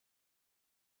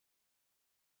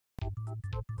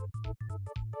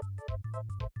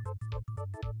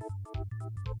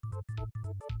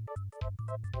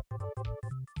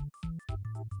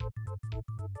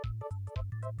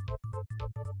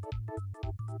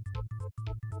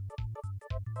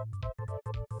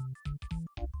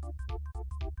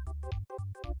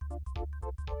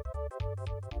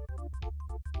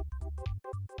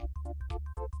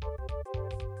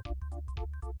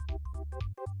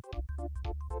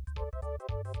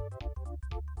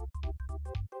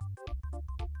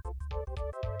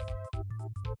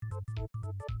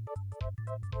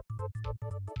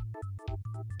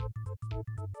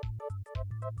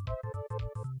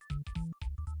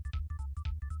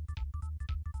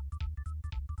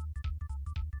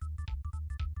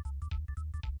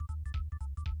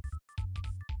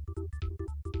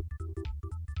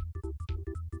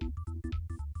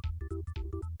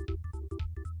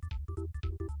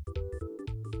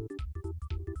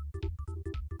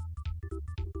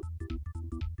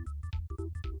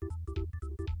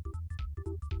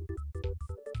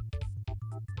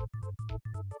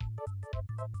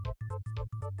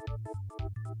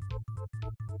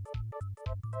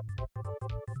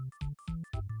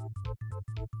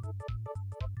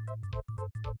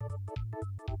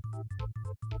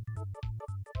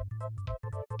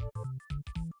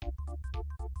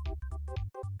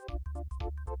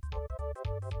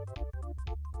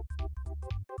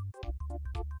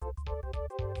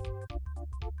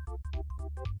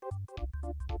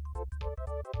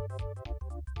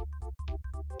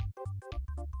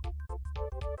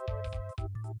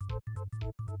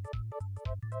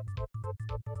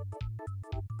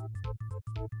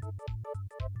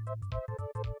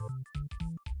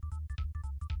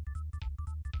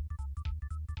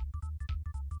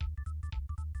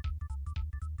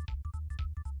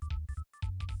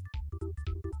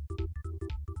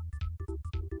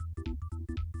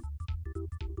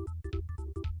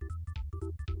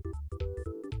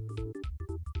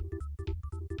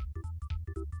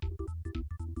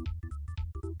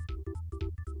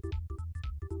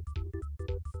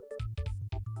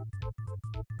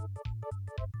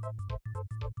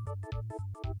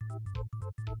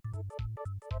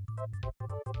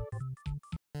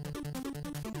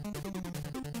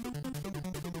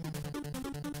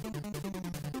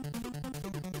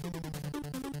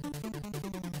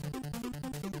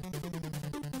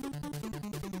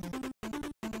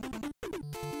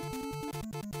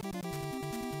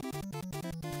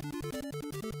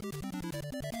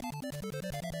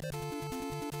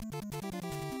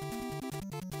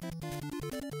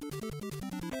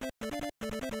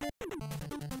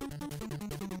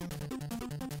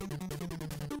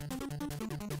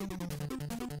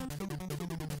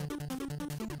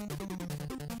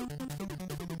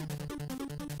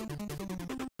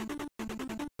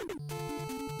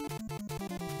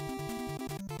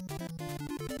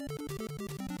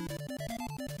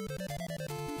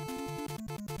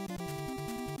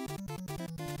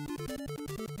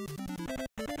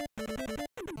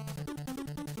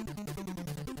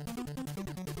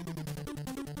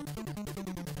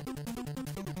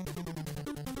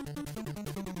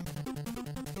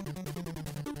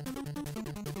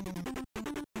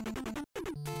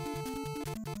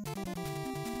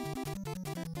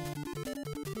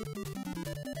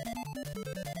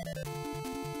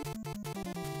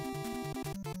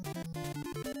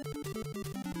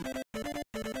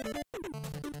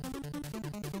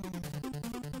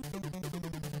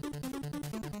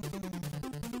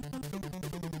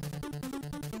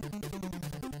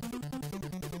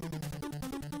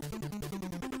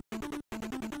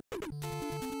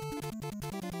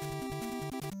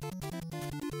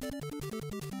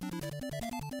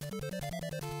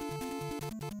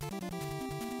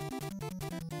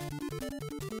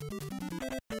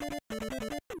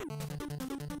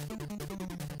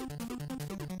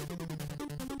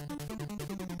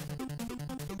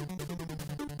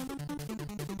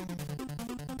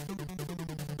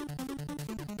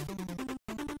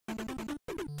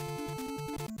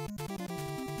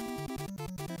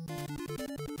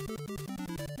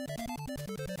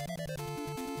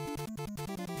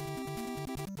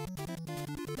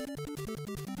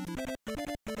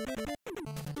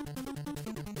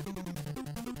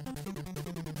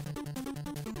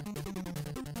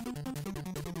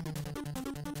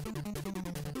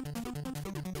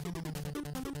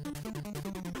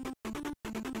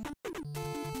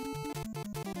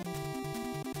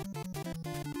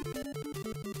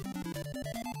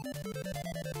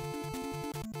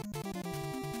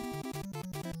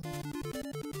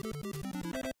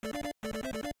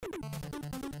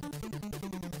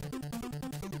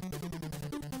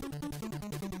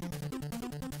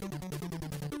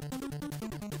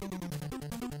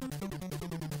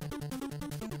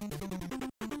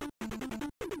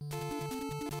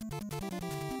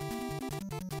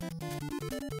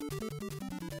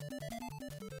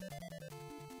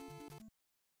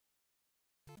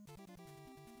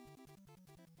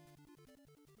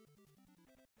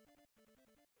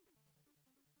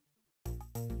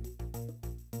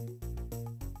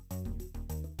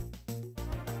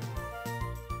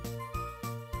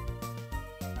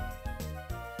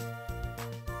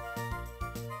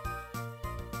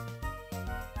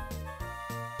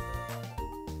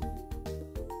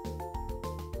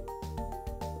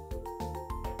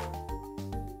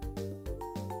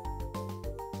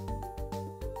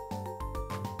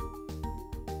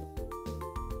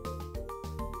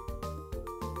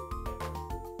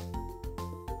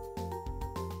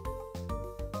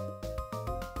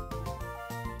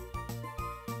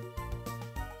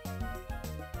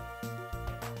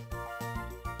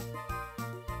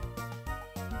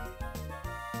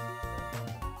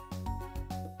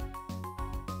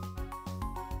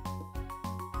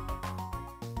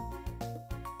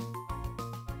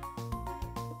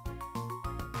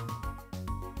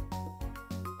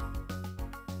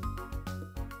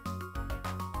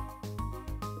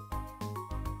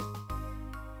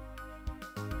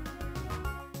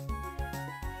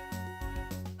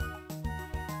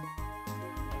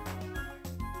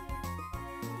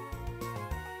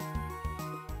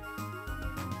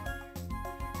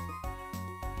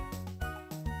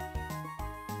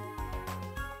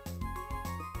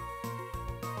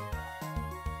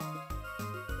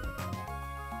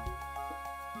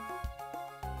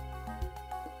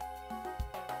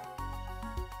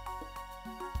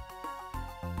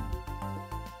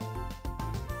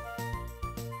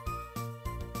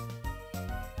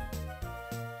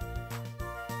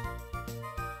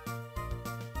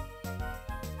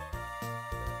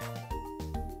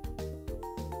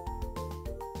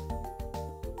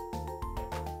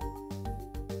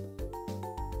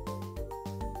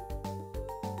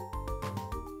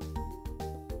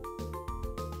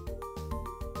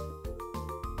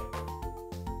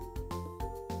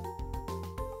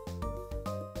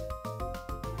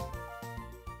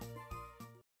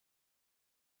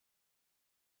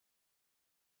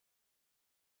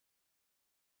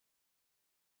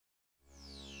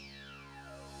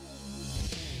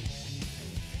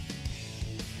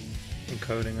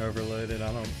encoding overloaded?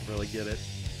 I don't really get it.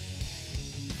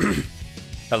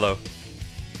 Hello.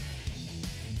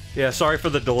 Yeah, sorry for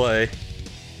the delay.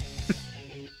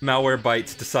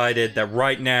 Malwarebytes decided that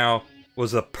right now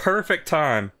was the perfect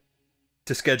time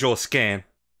to schedule a scan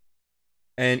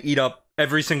and eat up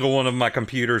every single one of my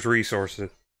computer's resources.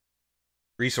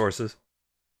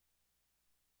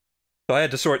 So I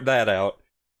had to sort that out.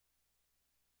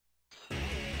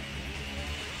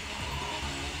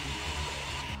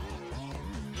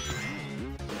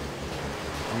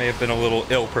 I may have been a little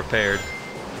ill-prepared.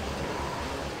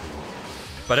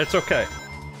 But it's okay.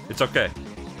 It's okay.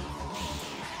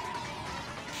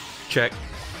 Check.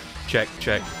 Check,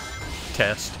 check.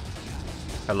 Test.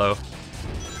 Hello?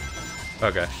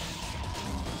 Okay.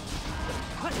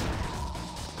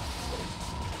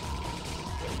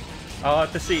 I'll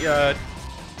have to see,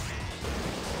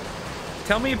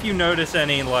 tell me if you notice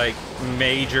any, like,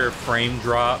 major frame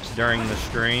drops during the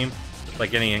stream.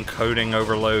 Like any encoding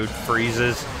overload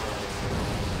freezes.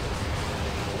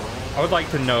 I would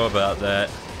like to know about that.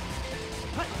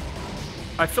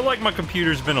 I feel like my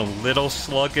computer's been a little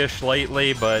sluggish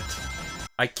lately, but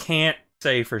I can't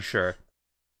say for sure.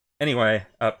 Anyway,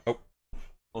 oh. A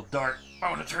little dark. I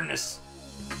want to turn this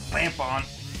lamp on.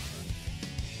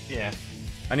 Yeah.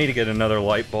 I need to get another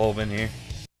light bulb in here.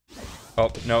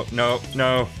 Oh, no, no,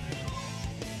 no.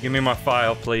 Give me my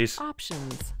file, please.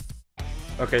 Options.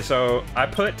 Okay, so I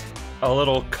put a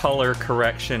little color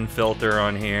correction filter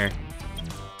on here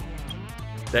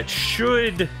that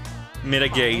should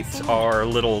mitigate our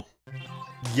little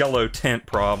yellow tint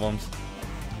problems.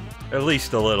 At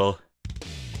least a little.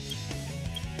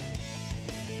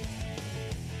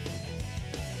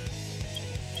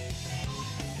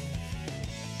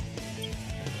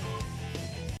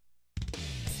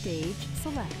 Stage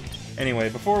select. Anyway,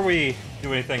 before we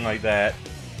do anything like that,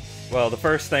 well, the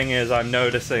first thing is I'm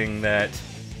noticing that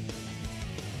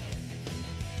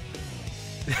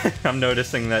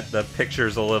the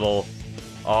picture's a little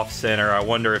off-center. I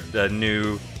wonder if the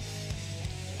new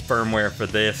firmware for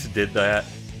this did that.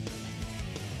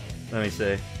 Let me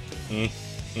see.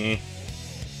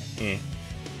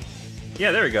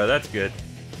 Yeah, there we go. That's good.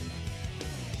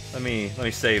 Let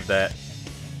me save that.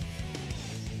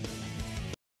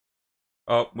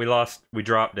 Oh, we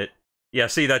dropped it. Yeah,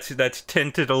 see, that's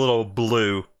tinted a little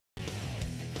blue.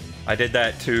 I did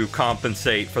that to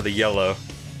compensate for the yellow.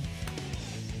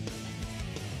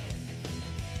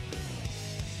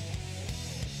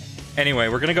 Anyway,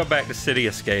 we're gonna go back to City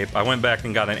Escape. I went back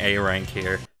and got an A rank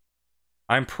here.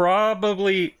 What I'm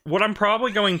probably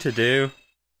going to do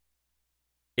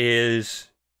is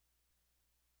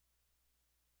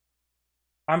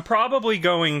I'm probably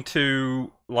going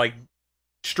to, like,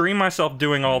 stream myself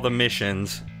doing all the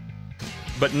missions,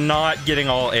 but not getting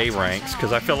all A ranks,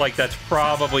 because I feel like that's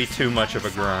probably too much of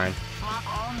a grind. Block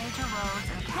all major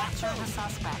roads and capture the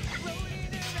suspect.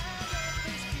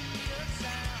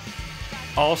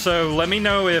 Also, let me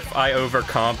know if I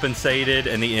overcompensated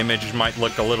and the image might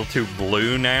look a little too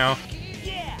blue now.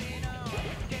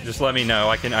 Just let me know.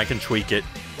 I can tweak it.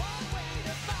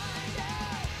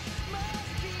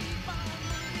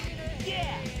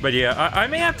 But yeah, I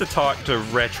may have to talk to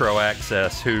Retro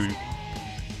Access, who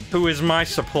is my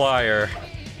supplier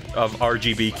of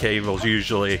RGB cables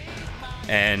usually,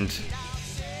 and,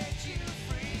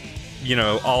 you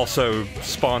know, also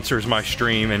sponsors my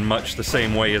stream in much the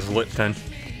same way as Lipton.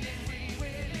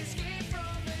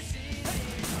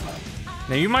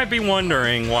 Now you might be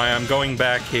wondering why I'm going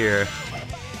back here,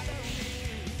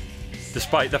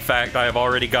 despite the fact I have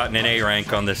already gotten an A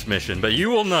rank on this mission, but you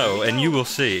will know and you will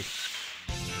see.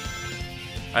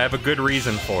 I have a good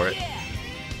reason for it.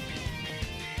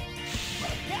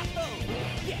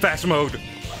 Fast mode.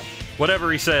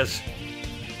 Whatever he says.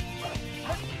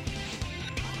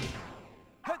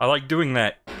 I like doing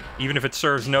that, even if it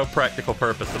serves no practical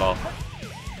purpose at all.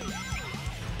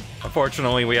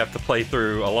 Unfortunately, we have to play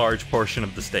through a large portion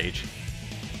of the stage.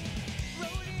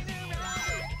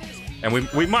 And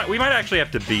we might actually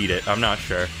have to beat it, I'm not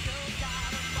sure.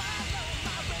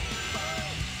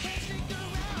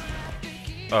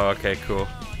 Oh, okay, cool.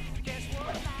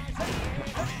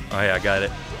 Oh yeah, I got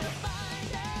it.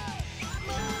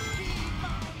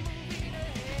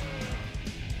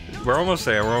 We're almost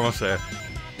there, we're almost there.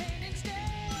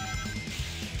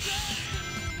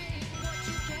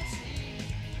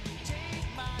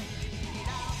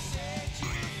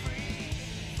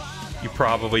 You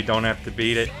probably don't have to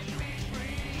beat it.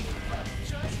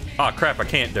 Oh crap, I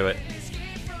can't do it.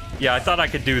 Yeah, I thought I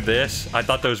could do this. I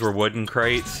thought those were wooden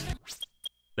crates.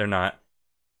 They're not.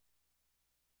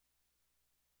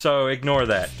 So ignore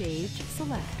that. Stage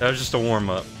select. That was just a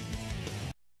warm-up.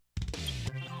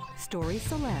 Story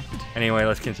select. Anyway,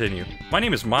 let's continue. My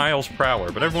name is Miles Prower,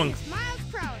 but everyone... My name is Miles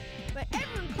Prower, but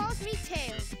everyone calls me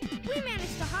Tails. We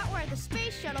managed to hotwire the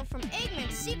space shuttle from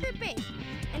Eggman's secret base,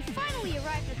 and finally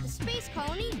arrived at the space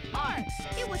colony, Mars.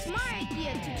 It was my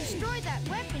idea to destroy that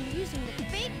weapon using the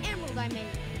fake emerald I made.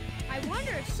 I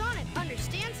wonder if Sonic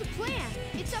understands the plan.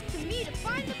 It's up to me to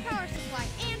find the power supply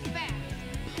and fast.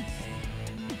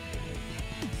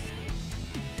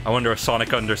 I wonder if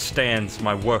Sonic understands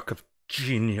my work of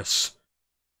genius.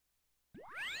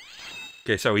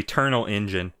 Okay, so Eternal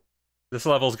Engine. This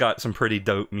level's got some pretty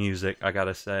dope music, I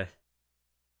gotta say.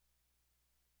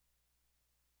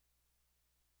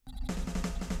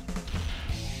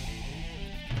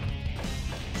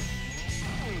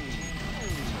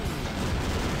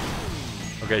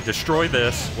 Okay, destroy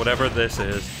this, whatever this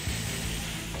is.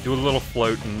 Do a little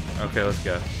floating. Okay, let's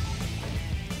go.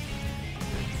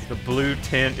 The blue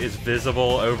tent is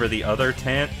visible over the other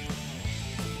tent.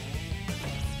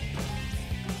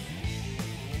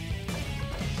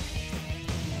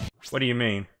 What do you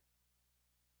mean?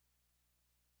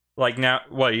 Like now,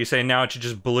 what, you saying now it's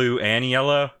just blue and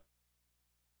yellow?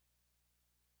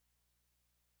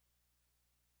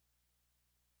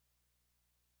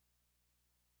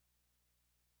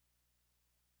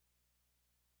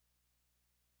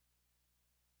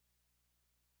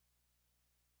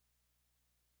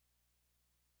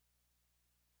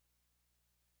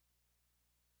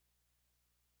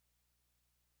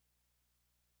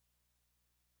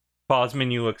 Pause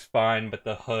menu looks fine, but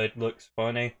the HUD looks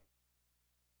funny.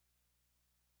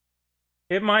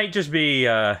 It might just be,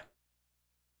 it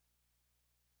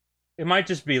might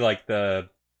just be like the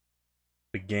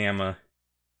gamma.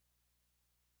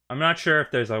 I'm not sure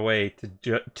if there's a way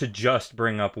to just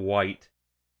bring up white.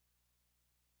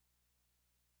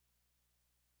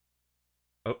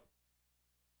 Oh.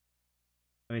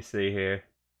 Let me see here.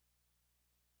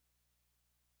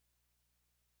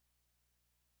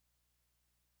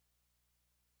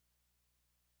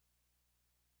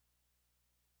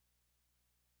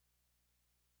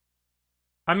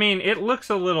 I mean, it looks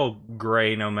a little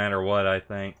gray no matter what, I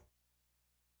think.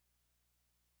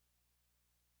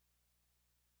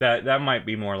 That might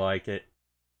be more like it.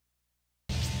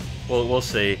 Well, we'll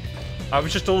see. I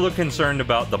was just a little concerned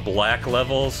about the black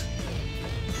levels.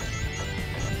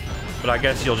 But I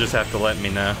guess you'll just have to let me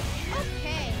know.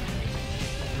 Okay.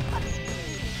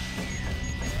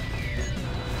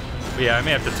 But yeah, I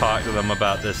may have to talk to them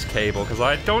about this cable, because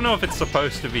I don't know if it's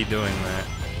supposed to be doing that.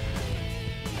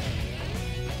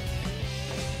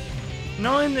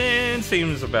 No, and it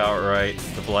seems about right.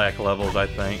 The black levels, I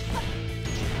think.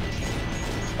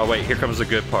 Oh wait, here comes the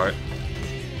good part.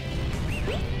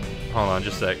 Hold on,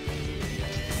 just a sec.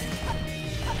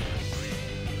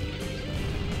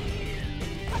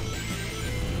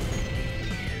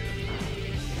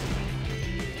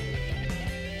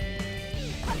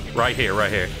 Right here,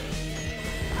 right here.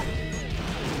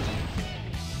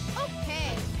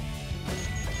 Okay.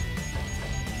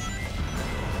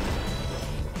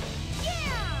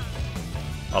 Yeah.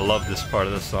 I love this part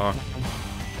of the song.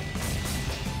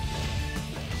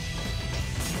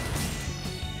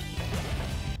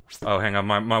 Oh, hang on,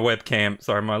 my webcam,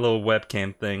 sorry, my little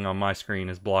webcam thing on my screen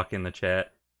is blocking the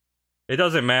chat. It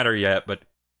doesn't matter yet, but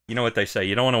you know what they say,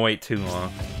 you don't want to wait too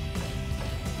long.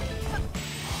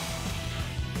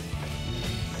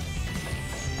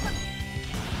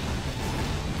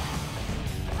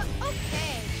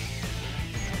 Okay.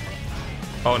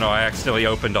 Oh no, I accidentally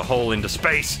opened a hole into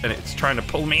space, and it's trying to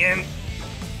pull me in.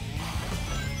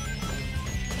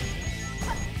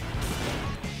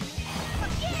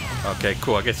 Okay,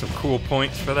 cool. I get some cool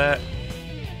points for that.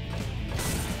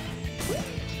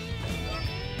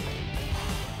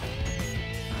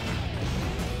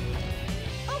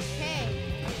 Okay.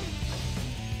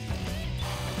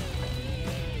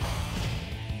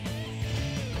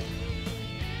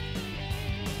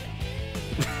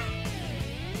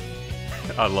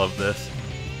 I love this.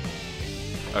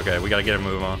 Okay, we gotta get a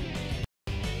move on.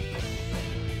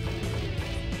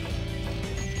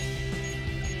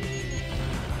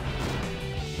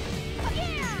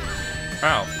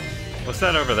 Ow. What's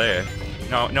that over there?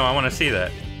 No, I want to see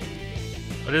that.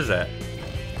 What is that?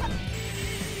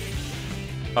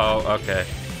 Oh, okay.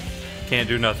 Can't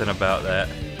do nothing about that.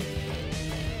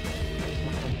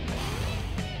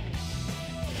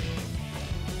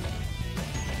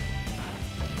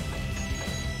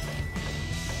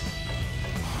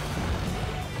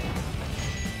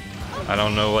 I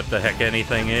don't know what the heck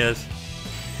anything is.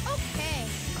 Okay.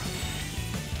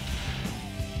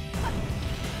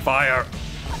 Fire!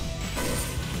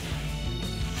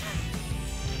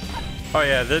 Oh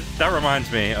yeah, that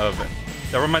reminds me of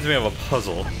a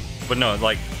puzzle. But no,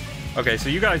 like, okay, so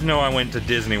you guys know I went to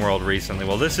Disney World recently.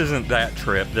 Well, this isn't that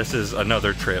trip. This is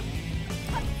another trip.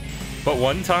 But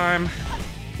one time,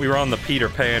 we were on the Peter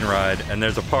Pan ride, and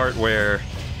there's a part where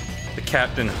the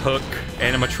Captain Hook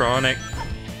animatronic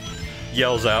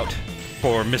yells out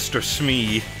for Mr.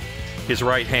 Smee, his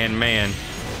right-hand man,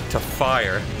 to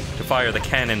fire the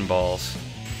cannonballs.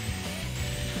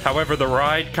 However, the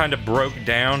ride kind of broke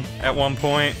down at one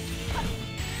point,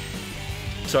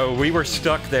 so we were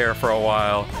stuck there for a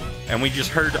while, and we just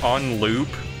heard on loop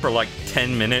for like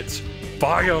 10 minutes,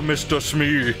 "Fire, Mr.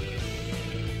 Smee!"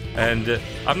 And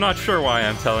I'm not sure why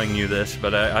I'm telling you this,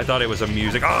 but I thought it was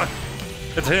amusing. Ah!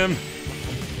 It's him!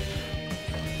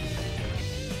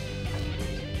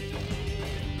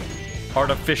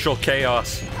 Artificial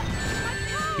chaos.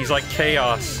 He's like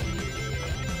chaos,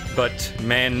 but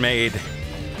man-made.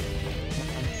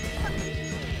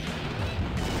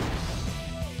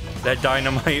 That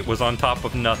dynamite was on top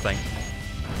of nothing.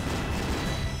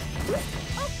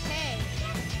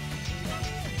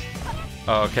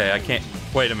 Okay, I can't...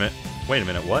 Wait a minute. Wait a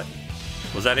minute, what?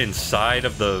 Was that inside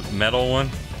of the metal one?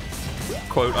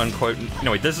 Quote, unquote...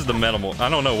 No, wait, this is the metal one. I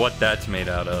don't know what that's made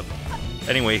out of.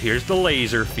 Anyway, here's the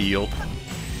laser field.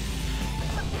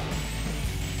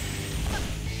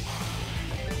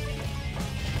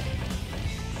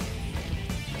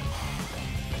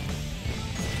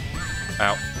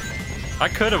 Ow. I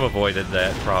could have avoided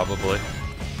that, probably.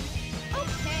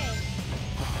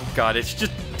 God, it's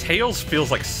just... Tails feels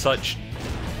like such...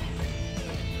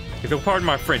 If you'll pardon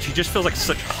my French, he just feels like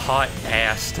such hot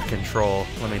ass to control,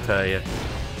 let me tell you.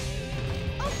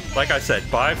 Like I said,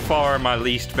 by far my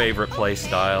least favorite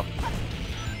playstyle.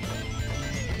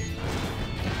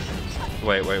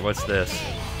 Wait, what's this?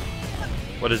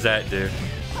 What does that do?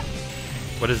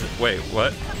 What is it? Wait,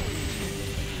 what?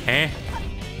 Huh?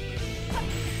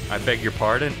 I beg your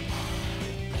pardon?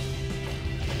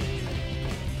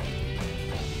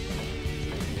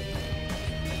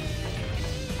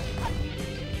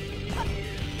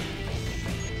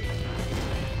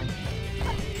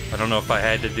 I don't know if I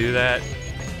had to do that.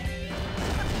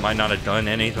 Might not have done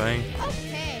anything.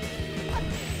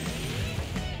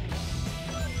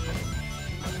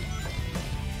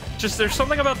 Just, there's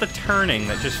something about the turning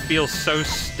that just feels so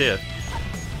stiff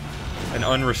and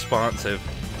unresponsive.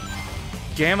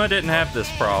 Gamma didn't have this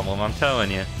problem, I'm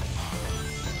telling you.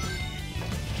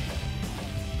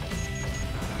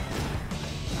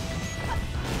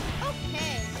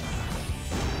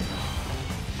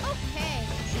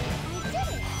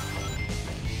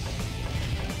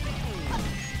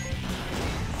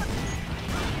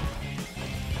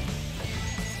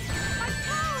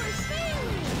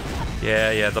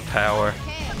 Yeah, the power.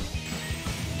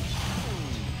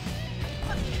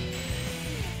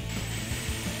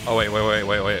 Oh,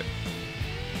 wait.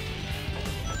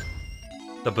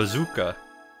 The bazooka.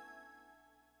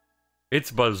 It's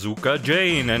Bazooka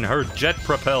Jane and her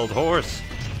jet-propelled horse.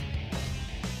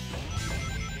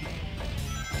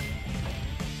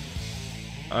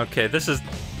 Okay, this is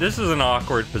an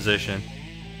awkward position.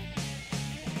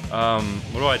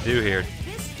 What do I do here?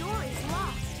 This door is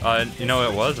locked. You know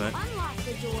it wasn't. Unlock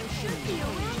the door. Should be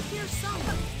around here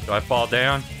somewhere. Do I fall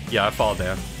down? Yeah, I fall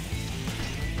down.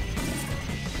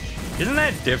 Isn't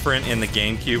that different in the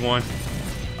GameCube one?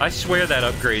 I swear that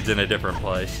upgrade's in a different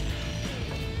place.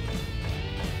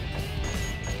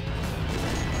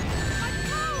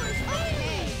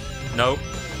 Nope.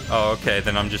 Oh, okay,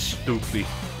 then I'm just stupid.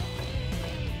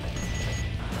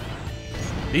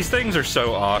 These things are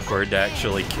so awkward to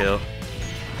actually kill.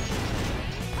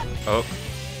 Oh.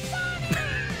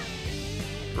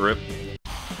 Rip.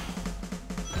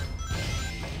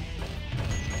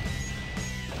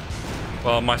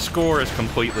 Well, my score is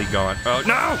completely gone. Oh,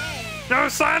 no! No,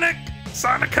 Sonic!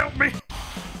 Sonic, help me!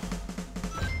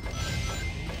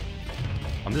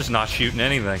 I'm just not shooting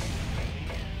anything.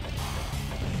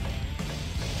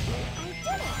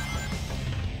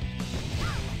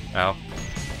 Ow.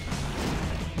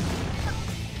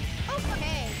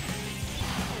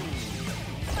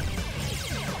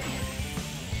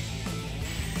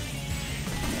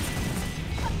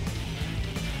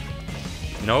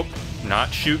 Nope,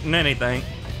 not shooting anything.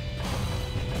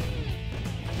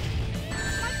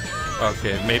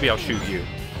 Okay, maybe I'll shoot you.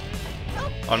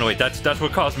 Oh no, wait, that's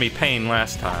what caused me pain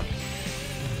last time.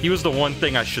 He was the one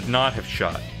thing I should not have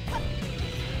shot.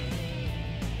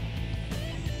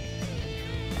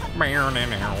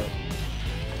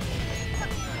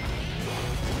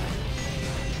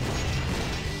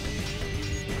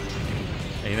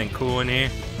 Anything cool in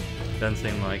here? Doesn't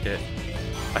seem like it.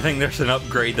 I think there's an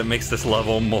upgrade that makes this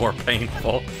level more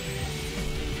painful.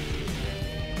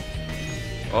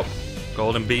 Oh,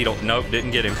 Golden Beetle. Nope,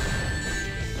 didn't get him.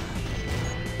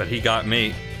 But he got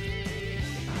me.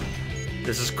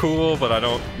 This is cool, but I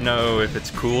don't know if it's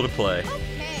cool to play.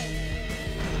 Okay.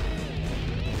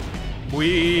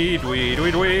 Weed, weed,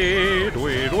 weed, weed,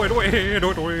 weed, weed, weed,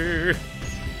 weed, weed.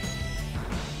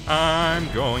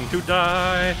 I'm going to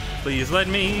die. Please let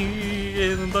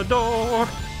me in the door.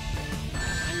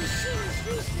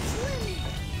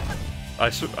 I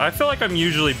feel like I'm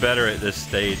usually better at this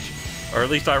stage, or at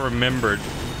least I remembered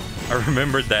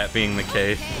that being the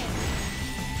case.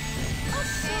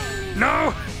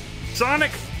 No,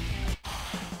 Sonic!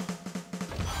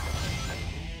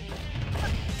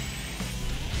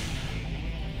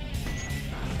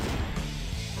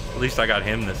 At least I got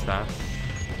him this time.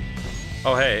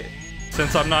 Oh hey,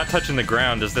 since I'm not touching the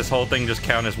ground, does this whole thing just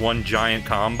count as one giant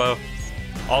combo?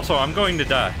 Also, I'm going to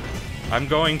die. I'm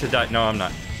going to die. No, I'm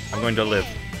not. I'm going to live.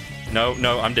 No,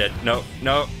 no, I'm dead. No,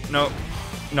 no, no.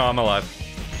 No, I'm alive.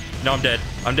 No, I'm dead.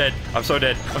 I'm dead. I'm so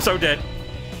dead. I'm so dead.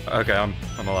 Okay, I'm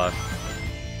alive.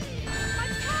 My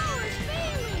power is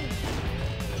failing.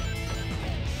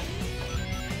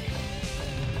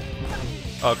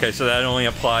 Okay, so that only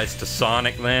applies to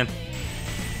Sonic then.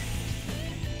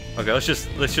 Okay, let's just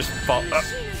fall.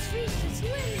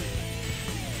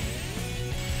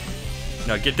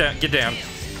 No, get down, get down.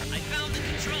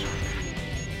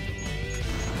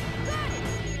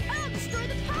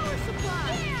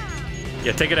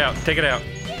 Yeah, take it out, take it out.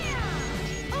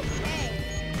 Yeah. Okay.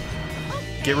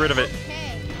 Get rid of it.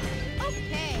 Okay.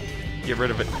 Okay. Get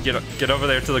rid of it. Get over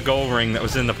there to the gold ring that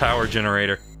was in the power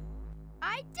generator.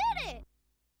 I did it.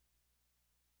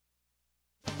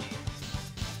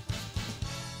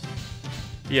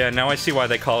 Yeah, now I see why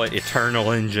they call it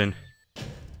Eternal Engine.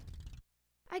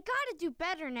 I gotta do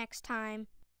better next time.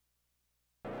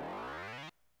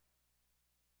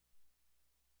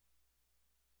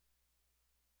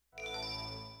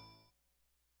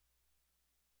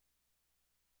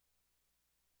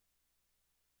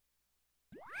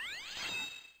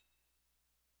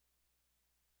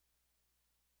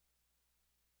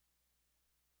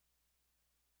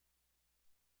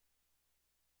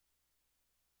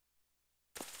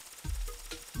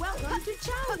 Welcome to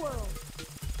Chow World.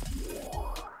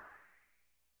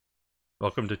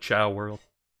 Welcome to Chow World.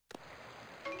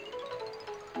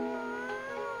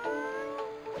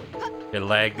 It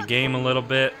lagged the game a little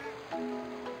bit.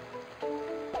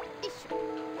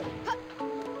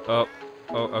 Oh,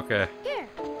 okay. Here.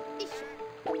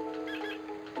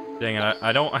 Dang it,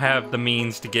 I don't have the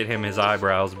means to get him his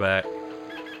eyebrows back.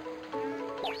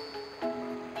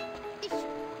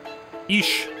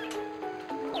 Eesh.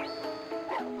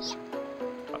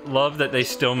 Love that they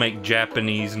still make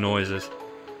Japanese noises.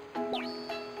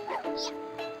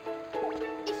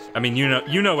 I mean, you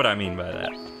know what I mean by that.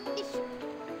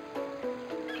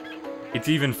 It's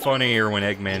even funnier when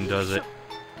Eggman does it.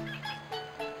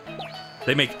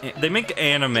 They make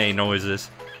anime noises.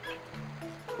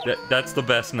 That's the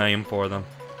best name for them.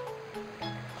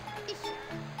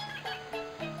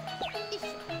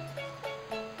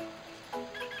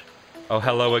 Oh,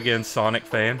 hello again, Sonic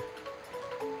fan.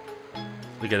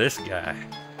 Look at this guy.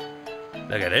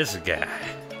 Look at this guy.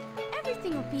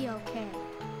 Everything will be okay.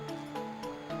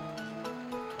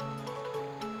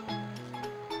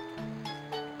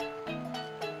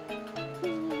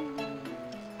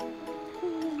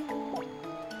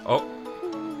 Oh.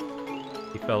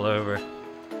 He fell over.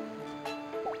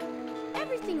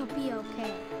 Everything will be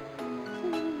okay.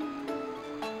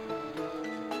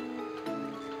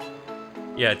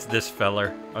 Yeah, it's this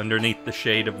feller underneath the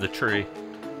shade of the tree.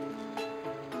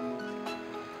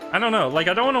 I don't know, like,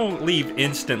 I don't want to leave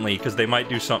instantly because they might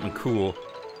do something cool.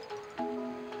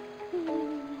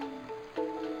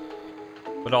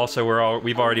 But also,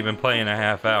 we've already been playing a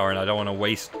half hour, and I don't want to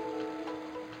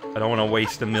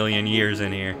waste a million years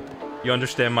in here. You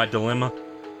understand my dilemma?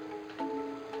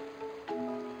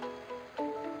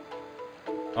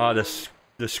 Ah,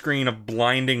 the screen of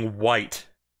blinding white.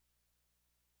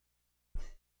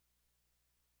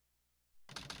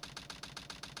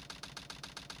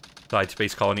 Side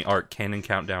Space Colony Art Canon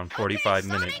Countdown, 45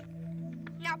 minutes. Sonic,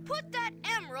 now put that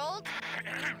emerald.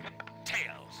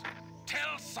 Tails,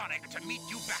 tell Sonic to meet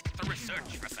you back at the research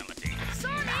facility.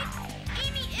 Sonic,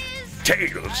 Amy is.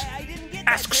 Tails,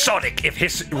 ask Sonic if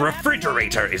his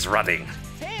refrigerator is running.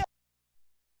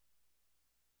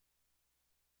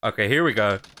 Okay, here we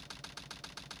go.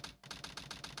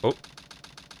 Oh.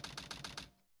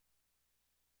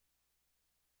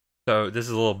 So this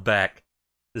is a little back.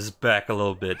 This is back a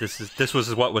little bit. This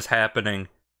was what was happening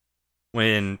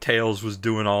when Tails was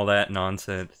doing all that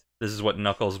nonsense. This is what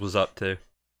Knuckles was up to.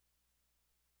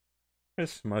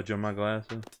 There's smudge on my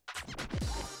glasses.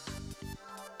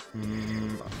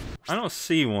 I don't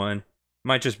see one.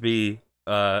 Might just be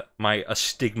my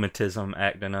astigmatism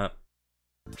acting up.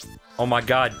 Oh my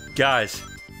god, guys.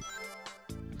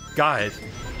 Guys,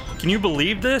 can you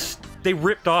believe this? They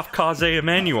ripped off Kaze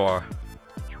Emanuar.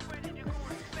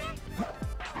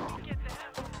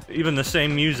 Even the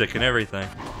same music and everything.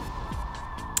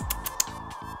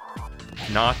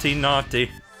 Naughty,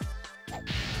 naughty.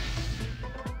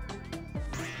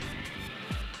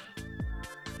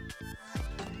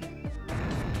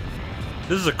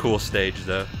 This is a cool stage,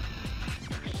 though.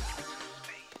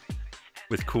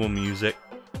 With cool music.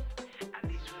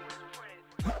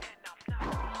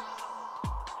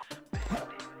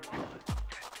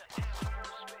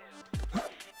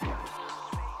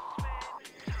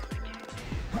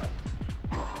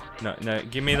 No, no,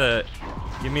 give me the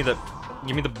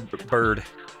bird,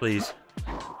 please.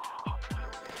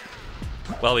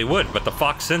 Well, he would, but the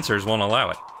Fox sensors won't allow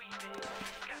it.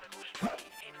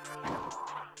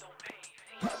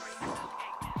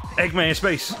 Eggman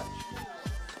space.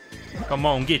 Come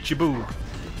on, get your boob.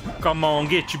 Come on,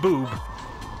 get your boob.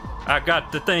 I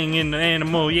got the thing in the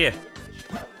animal, yeah.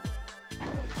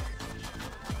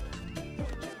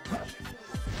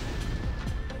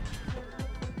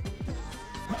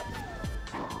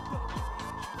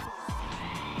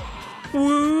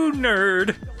 Woo,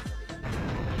 nerd.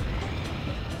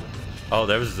 Oh,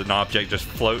 there was an object just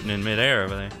floating in midair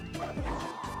over there.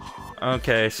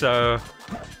 Okay, so...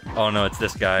 Oh no, it's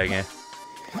this guy again.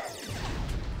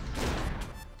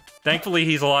 Thankfully,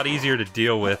 he's a lot easier to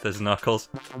deal with as Knuckles.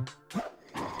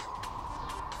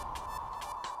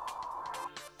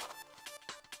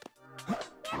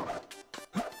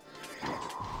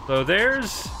 So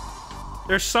there's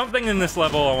something in this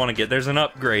level I want to get. There's an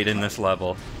upgrade in this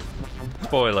level.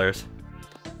 Spoilers.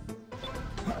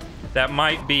 That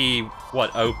might be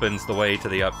what opens the way to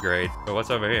the upgrade. But what's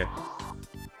over here?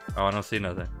 Oh, I don't see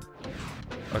nothing.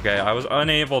 Okay, I was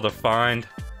unable to find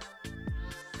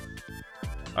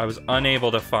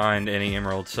any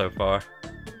emeralds so far.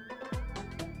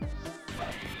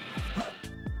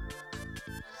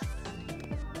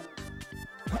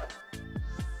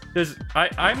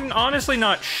 I'm honestly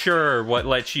not sure what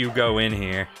lets you go in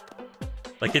here.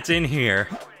 Like, it's in here.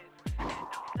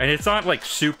 And it's not, like,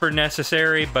 super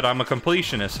necessary, but I'm a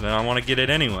completionist and I want to get it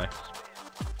anyway.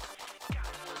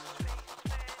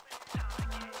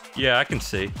 Yeah, I can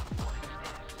see.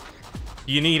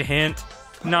 You need hint?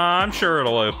 Nah, I'm sure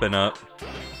it'll open up.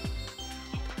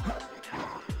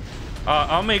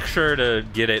 I'll make sure to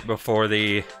get it before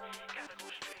the...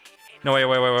 No, wait.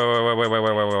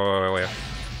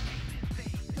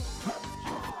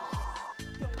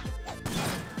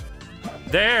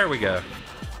 There we go.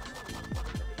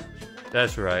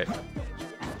 That's right.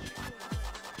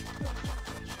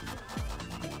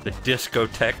 The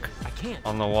discotheque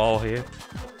on the wall here.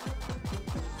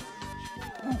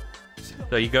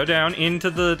 So you go down into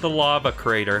the lava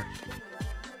crater.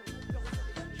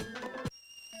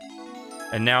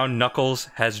 And now Knuckles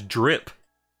has drip.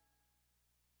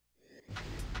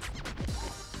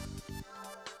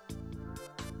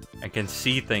 And can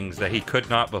see things that he could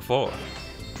not before.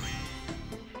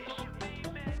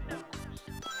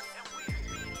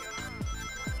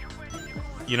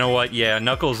 You know what? Yeah,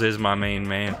 Knuckles is my main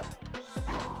man.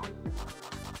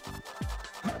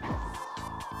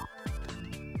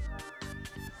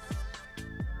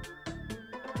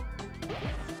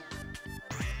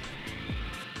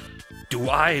 Do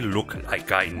I look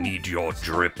like I need your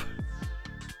drip?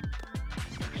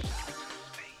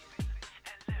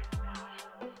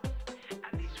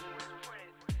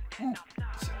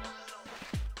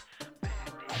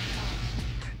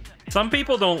 Some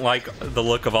people don't like the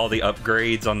look of all the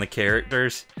upgrades on the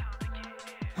characters,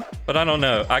 but I don't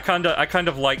know. I kind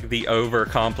of like the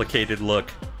over-complicated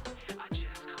look.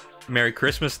 Merry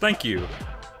Christmas, thank you,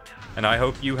 and I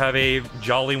hope you have a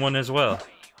jolly one as well.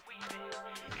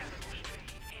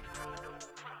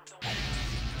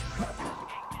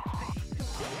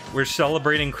 We're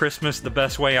celebrating Christmas the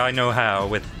best way I know how,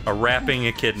 with a rapping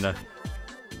echidna.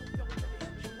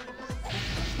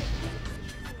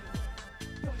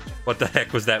 What the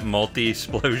heck was that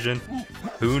multi-explosion?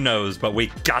 Who knows, but we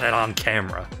got it on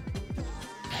camera.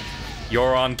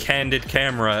 You're on candid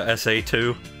camera,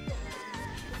 SA2.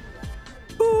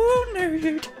 Ooh,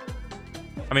 nerd.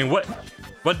 I mean, what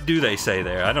do they say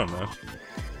there? I don't know.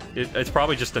 It's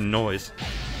probably just a noise.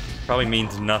 Probably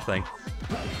means nothing.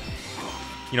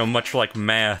 You know, much like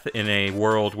math in a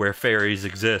world where fairies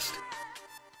exist.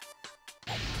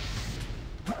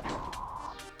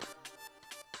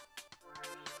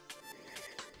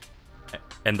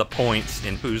 And the points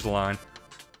in Whose Line.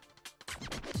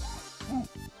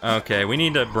 Okay, we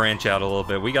need to branch out a little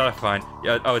bit. We gotta find...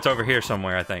 oh, it's over here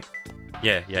somewhere, I think.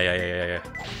 Yeah.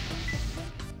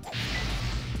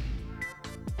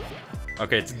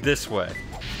 Okay, it's this way.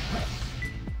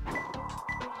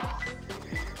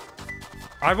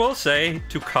 I will say,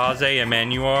 to Kaze and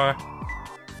Manuar,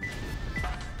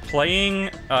 playing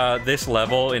this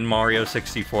level in Mario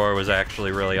 64 was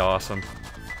actually really awesome.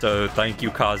 So thank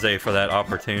you, Kaze, for that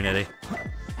opportunity.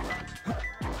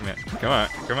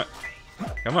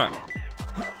 Come on.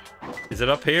 Is it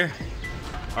up here?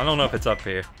 I don't know if it's up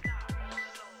here.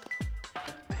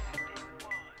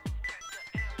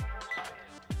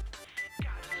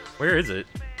 Where is it?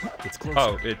 It's closer.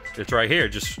 Oh, it's right here,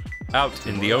 just out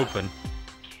in the open.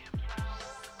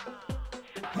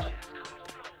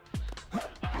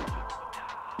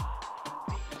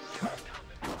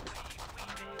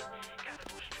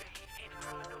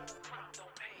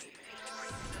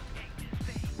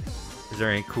 Is there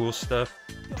any cool stuff?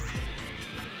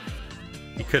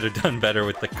 He could have done better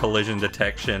with the collision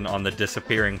detection on the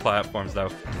disappearing platforms,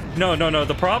 though. No.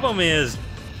 The problem is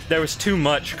there was too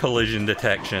much collision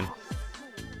detection.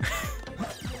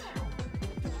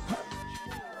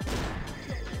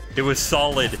 It was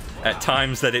solid at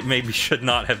times that it maybe should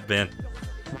not have been.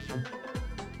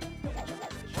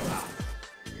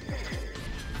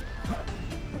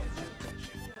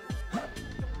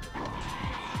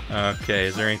 Okay,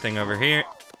 is there anything over here?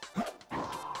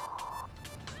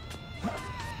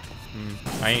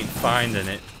 I ain't finding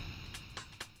it.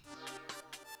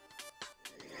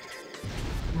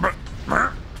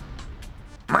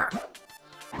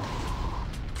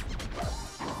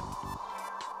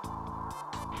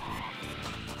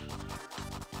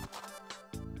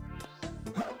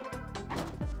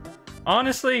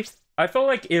 Honestly, I feel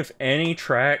like if any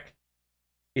track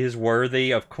is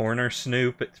worthy of Corner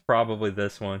Snoop, it's probably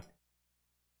this one.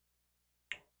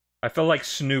 I feel like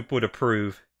Snoop would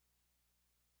approve.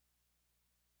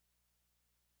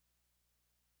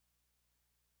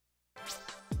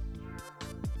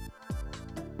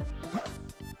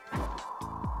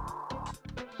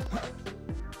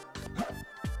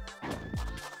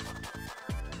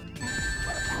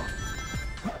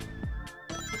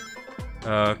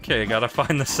 Okay, gotta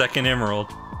find the second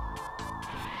emerald.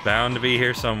 Bound to be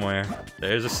here somewhere.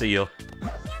 There's a seal.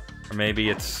 Or maybe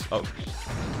it's... oh.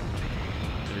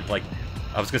 It's like...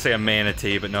 I was gonna say a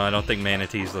manatee, but no, I don't think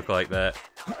manatees look like that.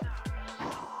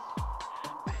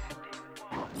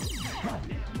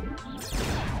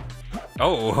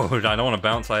 Oh, I don't want to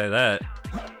bounce out of that.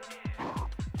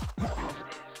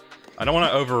 I don't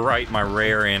want to overwrite my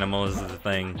rare animals as the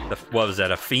thing. What was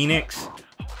that, a phoenix?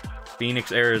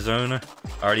 Phoenix, Arizona.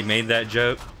 I already made that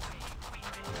joke.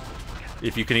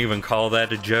 If you can even call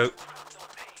that a joke.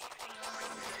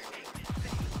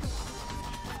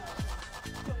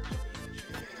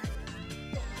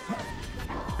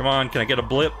 Come on, can I get a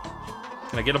blip?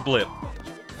 Can I get a blip?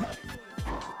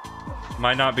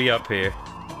 Might not be up here.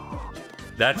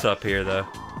 That's up here, though.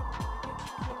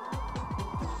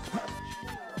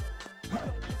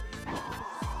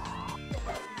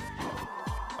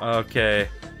 Okay.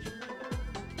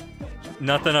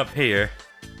 Nothing up here.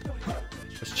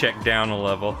 Let's check down a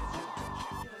level.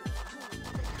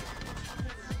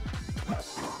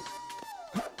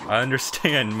 I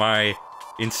understand my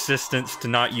insistence to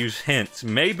not use hints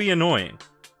may be annoying.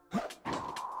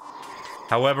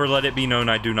 However, let it be known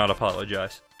I do not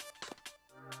apologize.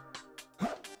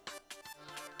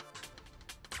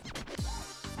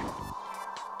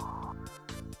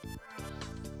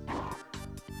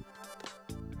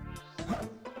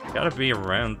 Gotta be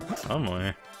around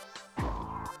somewhere.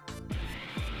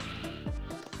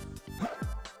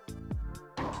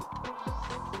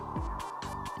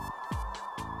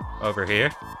 Over here?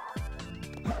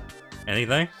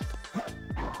 Anything?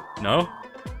 No?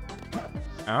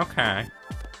 Okay.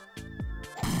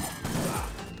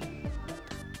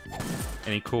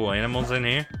 Any cool animals in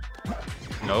here?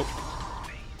 Nope.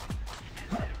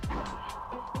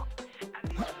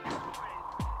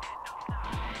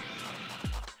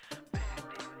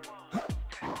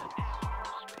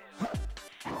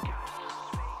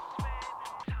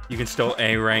 You can still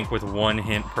A rank with 1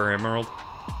 hint per emerald.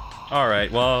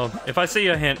 Alright, well, if I see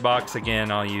a hint box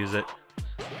again, I'll use it.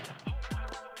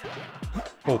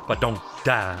 Hope I don't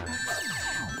die.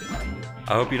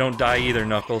 I hope you don't die either,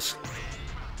 Knuckles.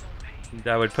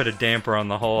 That would put a damper on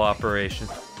the whole operation.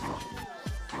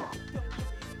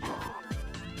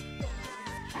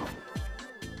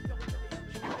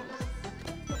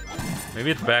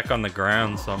 Maybe it's back on the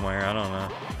ground somewhere, I don't know.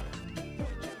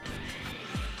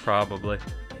 Probably.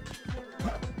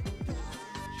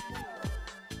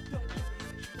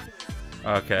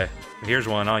 Okay. Here's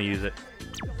one, I'll use it.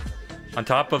 On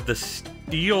top of the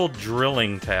steel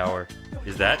drilling tower.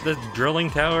 Is that the drilling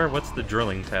tower? What's the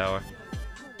drilling tower?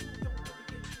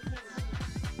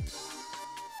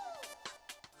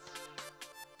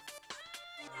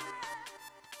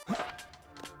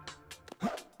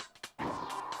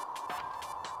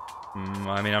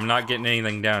 I mean, I'm not getting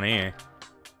anything down here.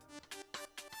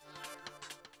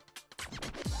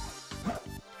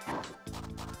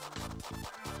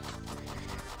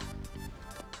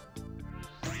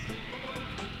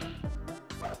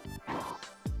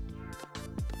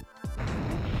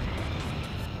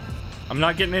 I'm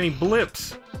not getting any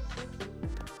blips.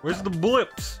 Where's the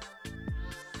blips?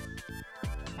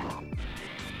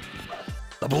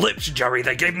 The blips, Jerry.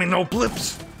 They gave me no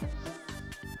blips.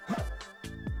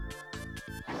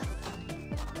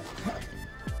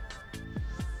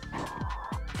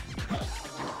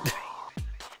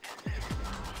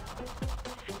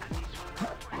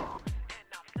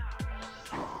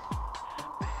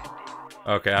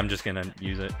 Okay, I'm just gonna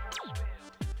use it.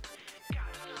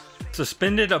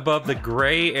 Suspended above the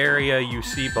gray area you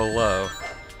see below.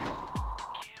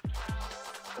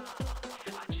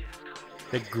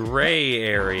 The gray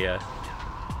area.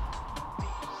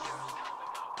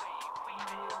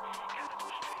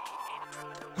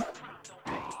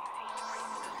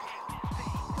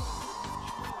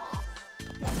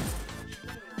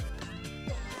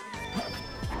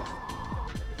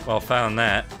 Well, found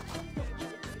that.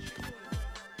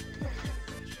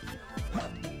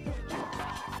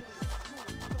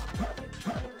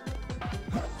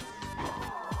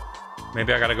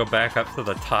 Maybe I gotta go back up to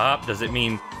the top. Does it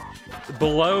mean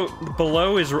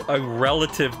below is a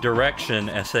relative direction,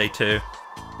 SA2?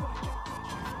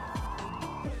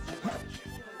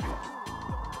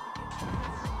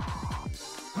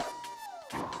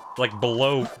 Like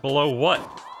below what?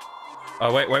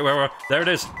 Oh wait. There it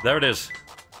is. There it is.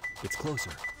 It's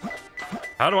closer.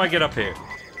 How do I get up here?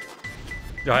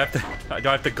 Do I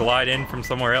have to glide in from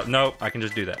somewhere else? Nope, I can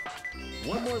just do that.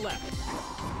 One more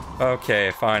left.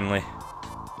 Okay, finally.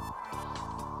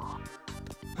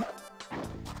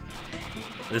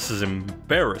 This is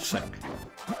embarrassing.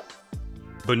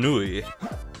 Banui.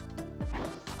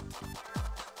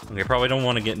 Okay, probably don't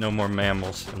want to get no more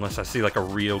mammals unless I see like a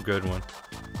real good one.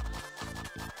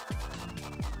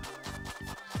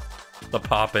 The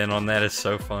pop in on that is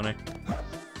so funny.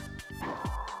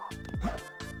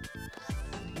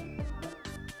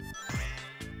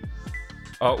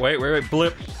 Oh, wait,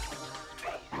 blip.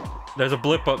 There's a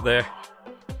blip up there.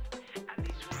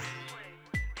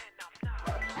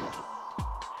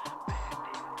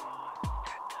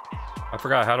 I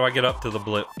forgot, how do I get up to the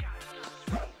blip?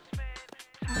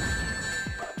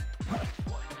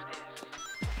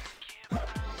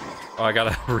 Oh, I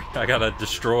gotta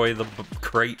destroy the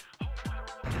crate.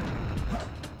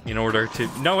 In order to...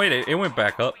 No, wait, it went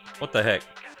back up. What the heck?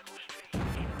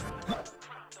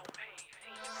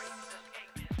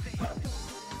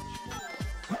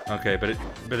 Okay,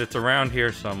 but it's around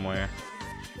here somewhere.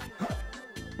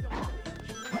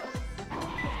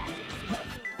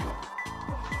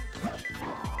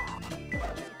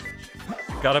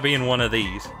 Gotta be in one of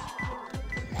these.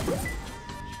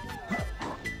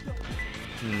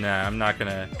 Nah, I'm not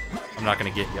gonna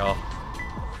get y'all.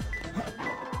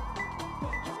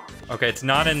 Okay, it's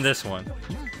not in this one.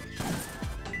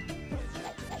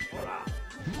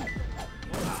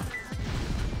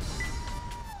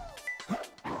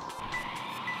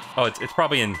 Oh, it's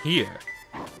probably in here,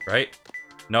 right?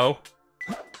 No?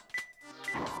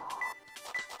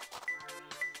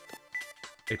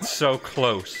 It's so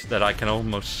close that I can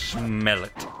almost smell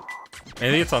it.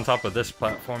 Maybe it's on top of this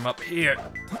platform up here.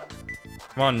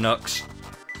 Come on, Nux.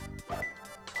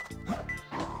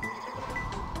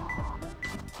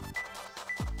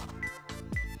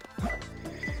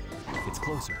 It's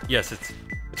closer. Yes, it's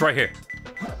right here.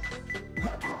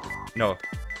 No.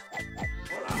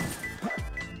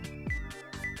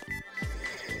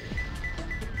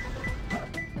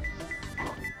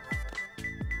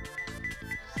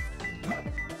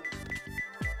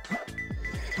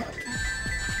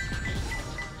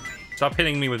 Stop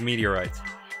hitting me with meteorites.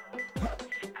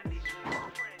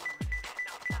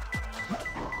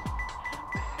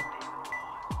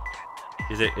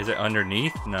 Is it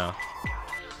underneath? No.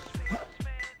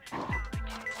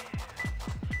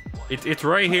 It's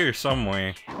right here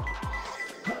somewhere.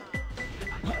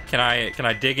 Can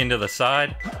I dig into the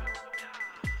side?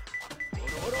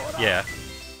 Yeah.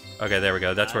 Okay, there we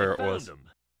go. That's where it was.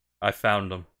 I found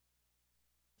them.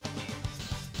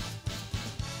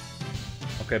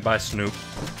 Okay, bye, Snoop.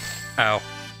 Ow.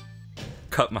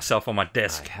 Cut myself on my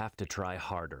desk. I have to try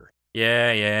harder.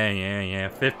 Yeah.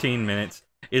 15 minutes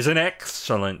is an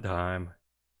excellent time.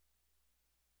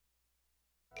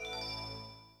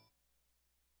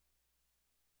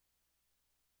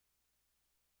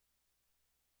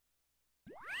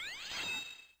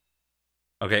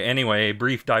 Okay, anyway,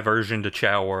 brief diversion to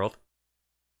Chow World.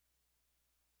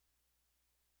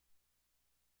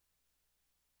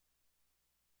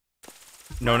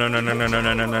 No.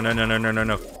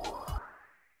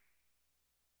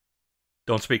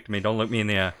 Don't speak to me, don't look me in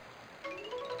the eye.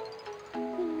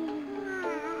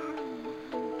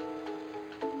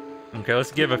 Okay,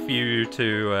 let's give a few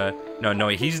to, no,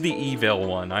 he's the evil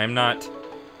one. I'm not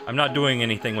doing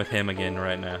anything with him again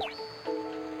right now.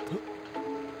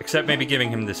 Except maybe giving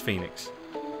him this phoenix.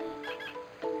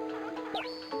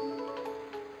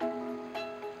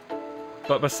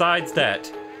 But besides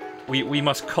that, we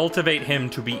must cultivate him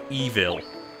to be evil.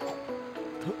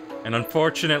 And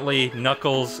unfortunately,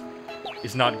 Knuckles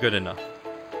is not good enough.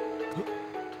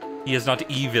 He is not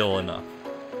evil enough.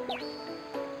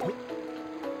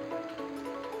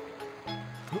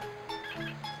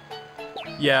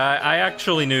 Yeah, I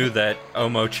actually knew that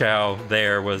Omo Chow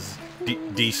there was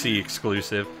DC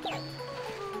exclusive.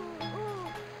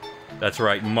 That's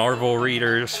right, Marvel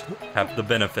readers have the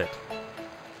benefit.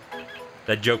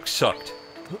 That joke sucked.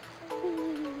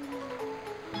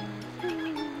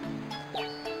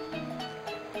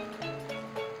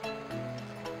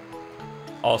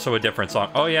 Also a different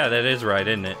song. Oh yeah, that is right,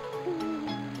 isn't it?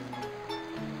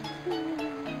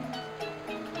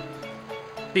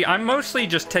 See, I'm mostly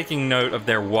just taking note of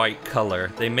their white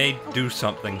color. They may do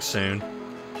something soon.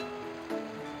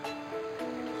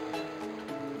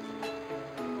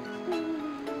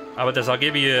 How about this? I'll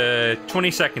give you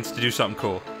 20 seconds to do something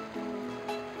cool.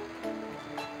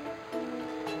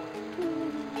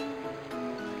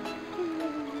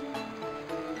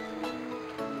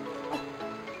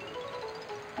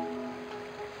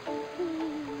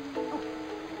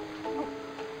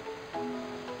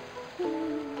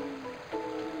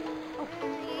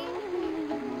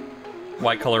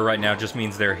 White color right now just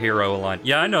means they're hero aligned.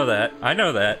 Yeah, I know that. I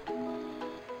know that.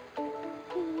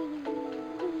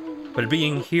 But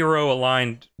being hero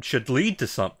aligned should lead to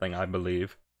something, I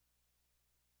believe.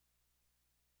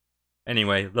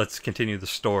 Anyway, let's continue the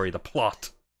story, the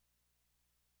plot.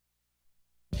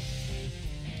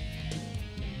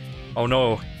 Oh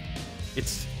no,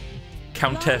 it's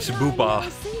Countess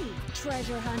Booba.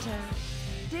 Treasure hunter.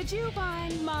 Did you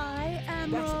find my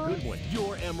emerald? That's a good one.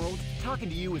 Your emerald. Talking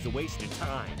to you is a waste of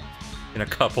time. In a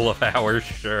couple of hours,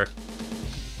 sure.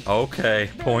 Okay,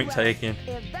 point taken.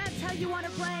 If that's how you want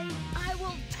to play, I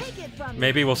will take it from you.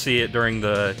 Maybe we'll see it during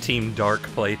the Team Dark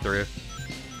playthrough.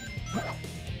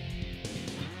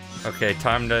 Okay,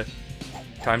 time to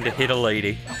hit a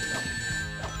lady.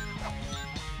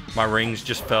 My rings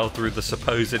just fell through the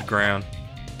supposed ground.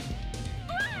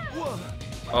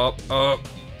 Up.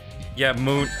 Yeah,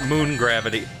 moon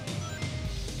gravity.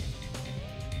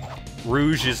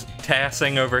 Rouge is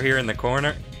tassing over here in the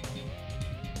corner.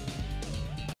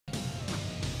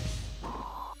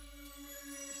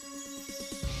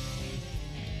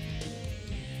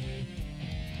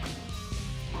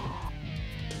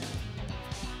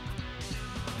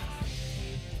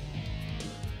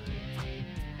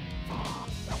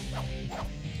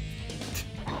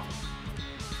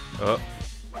 Oh.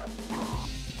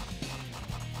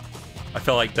 I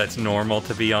feel like that's normal,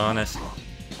 to be honest.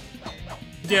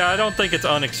 Yeah, I don't think it's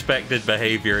unexpected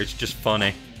behavior, it's just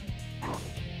funny. You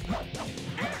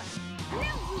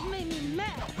made me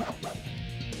mad.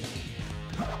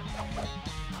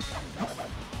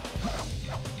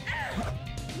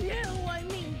 No, I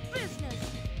mean business.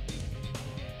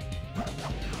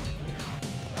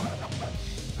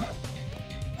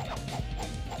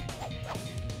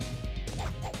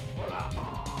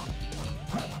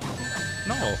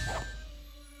 No.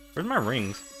 Where's my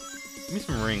rings? Give me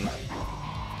some rings.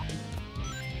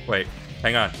 Wait,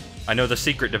 hang on. I know the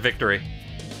secret to victory.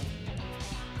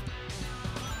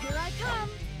 Here I come.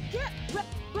 Get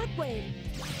red wave.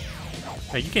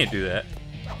 Hey, you can't do that.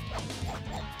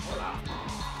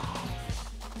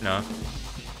 No.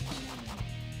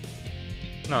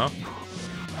 No.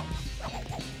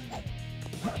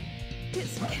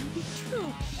 This can't be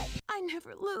true. I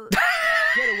never lose.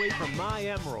 Get away from my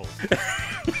emerald.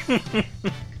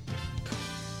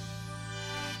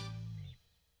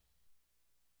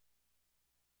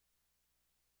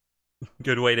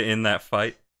 Good way to end that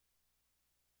fight.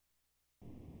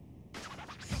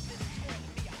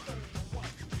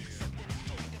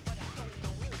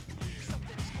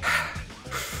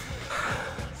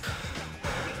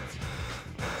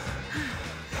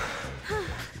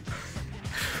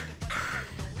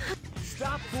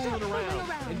 fooling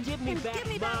around and give me back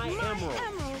my emeralds.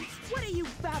 emeralds. What are you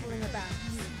babbling about?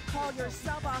 You call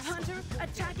yourself a hunter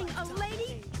attacking a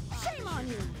lady? Shame on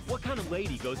you. What kind of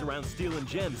lady goes around stealing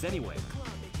gems anyway?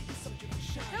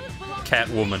 Those belong to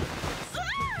Catwoman. me.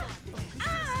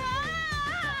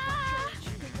 Ah!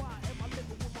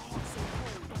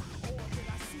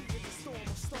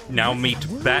 Now meet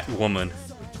Batwoman.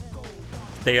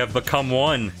 They have become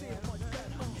one.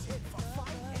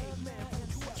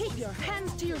 Keep your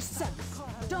hands to yourself.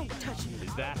 Don't touch me.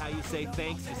 Is that how you say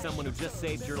thanks to someone who just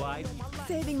saved your life?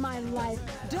 Saving my life.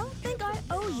 Don't think I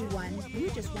owe you one. You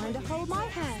just wanted to hold my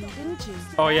hand, didn't you?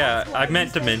 Oh yeah, I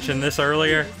meant to mention this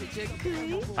earlier.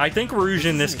 I think Rouge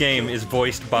in this game is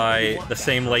voiced by the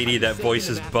same lady that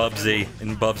voices Bubsy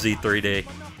in Bubsy 3D.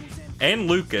 And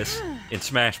Lucas in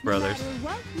Smash Brothers. No matter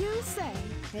what you say,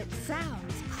 it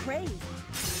sounds crazy.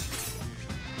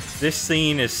 This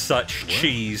scene is such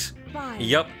cheese. Fine.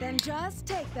 Yup. Then just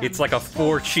take them. It's like a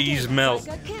 4-cheese melt.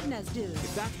 Like echidnas do.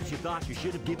 If that's what you thought, you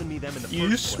should have given me them in the You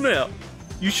first smell.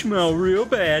 You smell real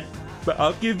bad, but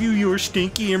I'll give you your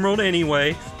stinky emerald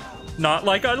anyway. Not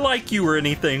like I like you or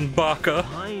anything, Baka.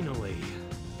 place. Finally.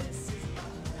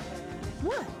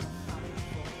 What?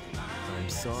 I'm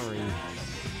sorry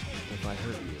if I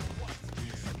hurt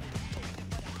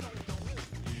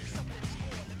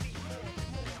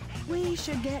you. We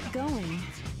should get going.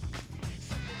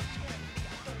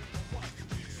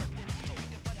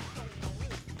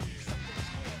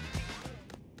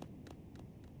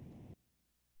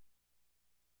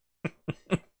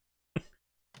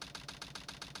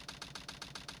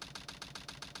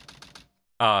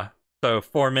 So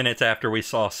 4 minutes after we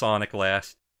saw Sonic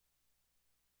last.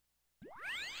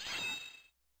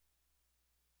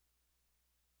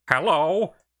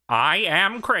 Hello, I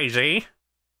am crazy.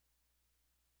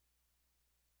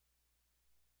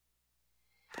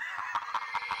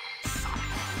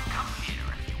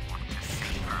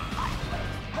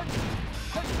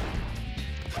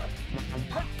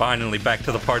 Finally, back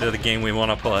to the part of the game we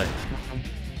want to play.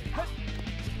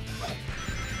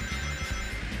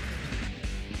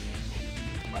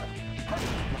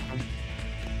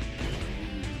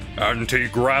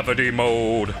 Anti-gravity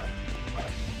mode.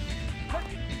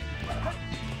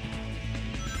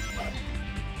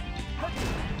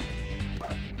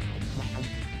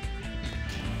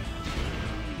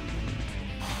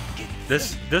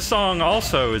 This song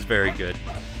also is very good.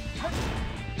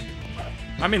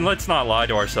 I mean, let's not lie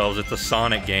to ourselves, it's a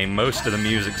Sonic game. Most of the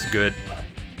music's good.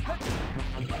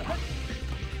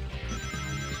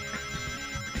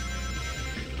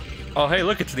 Oh, hey,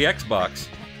 look, it's the Xbox.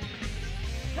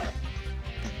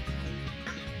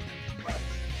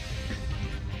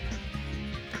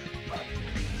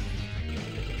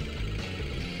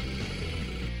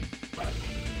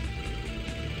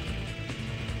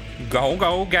 Go,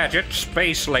 go, gadget,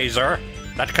 space laser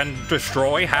that can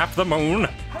destroy half the moon.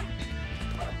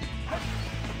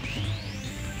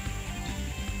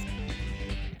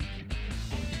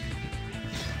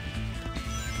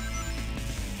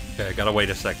 Okay, gotta wait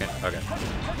a second. Okay.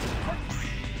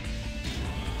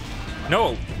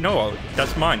 No, no,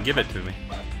 that's mine. Give it to me.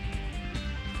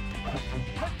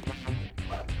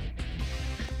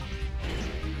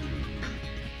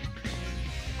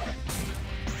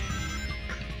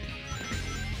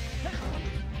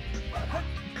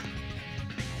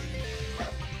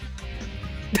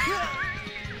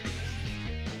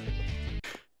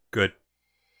 Good.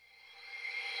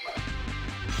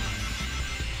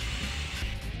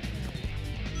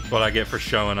 What I get for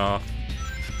showing off.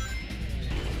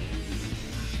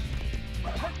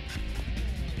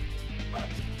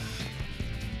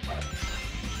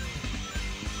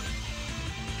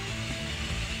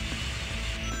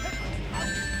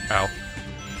 Ow.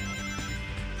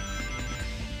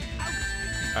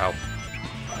 Ow.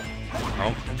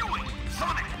 Oh.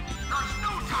 Sonic, there's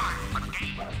no time for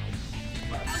games.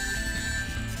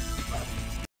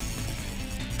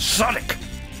 Sonic!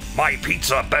 My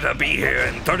pizza better be here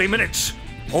in 30 minutes,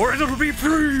 or it'll be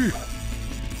free!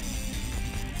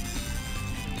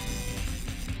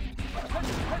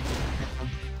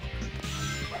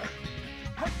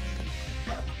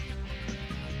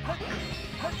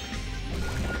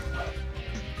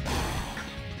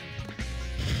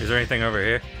 Is there anything over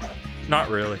here? Not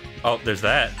really. Oh, there's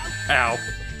that. Ow.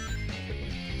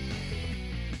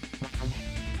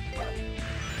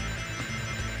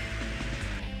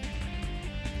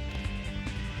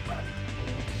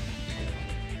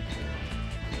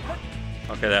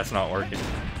 Okay, that's not working.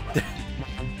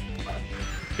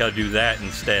 Gotta do that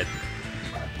instead.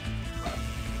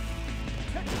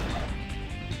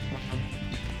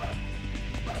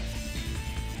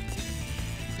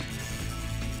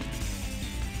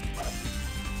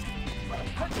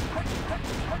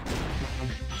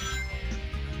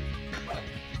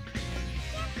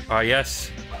 Ah, yes.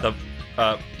 The,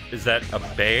 is that a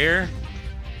bear?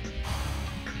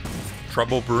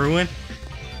 Trouble brewing?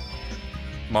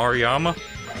 Mariama?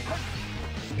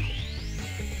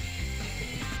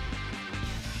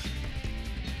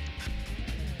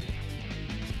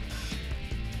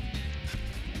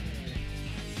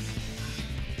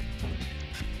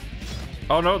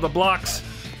 Oh no, the blocks!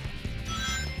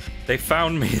 They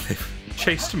found me. They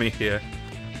chased me here.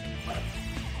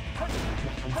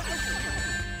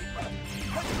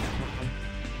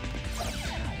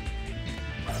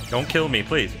 Don't kill me,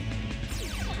 please.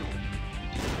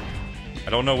 I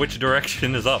don't know which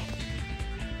direction is up.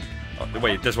 Oh,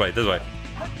 wait, this way, this way.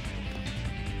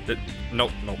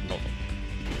 Nope, nope, nope.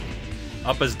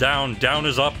 Up is down, down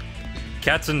is up.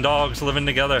 Cats and dogs living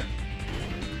together.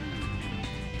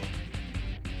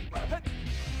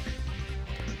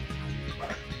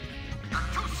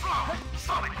 Too slow!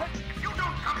 Sonic, if you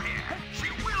don't come here, she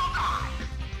will die!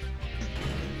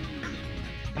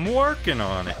 I'm working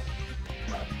on it.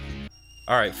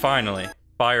 Alright, finally.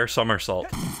 Fire somersault.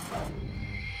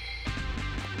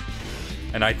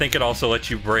 And I think it also lets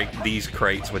you break these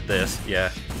crates with this,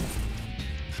 yeah.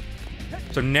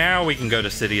 So now we can go to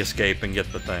City Escape and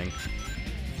get the thing.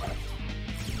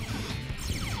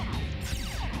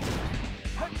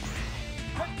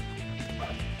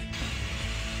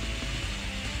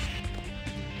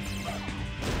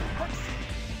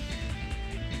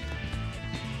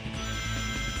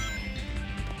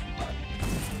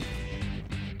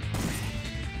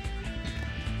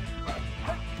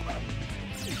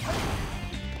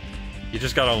 You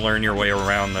just gotta learn your way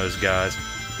around those guys.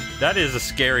 That is a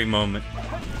scary moment.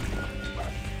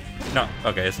 No,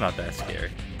 okay, it's not that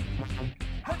scary.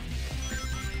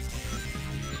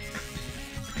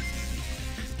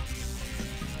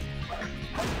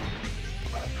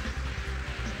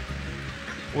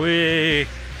 Wee!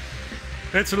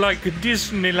 It's like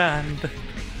Disneyland.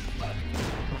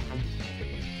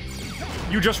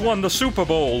 You just won the Super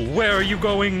Bowl. Where are you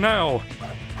going now?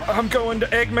 I'm going to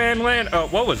Eggman Land. Oh,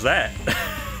 what was that?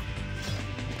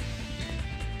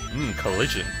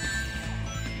 Collision.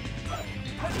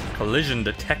 Collision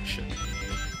detection.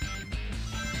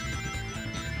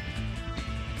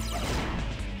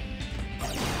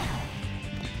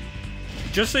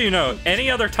 Just so you know, any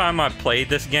other time I've played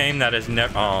this game, that has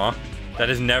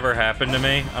never happened to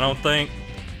me, I don't think.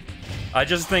 I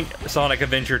just think Sonic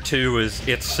Adventure 2 is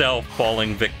itself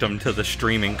falling victim to the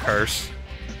streaming curse.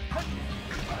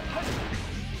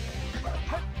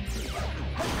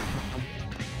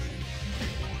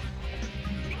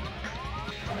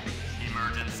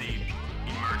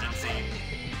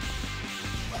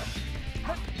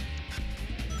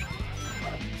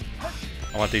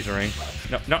 I want these rings.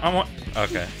 No, no, I want...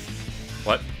 Okay.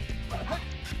 What?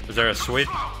 Is there a switch?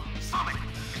 Sonic,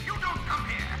 if you don't come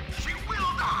here, she will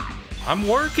die! I'm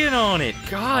working on it,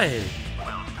 God!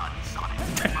 Well done, Sonic.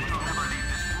 But you'll never leave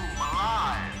this room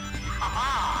alive!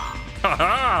 Ha-ha!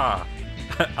 Haha!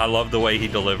 I love the way he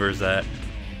delivers that.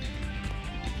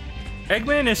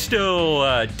 Eggman is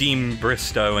still Dean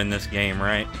Bristow in this game,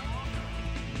 right?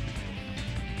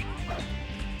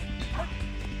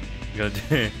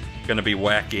 Gonna be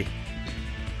wacky.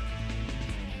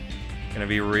 Gonna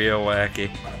be real wacky.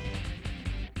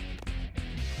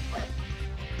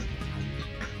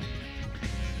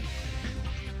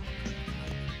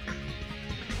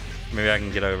 Maybe I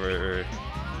can get over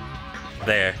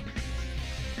there.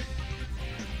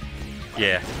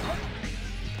 Yeah.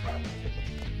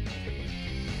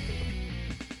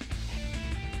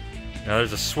 Now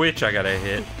there's a switch I gotta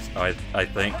hit, I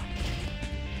think.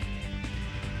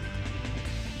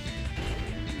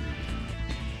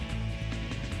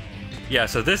 Yeah,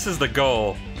 so this is the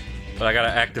goal, but I gotta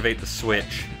activate the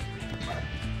switch.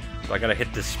 So I gotta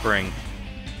hit this spring.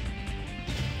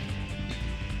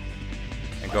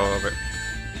 And go over.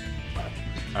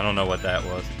 I don't know what that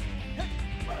was.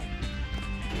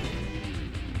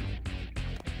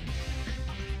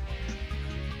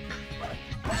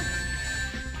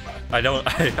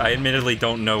 I admittedly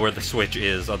don't know where the switch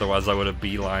is, otherwise I would have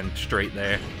beelined straight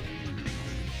there.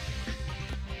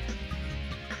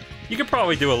 You could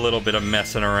probably do a little bit of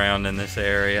messing around in this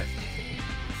area.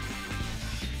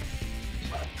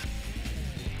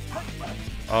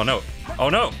 Oh no. Oh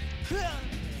no!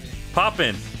 Pop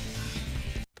in!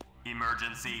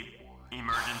 Emergency.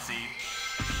 Emergency.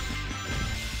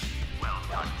 Well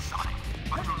done, Sonic.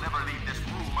 But you'll never leave this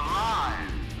room alive!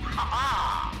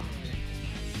 Ha-ha!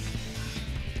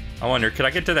 I wonder, could I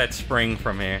get to that spring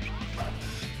from here?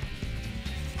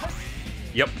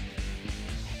 Yep.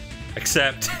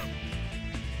 Except...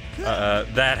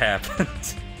 that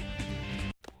happens.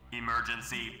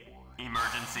 Emergency.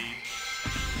 Emergency.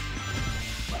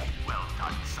 Well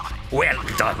done, Sonic. Well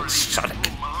done, Sonic.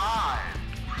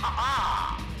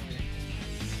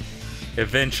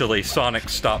 Eventually, Sonic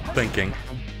stopped thinking.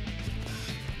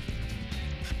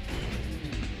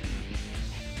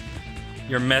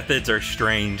 Your methods are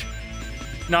strange.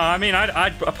 No, I mean, I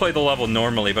play the level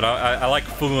normally, but I like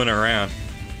fooling around.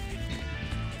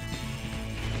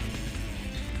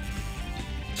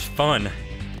 It's fun.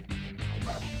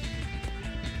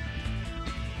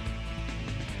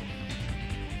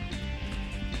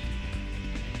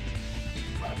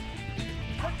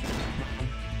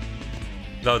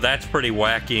 Though that's pretty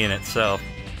wacky in itself.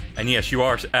 And yes, you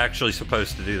are actually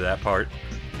supposed to do that part.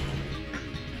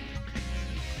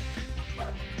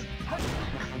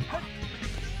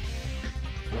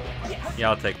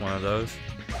 Yeah, I'll take one of those.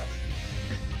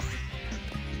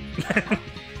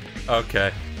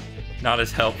 Okay. Not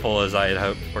as helpful as I had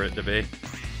hoped for it to be.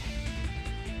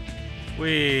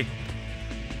 Whee!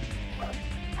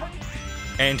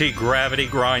 Anti-gravity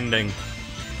grinding.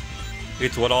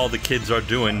 It's what all the kids are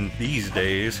doing these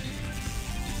days.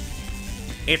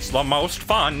 It's the most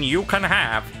fun you can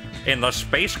have in the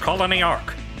Space Colony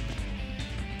Ark.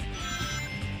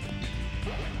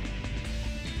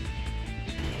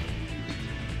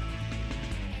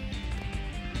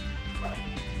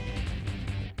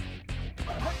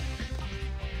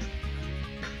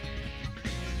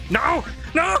 No!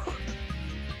 No!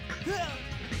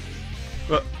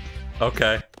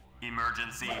 Okay.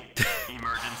 Emergency.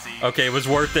 Emergency. Okay, it was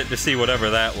worth it to see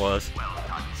whatever that was. Well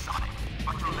done, Sonic.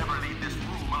 But you'll never leave this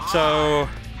room alive. So,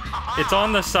 it's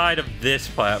on the side of this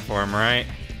platform, right?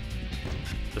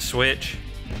 The switch?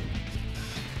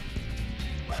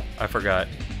 I forgot.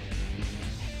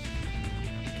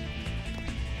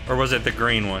 Or was it the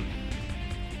green one?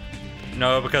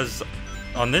 No, because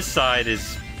on this side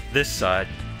is this side.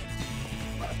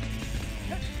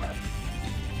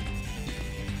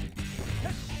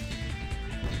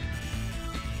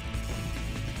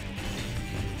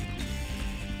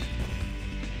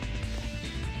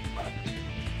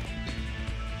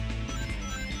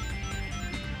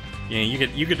 Yeah,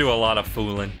 you could do a lot of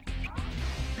fooling.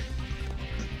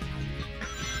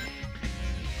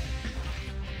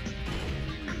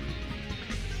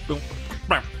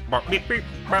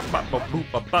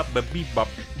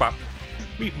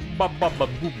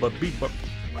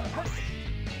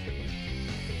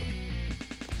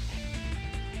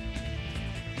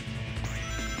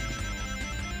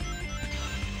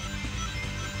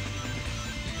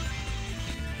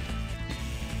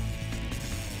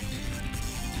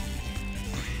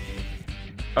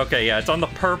 Okay, yeah, it's on the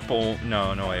purple.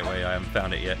 No, wait, I haven't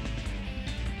found it yet.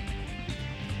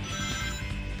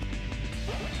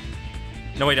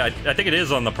 No, wait, I think it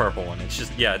is on the purple one. It's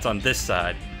just, yeah, it's on this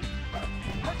side.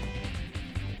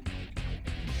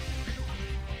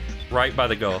 Right by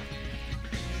the goal.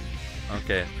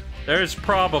 Okay. There's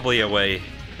probably a way.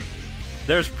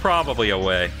 There's probably a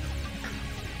way.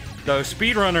 Though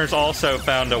speedrunners also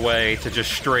found a way to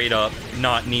just straight up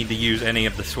not need to use any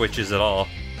of the switches at all.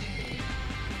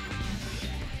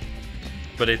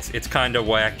 But it's kind of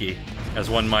wacky, as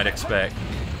one might expect.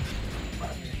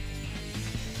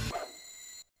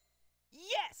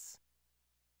 Yes!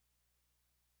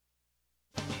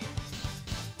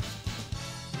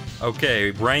 Okay,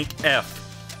 rank F.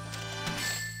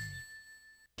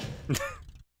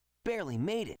 Barely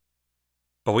made it.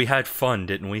 But we had fun,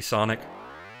 didn't we, Sonic?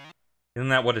 Isn't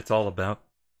that what it's all about?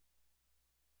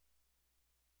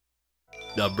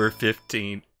 Number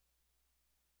 15.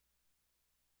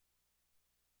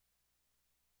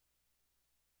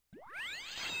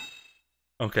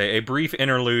 Okay, a brief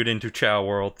interlude into Chow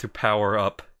World to power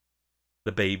up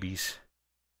the babies.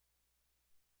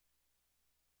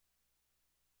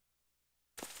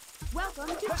 Welcome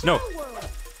to Chow No. World.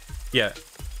 Yeah.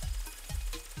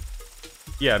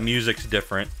 Yeah, music's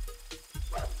different.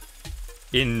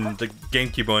 In the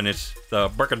GameCube one, it's the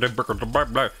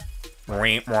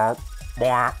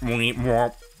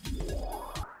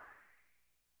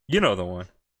you know the one.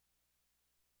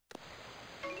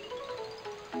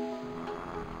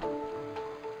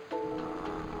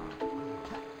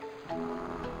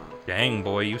 Dang,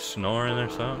 boy, you snoring or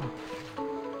something?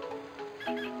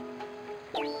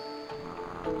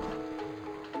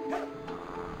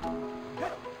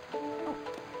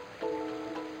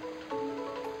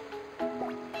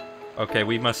 Okay,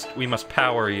 we must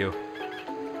power you.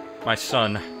 My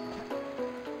son.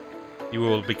 You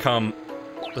will become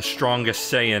the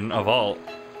strongest Saiyan of all.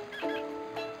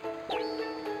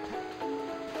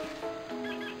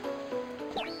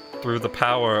 Through the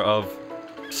power of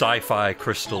sci-fi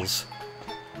crystals.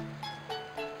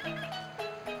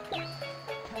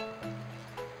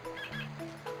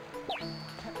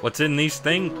 What's in these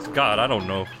things? God, I don't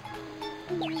know.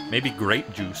 Maybe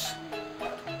grape juice.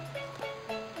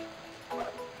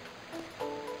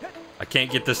 I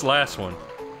can't get this last one.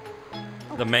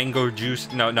 The mango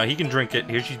juice. No, he can drink it.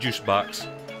 Here's your juice box.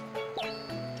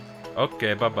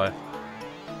 Okay, bye-bye.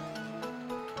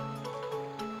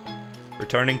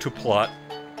 Returning to plot.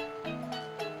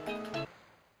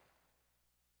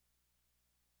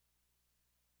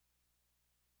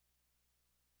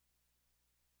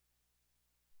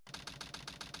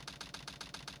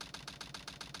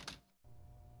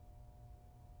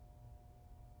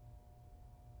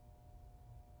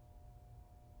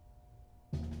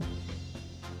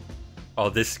 Oh,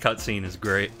 this cutscene is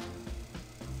great.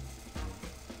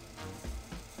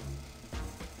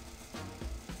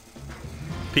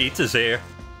 Pizza's here.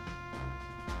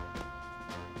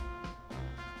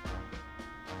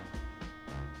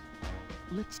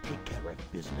 Let's take care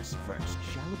of business first,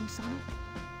 shall we, Sonic?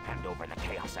 Hand over the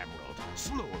Chaos Emerald,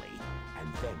 slowly,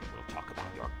 and then we'll talk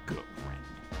about your girlfriend.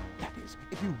 That is,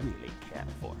 if you really care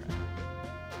for her.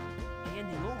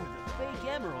 Handing over the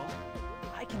fake emerald?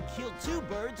 I can kill 2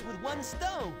 birds with 1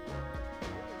 stone.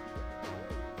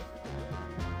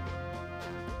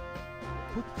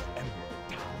 Put the emerald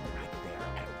down right there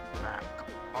and back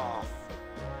off.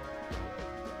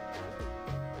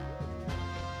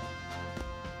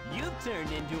 You've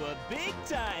turned into a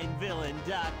big-time villain,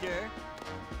 Doctor.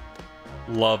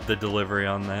 Love the delivery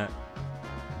on that.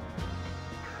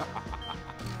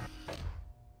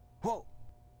 Whoa!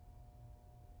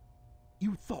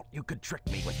 You thought you could trick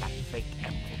me with that fake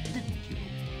emerald, didn't you?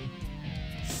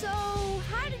 So,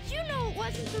 how did you know it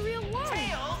wasn't the real one?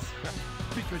 Tails!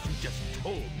 Because you just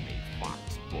told me, Fox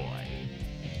Boy.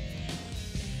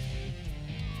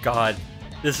 God,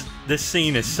 this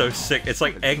scene is so sick. It's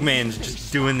like Eggman's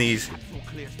just doing these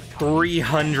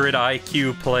 300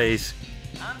 IQ plays.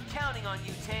 I'm counting on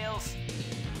you, Tails.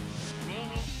 And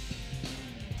Amy,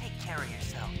 take care of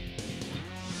yourself.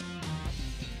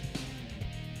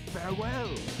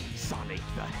 Farewell, Sonic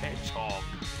the Hedgehog.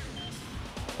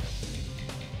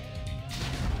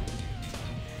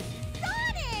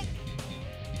 Sonic!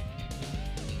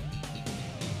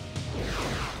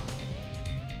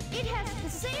 It has the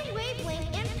same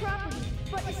wavelength and properties,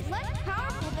 but is less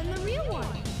powerful than the real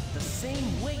one. The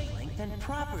same wavelength and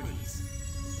properties.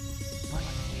 But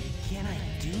can I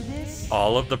do this?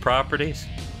 All of the properties?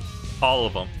 All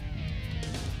of them.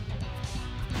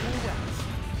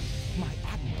 My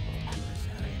admirable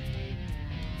adversary.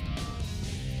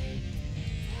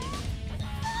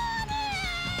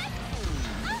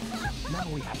 Now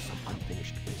we have some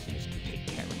unfinished business to take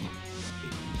care of.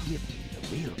 If you give me the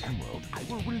real emerald, I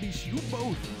will release you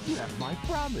both. You have my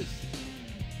promise.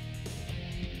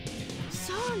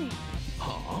 Sonic!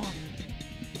 Huh?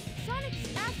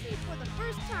 Sonic's asked me for the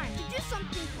first time to do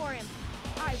something for him.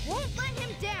 I won't let him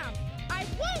down. I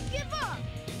won't give up.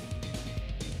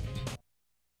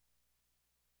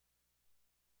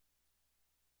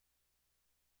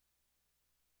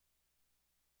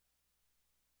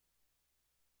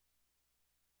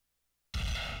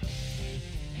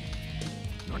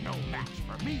 You're no match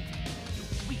for me, you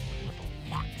weak little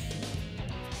fox.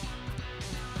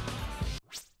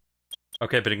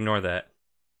 Okay, but ignore that.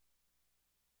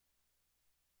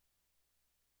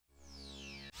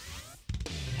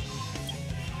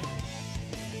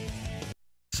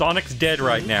 Sonic's dead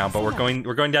right now, but we're going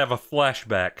to have a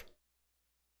flashback.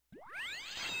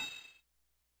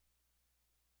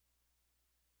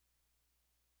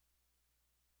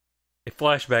 A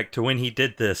flashback to when he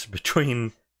did this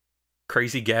between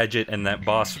Crazy Gadget and that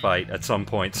boss fight at some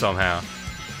point somehow.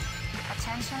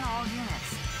 Attention all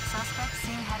units. Suspect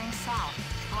seen heading south.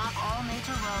 Block all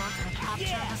major roads and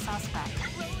capture the suspect.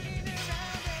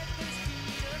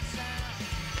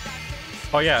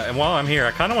 Oh yeah, and while I'm here,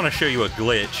 I kind of want to show you a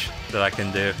glitch that I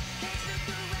can do.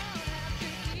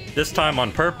 This time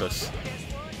on purpose.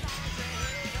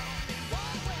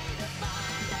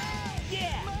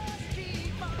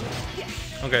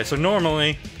 Okay, so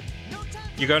normally,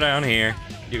 you go down here,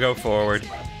 you go forward.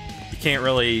 You can't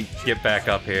really get back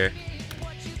up here.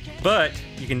 But,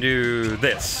 you can do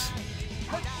this.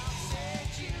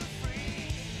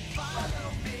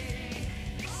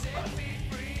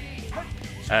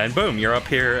 And boom, you're up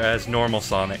here as normal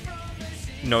Sonic.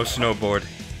 No snowboard.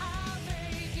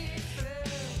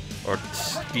 Or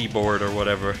ski-board or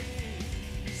whatever.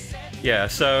 Yeah,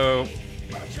 so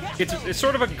it's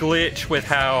sort of a glitch with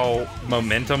how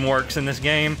momentum works in this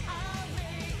game.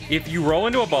 If you roll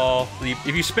into a ball,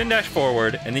 if you spin dash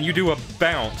forward, and then you do a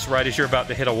bounce right as you're about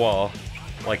to hit a wall,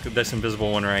 like this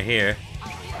invisible one right here,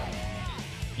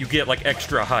 you get like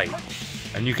extra height.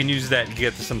 And you can use that to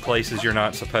get to some places you're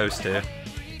not supposed to.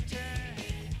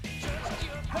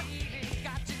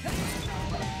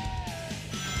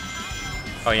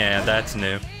 Oh yeah, that's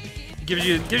new. Gives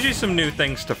you some new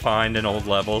things to find in old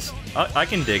levels. I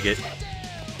can dig it.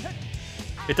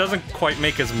 It doesn't quite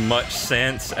make as much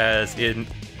sense as in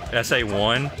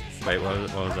SA1. Wait, what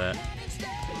was that?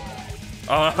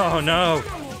 Oh no!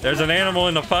 There's an animal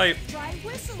in the pipe!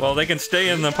 Well, they can stay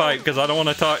in the pipe because I don't want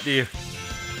to talk to you.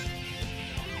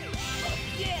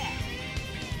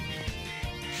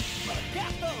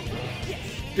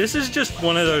 This is just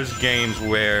one of those games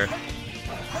where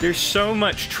there's so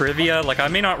much trivia. Like, I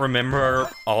may not remember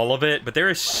all of it, but there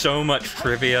is so much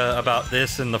trivia about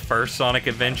this in the first Sonic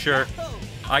Adventure.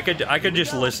 I could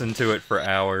just listen to it for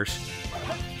hours.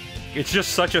 It's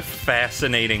just such a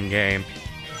fascinating game.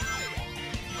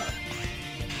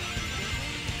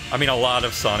 I mean, a lot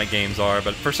of Sonic games are,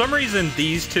 but for some reason,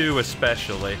 these two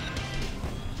especially.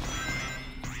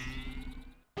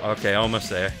 Okay, almost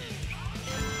there.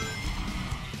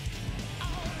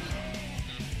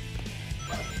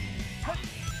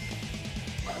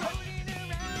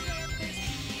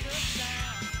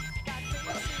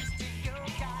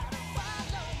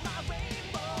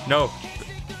 No,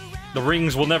 the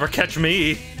rings will never catch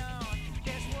me.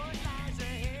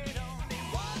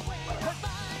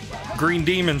 Green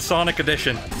Demon Sonic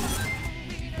Edition.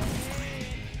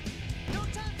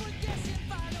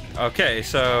 Okay,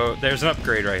 so there's an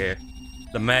upgrade right here.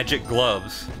 The magic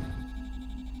gloves.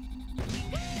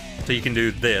 So you can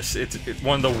do this. It's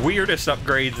one of the weirdest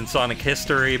upgrades in Sonic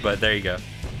history, but there you go.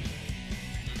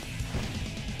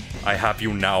 I have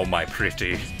you now, my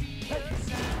pretty.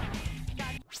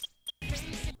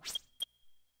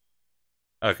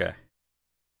 Okay.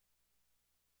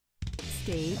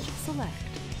 Stage select.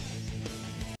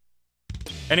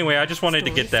 Anyway, I just wanted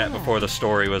to get that before the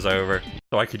story was over,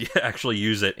 so I could actually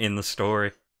use it in the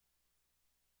story.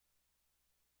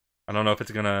 I don't know if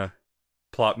it's gonna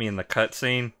plot me in the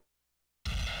cutscene.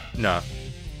 No.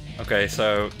 Okay,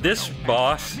 so this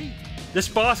boss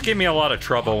gave me a lot of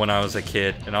trouble when I was a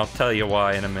kid, and I'll tell you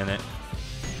why in a minute.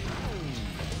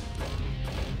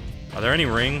 Are there any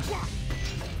rings?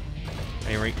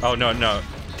 Any ring? Oh, no.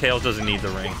 Tails doesn't need the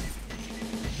ring.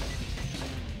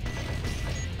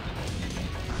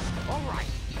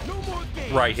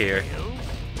 Right here.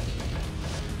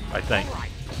 I think.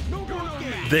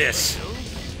 This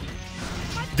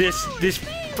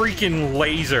freaking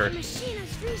laser.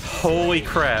 Holy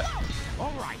crap.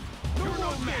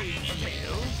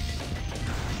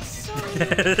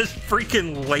 This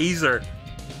freaking laser.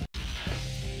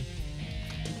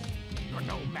 You're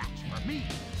no match for me.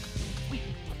 Sweet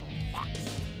little fox.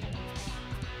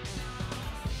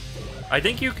 I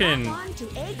think you can...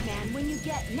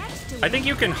 I think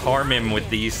you can harm him with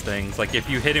these things. Like, if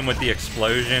you hit him with the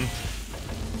explosion...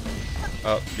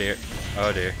 Oh, dear.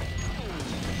 Oh, dear.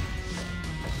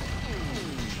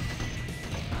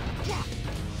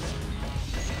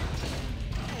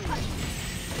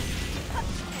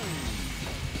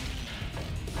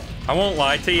 I won't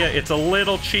lie to you, it's a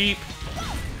little cheap.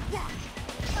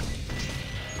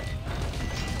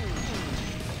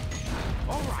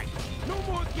 Alright, no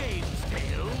more games,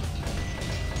 Tails.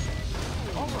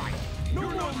 Alright, no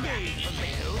more games,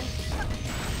 Tails.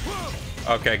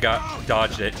 Okay,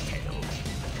 dodged it.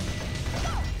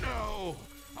 No,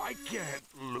 I can't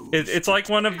lose. It's like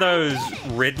one of those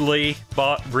Ridley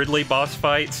boss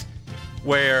fights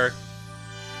where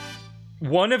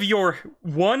one of your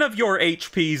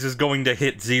HPs is going to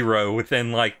hit 0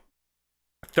 within like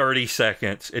 30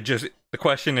 seconds. The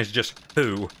question is just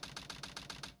who.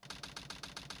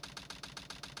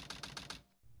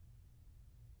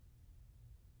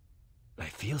 I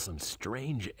feel some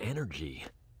strange energy.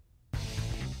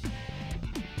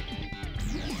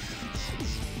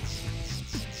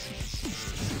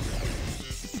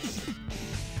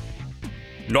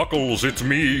 Knuckles, it's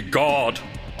me, God.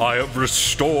 I have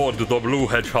restored the blue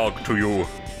hedgehog to you.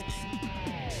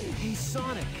 Hey,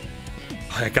 Sonic.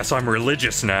 I guess I'm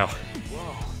religious now.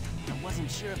 Whoa, I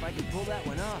wasn't sure if I could pull that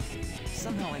one off.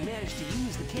 Somehow I managed to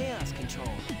use the chaos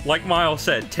control. Like Miles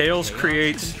said, Tails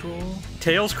creates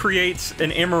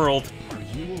an emerald. Are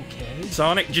you okay?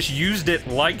 Sonic just used it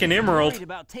like an emerald,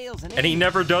 and he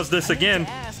never does this again.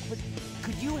 Ask, but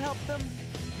could you help them?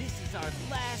 This is our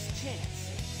last chance.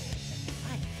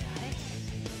 I got it.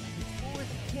 Before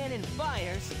the cannon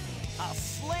fires, I'll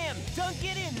slam dunk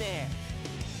it in there.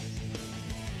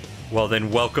 Well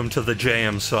then, welcome to the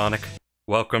jam, Sonic.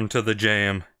 Welcome to the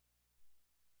jam.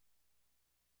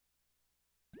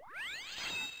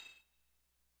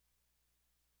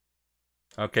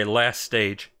 Okay, last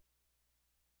stage.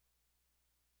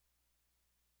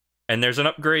 And there's an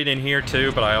upgrade in here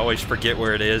too, but I always forget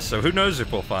where it is, so who knows if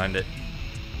we'll find it.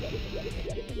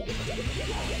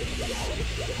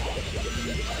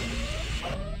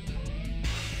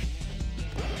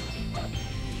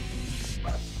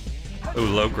 Ooh,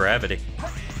 low gravity.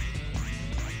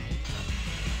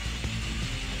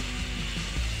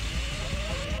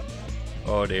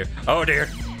 Oh dear. Oh dear!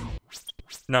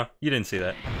 No, you didn't see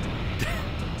that.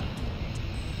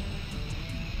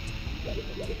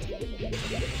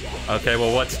 Okay,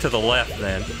 well what's to the left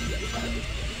then?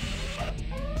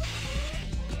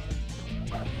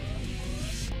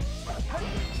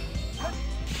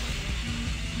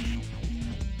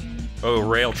 Oh,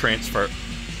 rail transfer.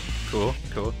 Cool,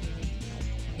 cool.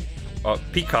 Oh,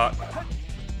 peacock.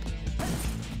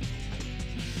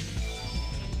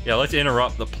 Yeah, let's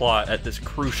interrupt the plot at this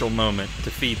crucial moment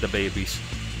to feed the babies.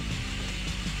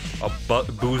 A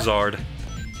boozard.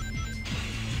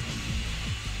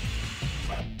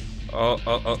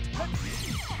 Oh.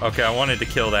 Okay, I wanted to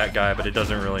kill that guy, but it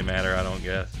doesn't really matter, I don't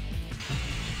guess.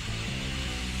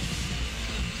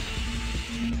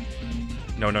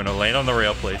 No, land on the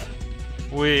rail, please.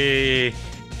 Whee!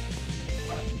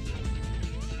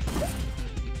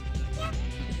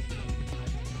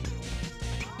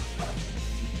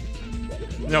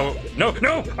 No!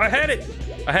 I had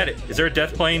it! Is there a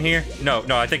death plane here? No,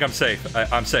 I think I'm safe.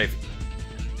 I'm safe.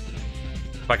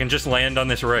 If I can just land on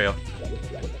this rail.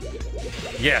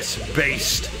 Yes,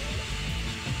 based!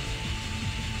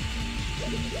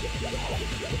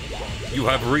 You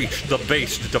have reached the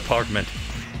based department.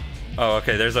 Oh,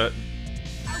 okay, there's a...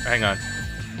 Hang on.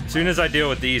 As soon as I deal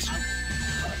with these...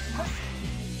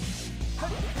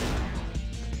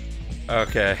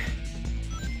 Okay.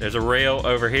 There's a rail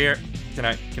over here. Can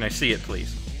I see it,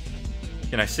 please?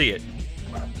 Can I see it?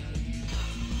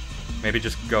 Maybe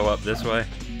just go up this way.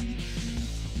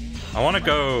 I want to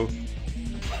go...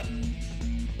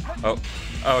 Oh,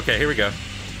 okay, here we go.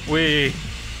 Whee!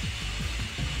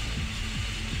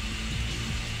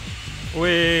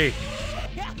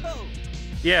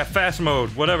 Yeah, fast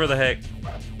mode, whatever the heck.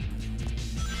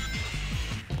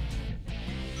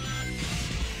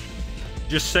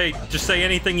 Just say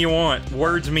anything you want.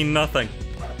 Words mean nothing.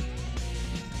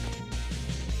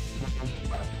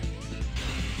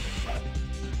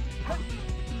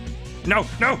 No!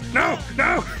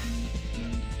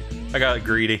 I got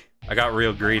greedy. I got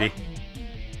real greedy.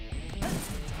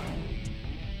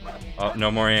 Oh,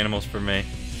 no more animals for me.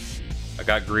 I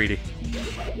got greedy.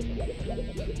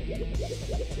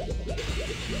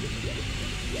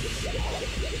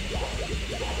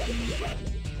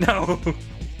 No!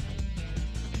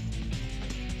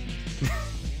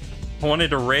 I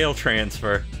wanted a rail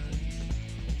transfer.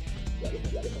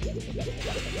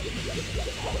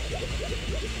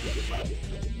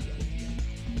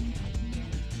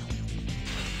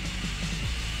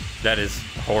 That is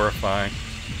horrifying.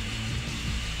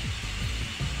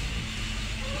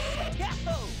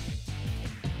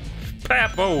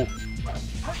 Papo!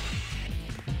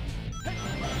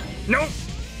 No!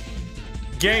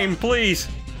 Game, please!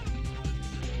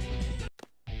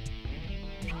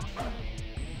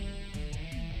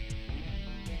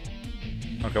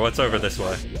 Okay, what's over this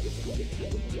way?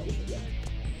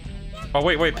 Oh,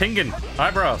 wait, Penguin!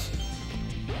 Eyebrows!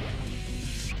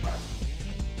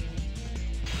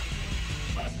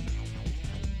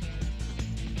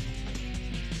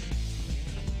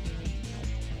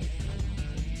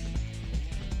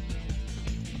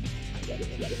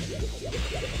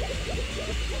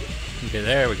 Okay,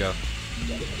 there we go.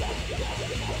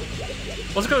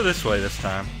 Let's go this way this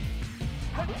time.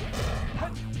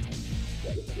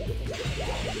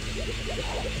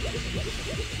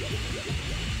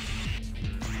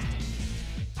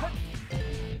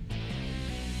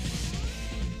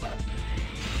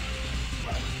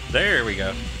 There we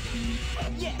go.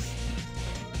 Yes.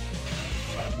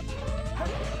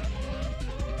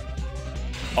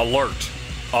 Alert!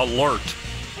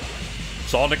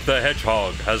 Sonic the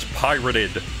Hedgehog has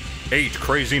pirated 8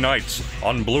 Crazy Nights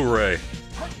on Blu-ray.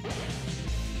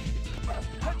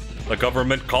 The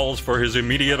government calls for his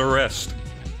immediate arrest.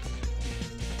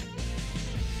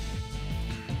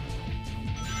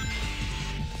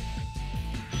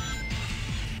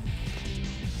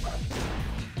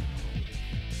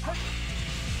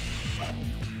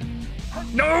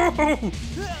 No!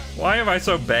 Why am I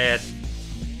so bad?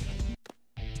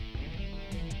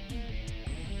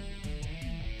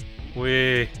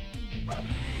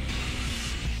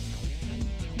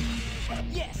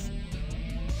 Yes.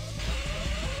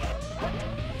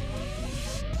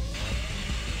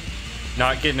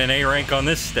 Not getting an A rank on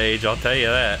this stage, I'll tell you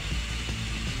that.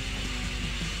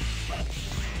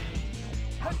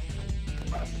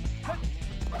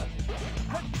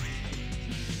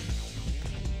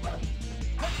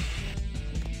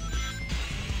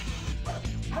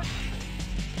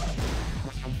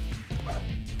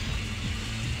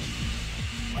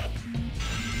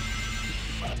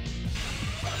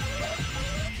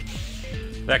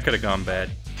 That could have gone bad.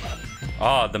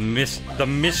 Ah, the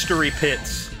mystery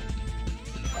pits.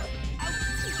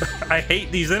 I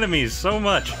hate these enemies so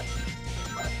much.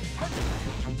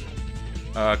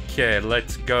 Okay,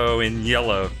 let's go in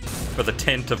yellow for the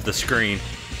tint of the screen.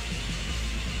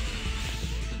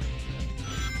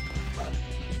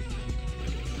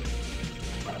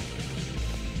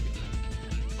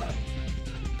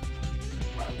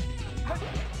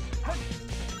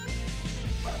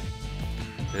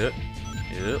 Yep.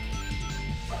 Yep.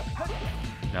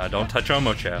 Now don't touch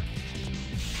Omocha.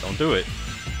 Don't do it.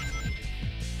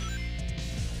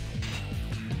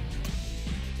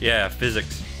 Yeah,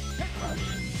 physics.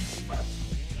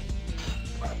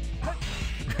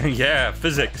 Yeah,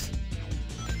 physics.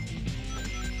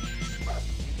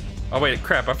 Oh wait,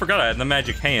 crap, I forgot I had the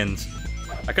magic hands.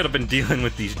 I could have been dealing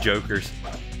with these jokers.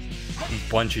 These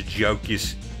bunch of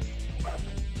jokies.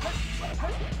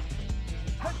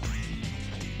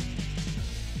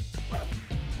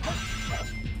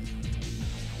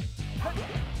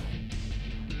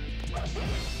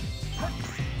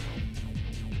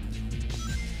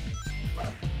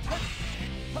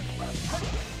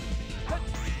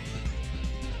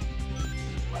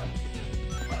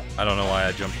 I don't know why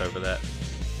I jumped over that.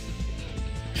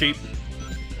 Cheap.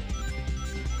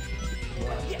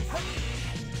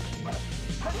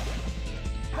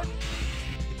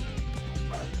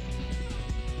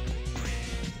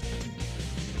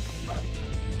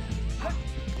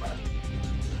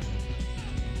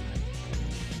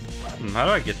 How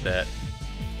do I get that?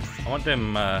 I want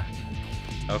them,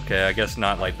 okay, I guess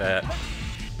not like that.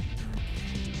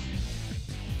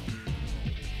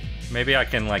 Maybe I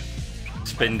can, like,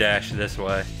 spin dash this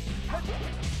way.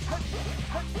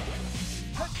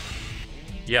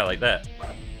 Yeah, like that.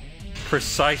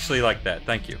 Precisely like that,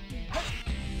 thank you.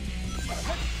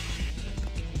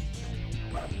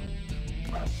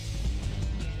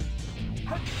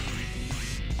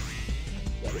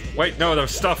 Wait, no, there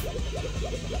was stuff.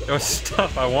 There was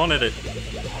stuff, I wanted it.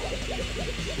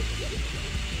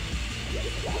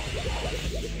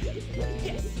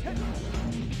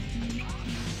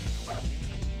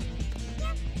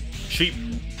 Sheep.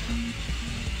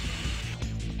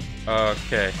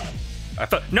 Okay. I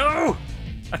thought— no!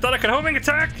 I thought I could homing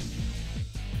attack!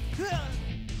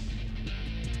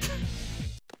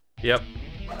 Yep.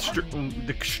 The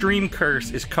extreme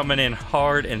curse is coming in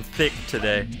hard and thick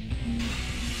today.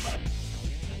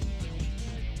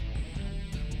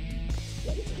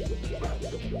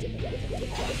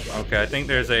 Okay, I think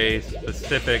there's a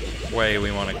specific way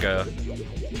we want to go.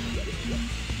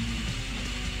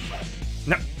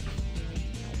 No!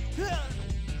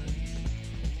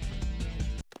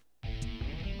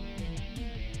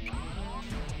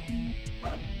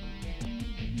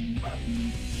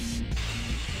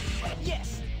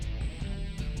 Yes.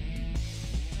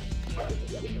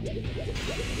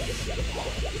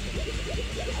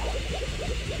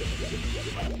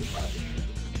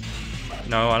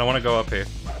 No, I don't want to go up here.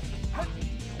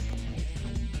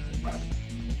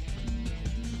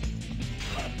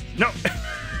 No!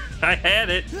 I had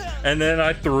it, and then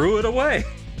I threw it away.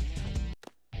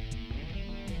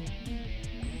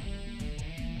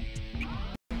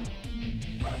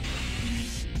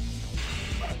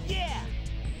 Yeah.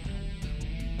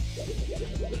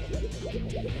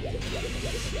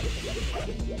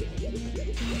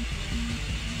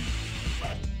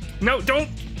 No, don't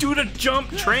do the jump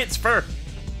transfer.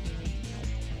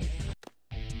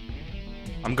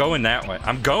 I'm going that way.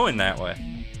 I'm going that way.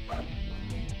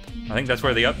 I think that's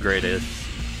where the upgrade is.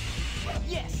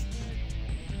 Yes.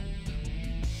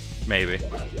 Maybe.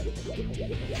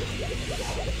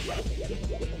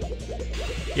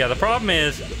 Yeah, the problem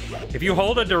is, if you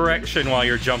hold a direction while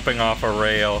you're jumping off a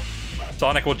rail,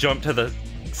 Sonic will jump to the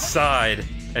side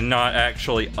and not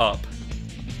actually up.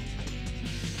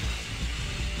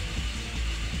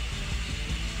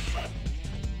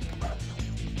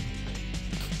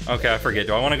 Okay, I forget.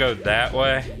 Do I want to go that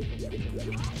way?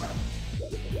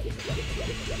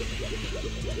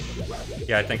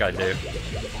 Yeah, I think I do.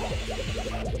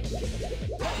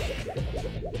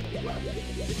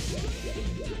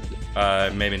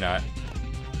 Maybe not.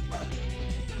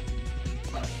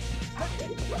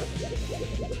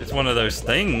 It's one of those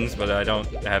things, but I don't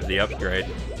have the upgrade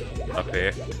up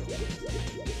here.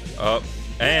 Oh,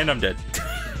 and I'm dead.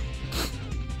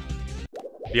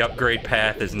 The upgrade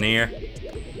path is near.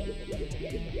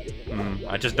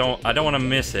 I don't want to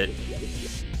miss it.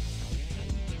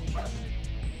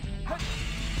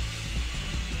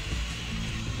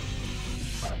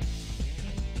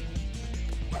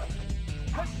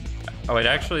 Oh wait,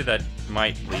 actually that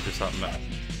might lead to something.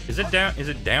 Is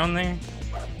it down there?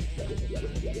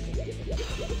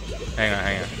 Hang on,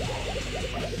 hang on.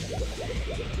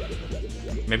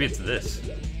 Maybe it's this.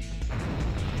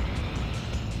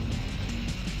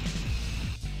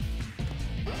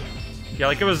 Yeah,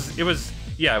 like it was,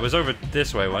 yeah, it was over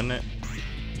this way, wasn't it?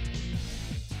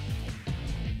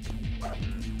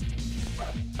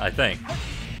 I think.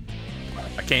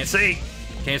 I can't see.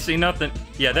 Can't see nothing.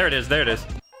 Yeah, there it is, there it is.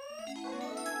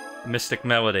 Mystic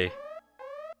Melody.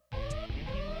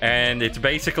 And it's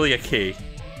basically a key.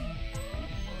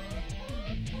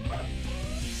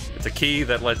 It's a key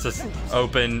that lets us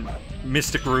open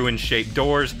Mystic Ruin-shaped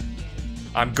doors.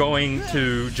 I'm going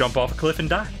to jump off a cliff and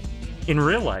die. In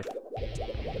real life.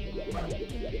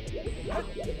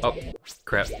 Oh,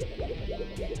 crap.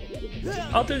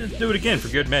 I'll do it again for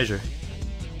good measure.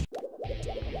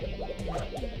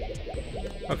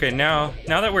 Okay, now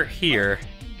that we're here,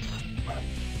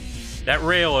 that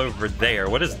rail over there,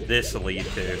 what does this lead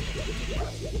to?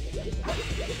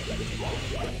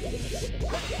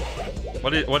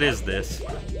 What is this?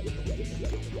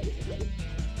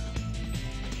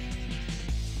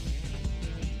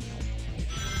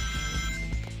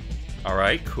 All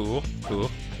right, cool,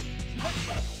 cool.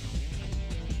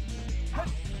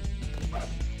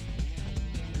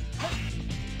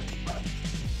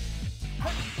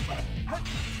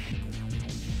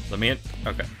 Let me in.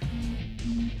 Okay.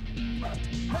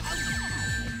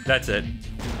 That's it.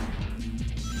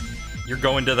 You're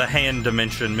going to the hand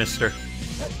dimension, mister.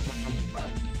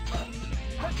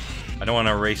 I don't want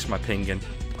to erase my penguin.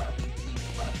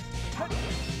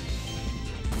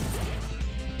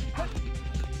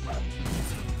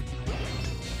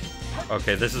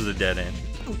 Okay, this is a dead end.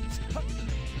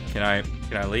 Can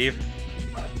I leave?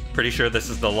 Pretty sure this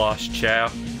is the Lost Chow.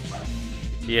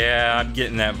 Yeah, I'm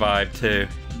getting that vibe too.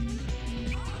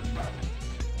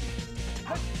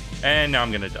 And now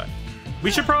I'm gonna die.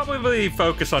 We should probably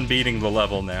focus on beating the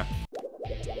level now.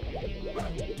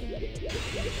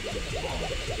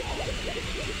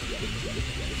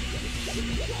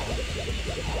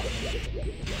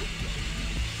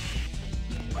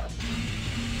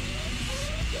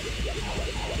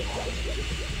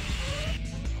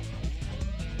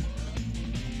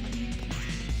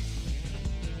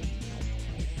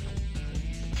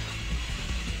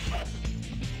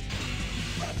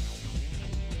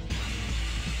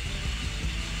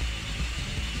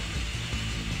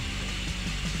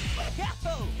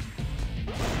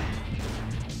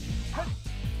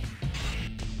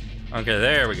 Okay,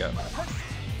 there we go.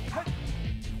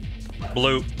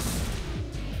 Blue.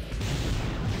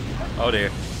 Oh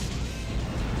dear.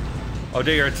 Oh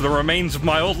dear, it's the remains of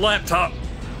my old laptop.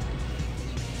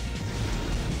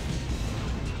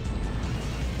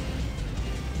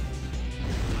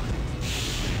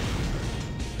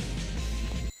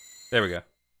 There we go.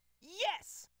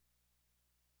 Yes!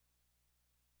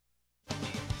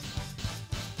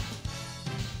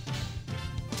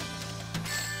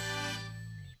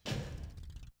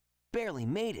 Barely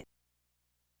made it.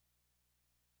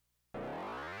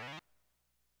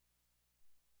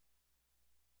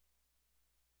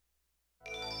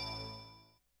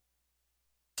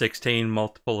 $16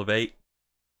 multiple of 8.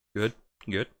 Good,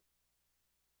 good.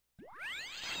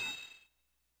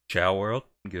 Chow World.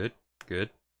 Good, good.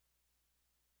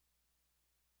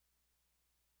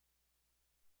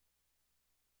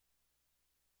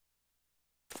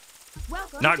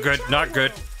 Welcome Not to good, Chow not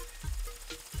good. World.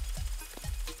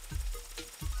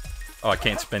 Oh, I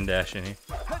can't spin dash in here.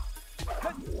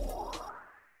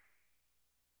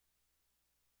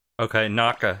 Okay,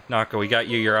 Naka, we got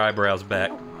you your eyebrows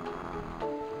back.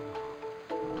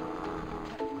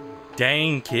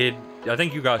 Dang, kid. I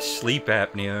think you got sleep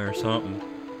apnea or something.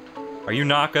 Are you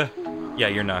Naka? Yeah,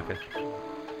 you're Naka.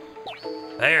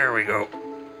 There we go.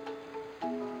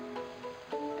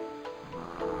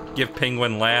 Give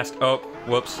Penguin last. Oh,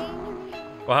 whoops.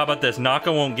 Well, how about this?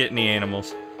 Naka won't get any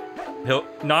animals.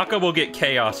 Naka will get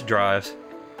chaos drives.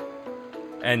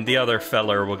 And the other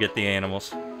feller will get the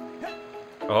animals.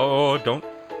 Oh, don't.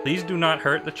 Please do not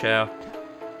hurt the Chow.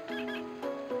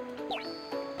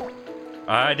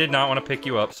 I did not want to pick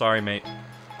you up. Sorry, mate.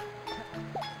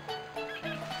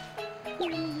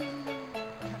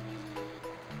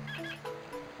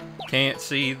 Can't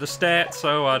see the stats,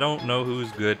 so I don't know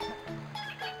who's good.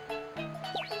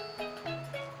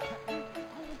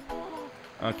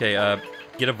 Okay,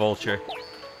 get a vulture.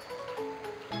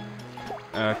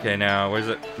 Okay, now, where's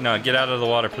it? No, get out of the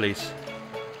water, please.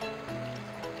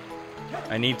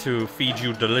 I need to feed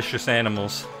you delicious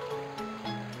animals.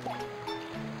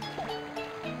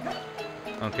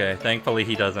 Okay, thankfully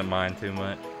he doesn't mind too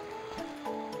much.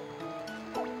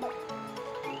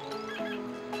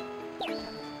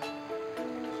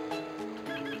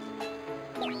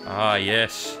 Ah,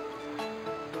 yes.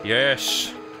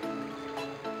 Yes.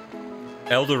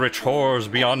 Eldritch horrors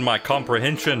beyond my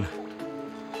comprehension.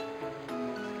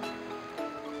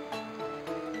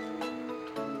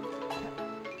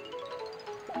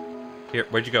 Here,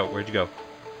 where'd you go? Where'd you go?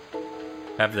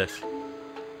 Have this.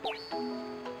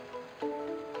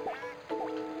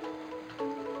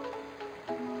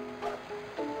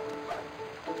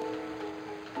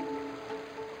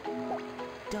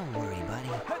 Don't worry, buddy.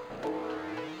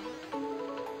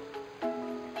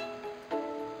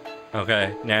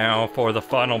 Okay, now for the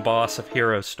final boss of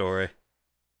Hero Story.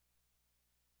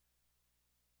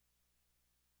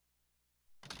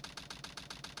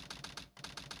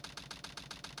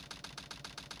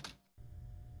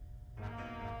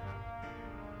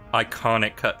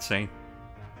 Iconic cutscene.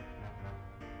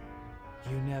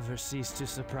 You never cease to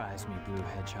surprise me, Blue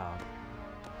Hedgehog.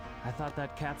 I thought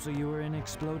that capsule you were in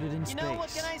exploded in space. You know, what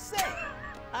can I say?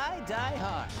 I die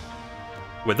hard.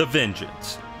 With a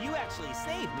vengeance. You actually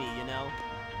saved me, you know.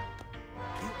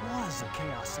 It was a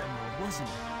Chaos Emerald, wasn't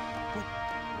it? But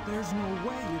there's no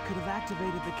way you could have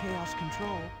activated the Chaos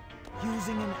Control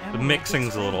using an emerald. The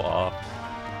mixing's a little off.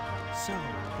 So,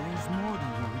 there's more to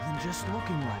you than just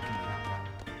looking like me.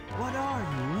 What are you,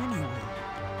 anyway?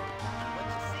 What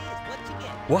you see is what you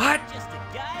get. What? I'm just a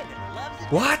guy that loves it.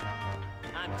 What?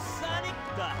 I'm Sonic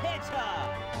the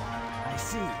Hedgehog. I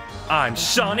see. I'm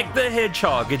Sonic the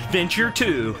Hedgehog, Adventure 2.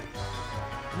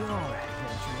 Your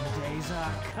adventuring days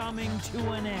are coming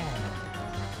to an end.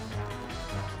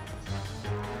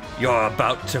 You're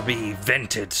about to be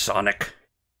vented, Sonic.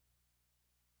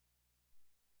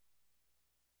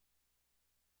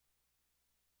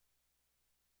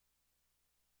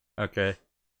 Okay.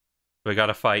 We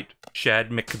gotta fight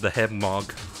Shadmick the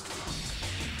Hedgehog.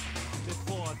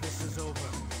 Before this is over,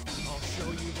 I'll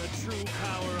show you the true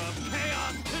power of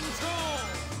Chaos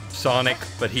Control! Sonic,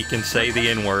 but he can say the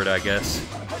N-word, I guess.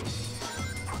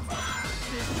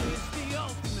 This is the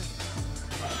ultimate!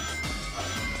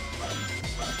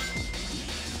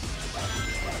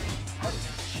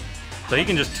 So he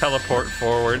can just teleport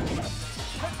forward.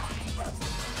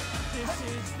 This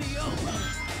is the ultimate!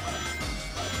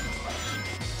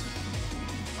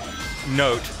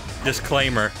 Note,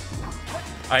 disclaimer.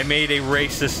 I made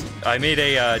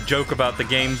a joke about the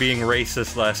game being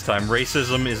racist last time.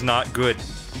 Racism is not good.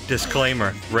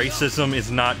 Disclaimer. Racism is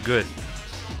not good.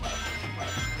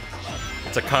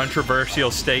 It's a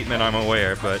controversial statement, I'm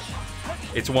aware, but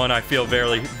it's one I feel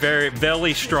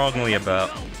very strongly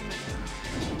about.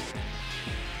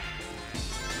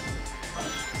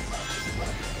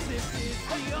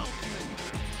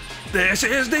 This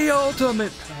is the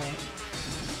ultimate!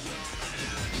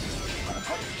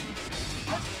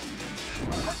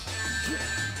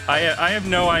 I have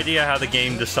no idea how the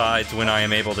game decides when I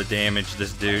am able to damage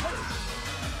this dude.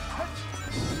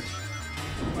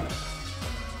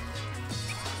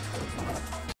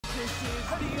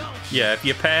 Yeah, if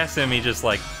you pass him, he just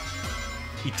like...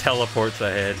 he teleports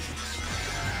ahead.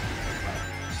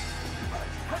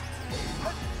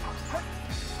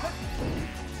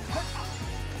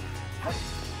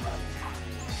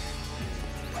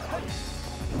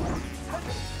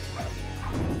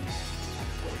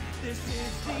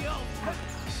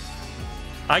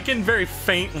 I can very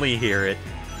faintly hear it.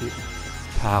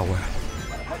 Power.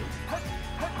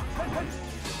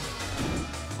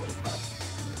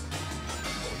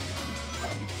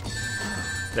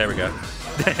 There we go.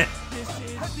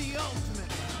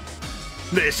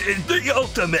 This is the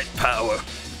ultimate power.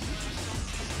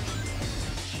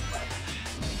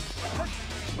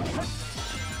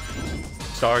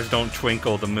 Stars don't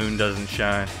twinkle, the moon doesn't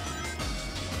shine.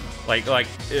 Like,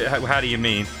 how do you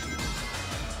mean?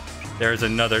 There's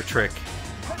another trick.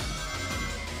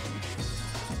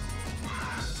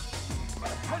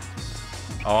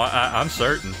 Oh, I'm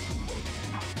certain.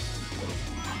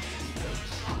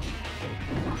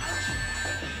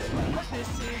 This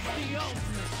is the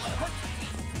ultimate.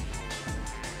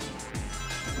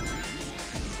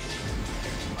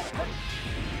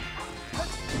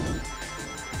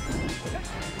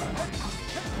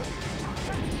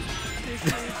 This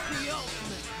is the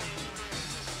ultimate.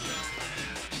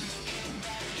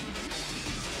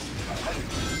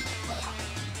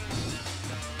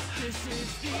 This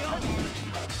is the ultimate.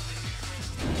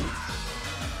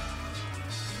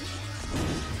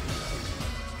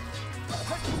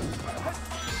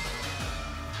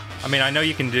 I mean, I know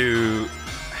you can do...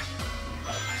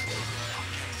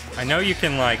 I know you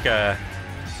can, like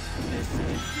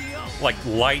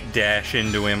light dash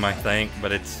into him, I think,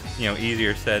 but it's, you know,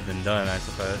 easier said than done, I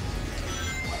suppose.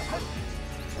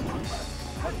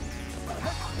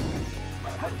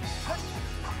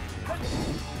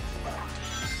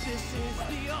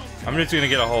 I'm just gonna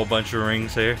get a whole bunch of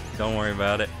rings here. Don't worry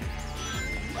about it.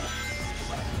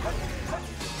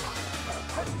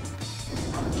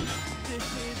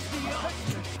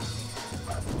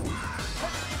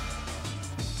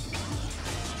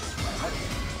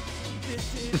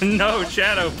 No,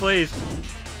 Shadow, please.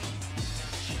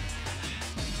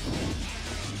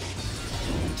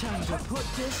 Time to put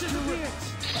this to rest.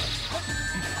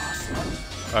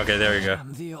 Okay, there you go.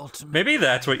 I'm the ultimate. Maybe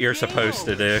that's what you're supposed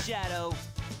to do. Shadow.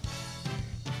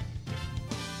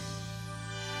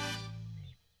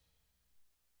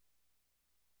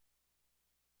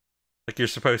 Like you're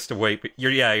supposed to wait.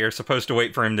 You're supposed to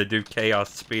wait for him to do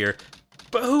Chaos Spear.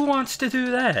 But who wants to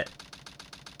do that?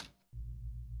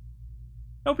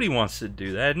 Nobody wants to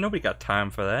do that. Nobody got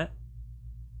time for that.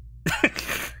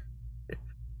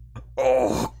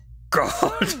 Oh God!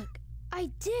 Look,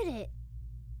 I did it.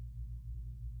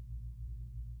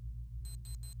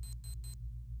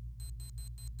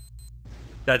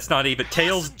 That's not even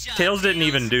Tails. Tails didn't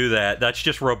even do that. That's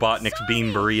just Robotnik's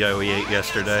bean burrito he ate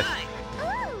yesterday.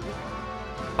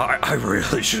 I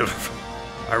really should have.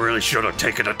 I really should have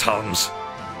taken a Tums.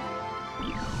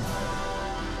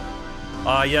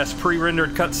 Ah, yes,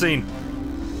 pre-rendered cutscene.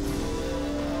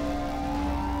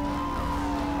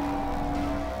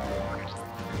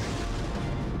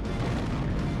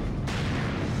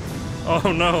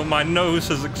 Oh no, my nose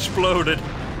has exploded.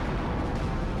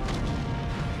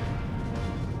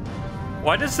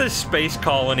 Why does this space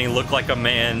colony look like a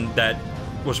man that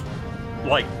was,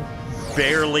 like,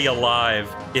 barely alive,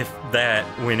 if that,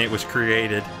 when it was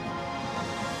created?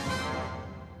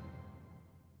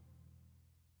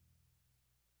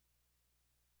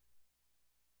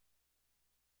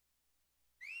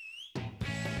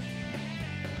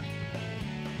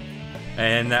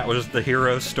 And that was the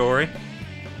hero story.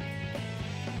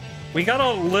 We got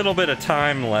a little bit of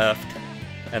time left.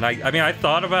 And I mean, I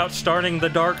thought about starting the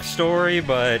dark story,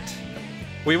 but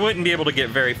we wouldn't be able to get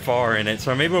very far in it,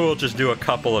 so maybe we'll just do a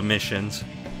couple of missions.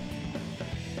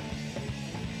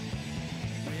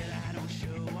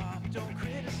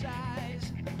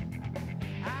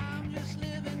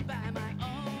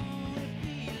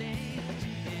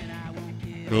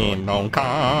 Being no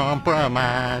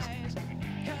compromise.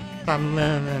 I'm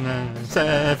living in the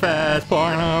safest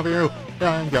point of view.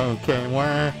 I don't care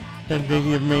why. And they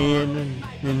give me,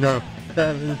 you know,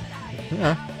 no,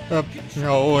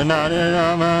 not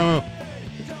enough.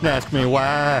 Ask me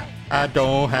why. I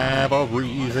don't have a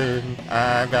reason.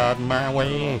 I got my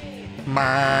way,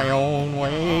 my own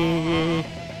way.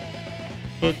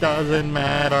 It doesn't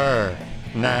matter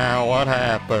now what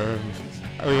happens.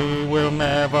 We will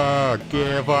never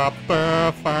give up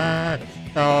the fight.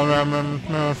 And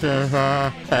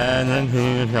then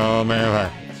he told me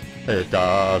that it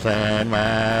doesn't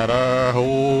matter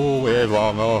who is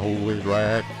wrong or who is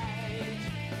right.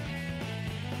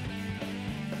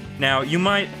 Now you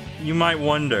might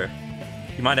wonder,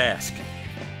 you might ask,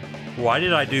 why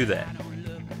did I do that?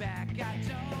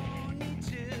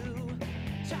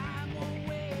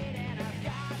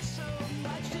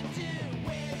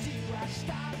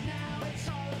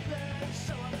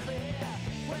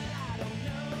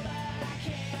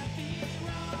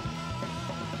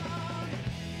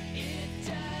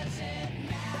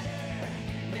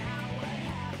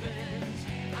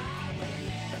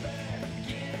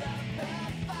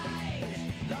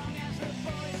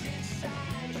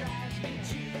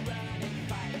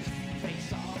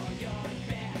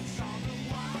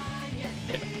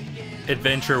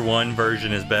 Adventure 1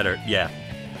 version is better. Yeah,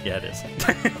 it is.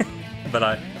 But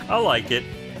I like it.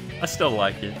 I still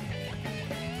like it.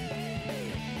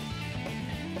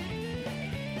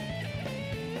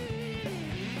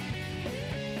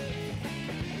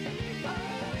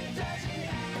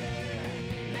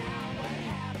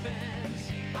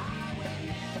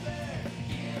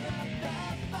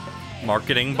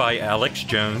 Marketing by Alex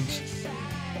Jones.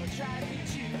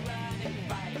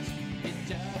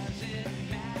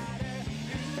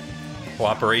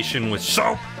 Cooperation with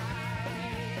soap.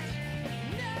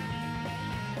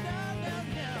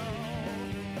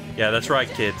 Yeah, that's right,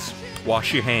 kids.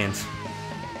 Wash your hands.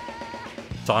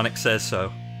 Sonic says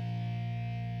so.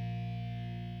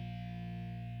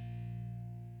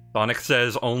 Sonic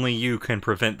says only you can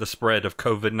prevent the spread of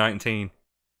COVID-19.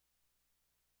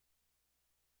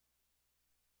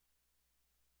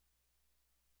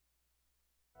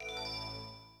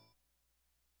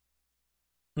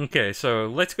 Okay, so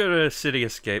let's go to City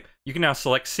Escape. You can now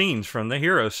select scenes from the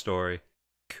hero story.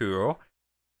 Cool.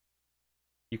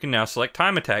 You can now select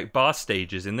time attack boss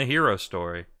stages in the hero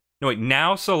story. No, wait,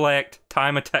 now select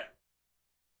time attack.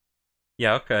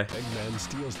 Yeah, okay. Eggman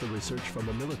steals the research from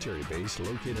a military base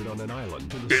located on an island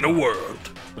to the In a world.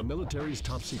 The military's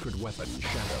top-secret weapon,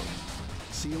 Shadow,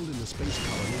 sealed in the space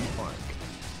colony Ark,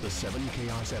 the 7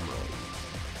 Chaos Emerald.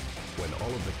 When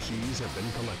all of the keys have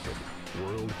been collected,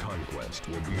 world conquest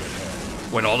will be at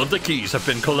hand. When all of the keys have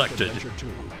been collected,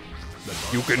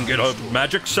 you can get a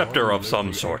magic scepter of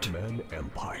some sort.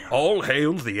 All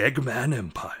hail the Eggman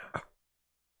Empire.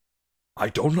 I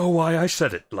don't know why I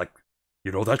said it like,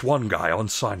 you know, that one guy on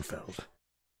Seinfeld.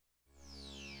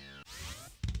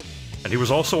 And he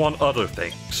was also on other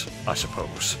things, I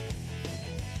suppose.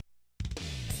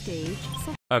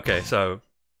 Okay, so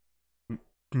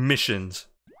missions.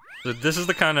 So these are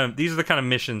the kind of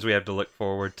missions we have to look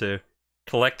forward to.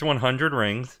 Collect 100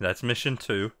 rings. That's mission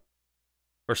 2.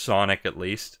 For Sonic, at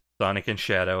least. Sonic and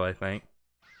Shadow, I think.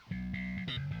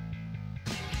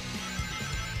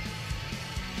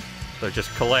 So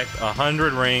just collect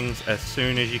 100 rings as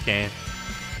soon as you can.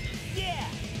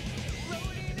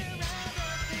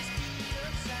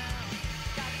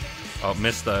 Oh,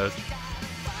 missed those.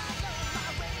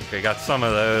 Okay, got some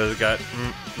of those. Got.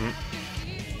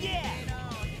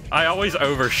 I always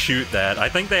overshoot that. I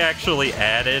think they actually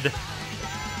added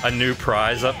a new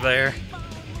prize up there.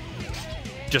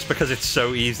 Just because it's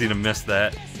so easy to miss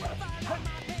that.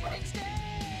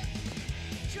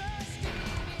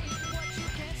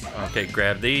 Okay,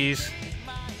 grab these.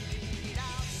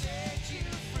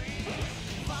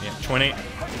 Yeah, 20.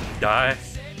 Die.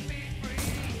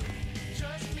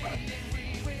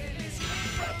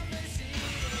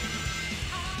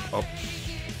 Oh,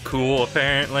 cool,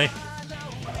 apparently.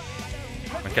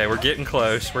 Okay, we're getting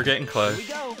close. We're getting close.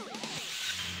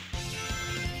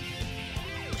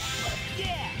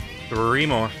 3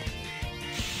 more.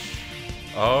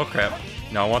 Oh, crap.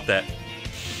 No, I want that.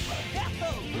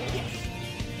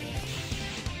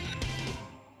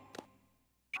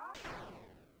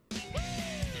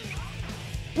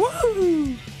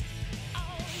 Woo!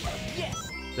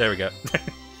 There we go.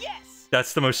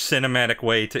 That's the most cinematic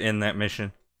way to end that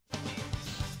mission.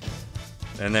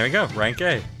 And there we go, rank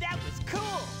A. That was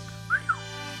cool.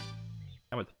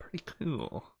 That was pretty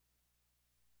cool.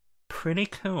 Pretty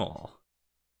cool.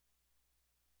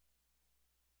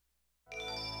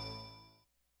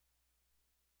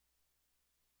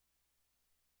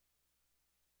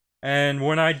 And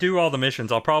when I do all the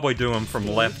missions, I'll probably do them from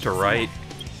left to right.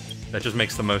 That just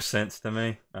makes the most sense to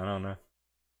me. I don't know.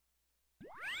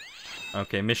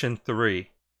 Okay, mission 3.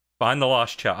 Find the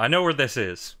lost child. I know where this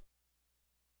is.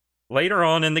 Later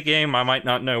on in the game, I might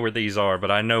not know where these are, but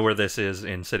I know where this is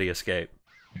in City Escape.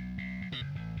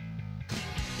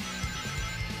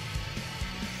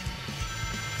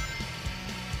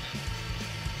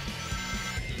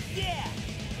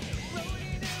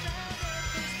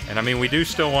 And I mean, we do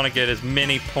still want to get as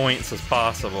many points as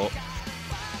possible.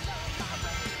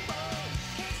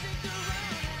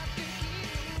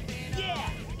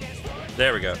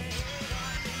 There we go.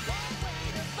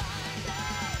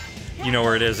 You know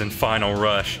where it is in Final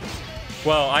Rush.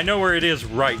 Well, I know where it is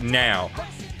right now.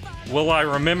 Will I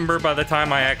remember by the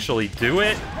time I actually do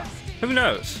it? Who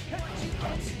knows?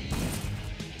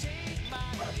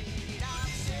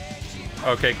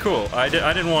 Okay, cool. I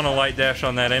didn't want to light dash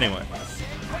on that anyway.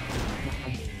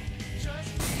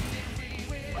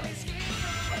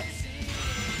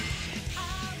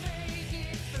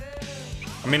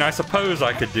 I mean, I suppose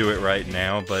I could do it right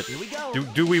now, but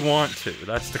do we want to?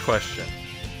 That's the question.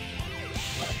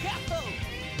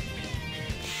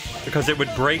 Because it would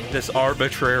break this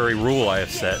arbitrary rule I have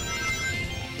set.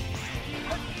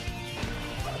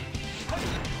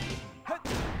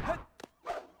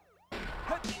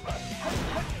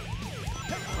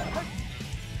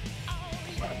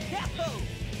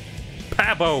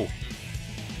 Pabo!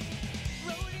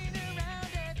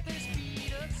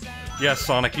 Yes,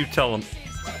 Sonic, you tell him.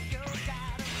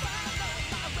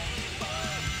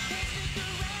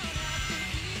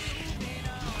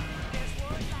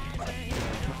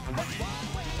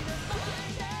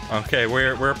 Okay,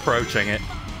 we're approaching it.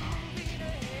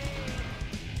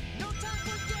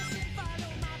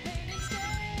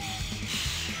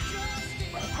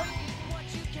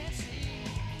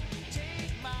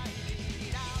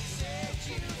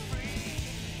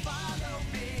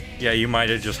 Yeah, you might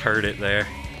have just heard it there.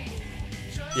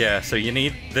 Yeah, so you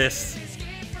need this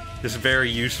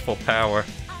very useful power.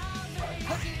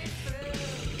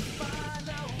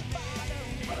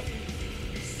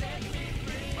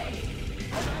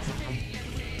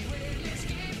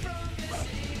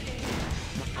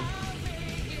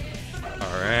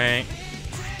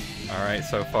 Alright,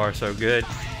 so far so good.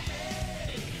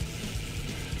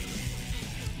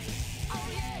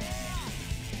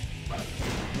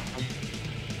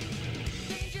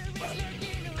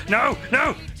 No!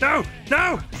 No! No!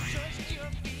 No!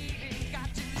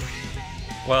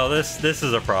 Well, this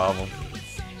is a problem.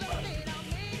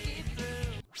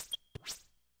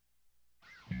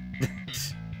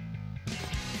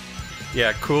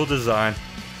 Yeah, cool design.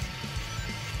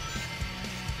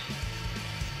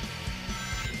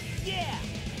 Yeah!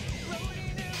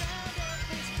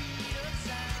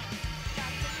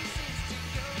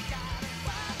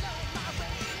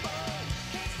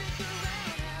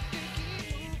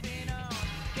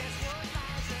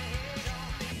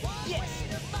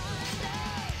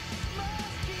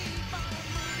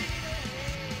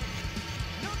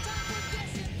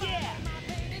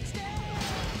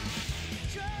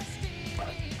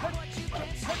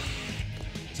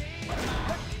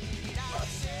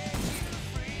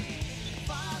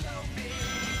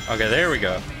 Okay, there we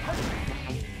go.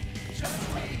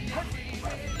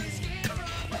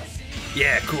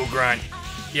 Yeah, cool grind.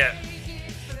 Yeah.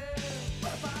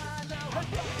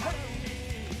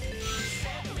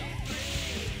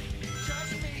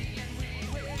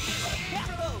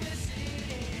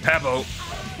 Pabo.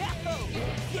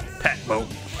 Patbo.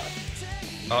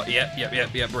 Oh, yep.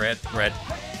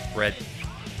 Red.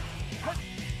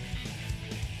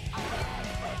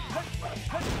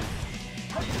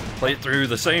 Play it through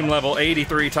the same level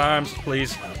 83 times,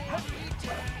 please.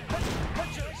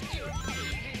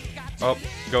 Oh,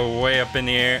 go way up in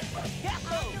the air.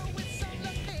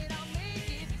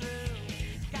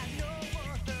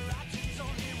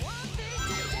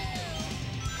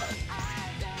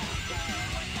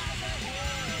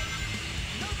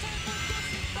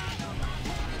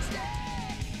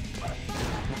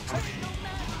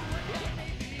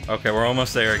 Okay, we're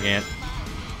almost there again.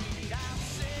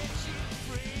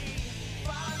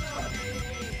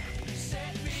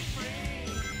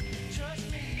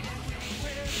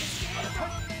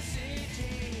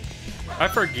 I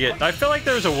forget. I feel like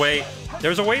there's a way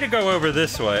to go over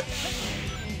this way.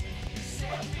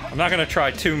 I'm not gonna try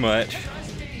too much.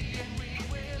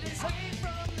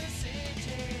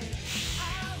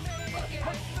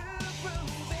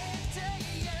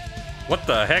 What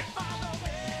the heck?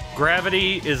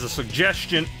 Gravity is a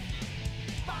suggestion.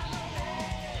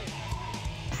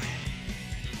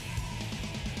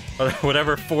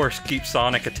 Whatever force keeps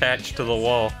Sonic attached to the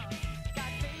wall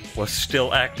was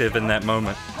still active in that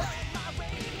moment.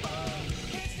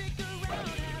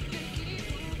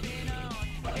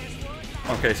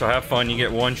 Okay, so have fun. You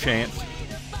get one chance.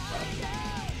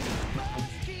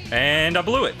 And I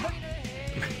blew it.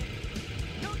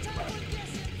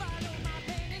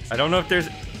 I don't know if there's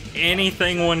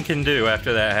anything one can do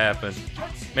after that happens.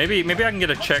 Maybe I can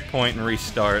get a checkpoint and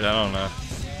restart. I don't know.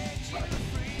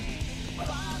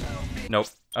 Nope.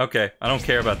 Okay, I don't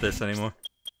care about this anymore.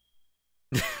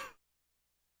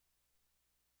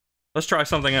 Let's try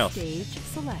something else. Stage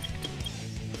select.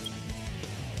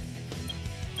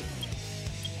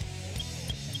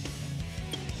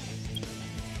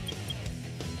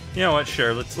 You know what?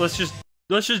 Sure. Let's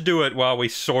just do it while we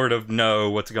sort of know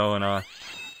what's going on.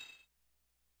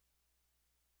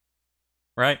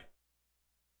 Right?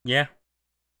 Yeah.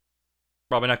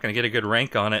 Probably not gonna get a good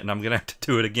rank on it, and I'm gonna have to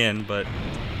do it again, but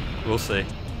we'll see.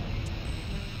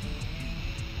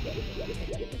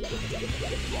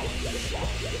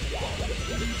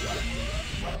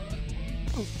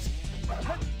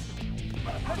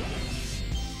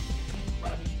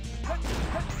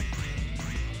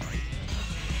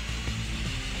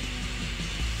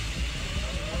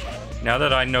 Now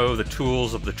that I know the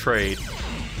tools of the trade.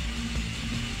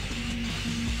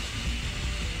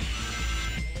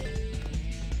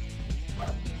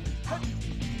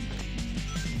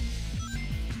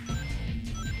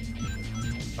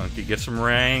 Monkey, get some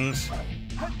rings.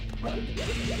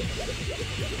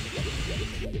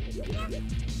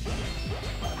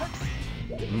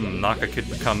 Naka could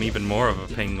become even more of a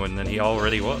penguin than he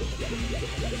already was.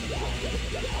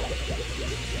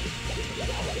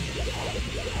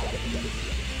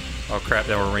 Oh crap,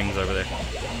 there were rings over there.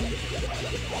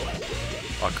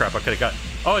 Oh crap, I could've got...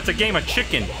 Oh, it's a game of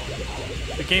chicken!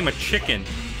 It's a game of chicken.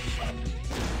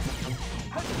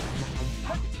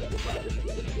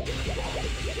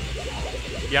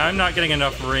 Yeah, I'm not getting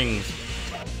enough rings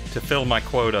to fill my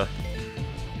quota.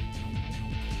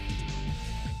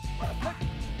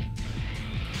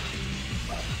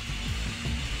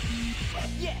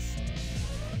 Yes.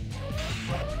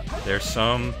 There's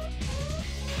some...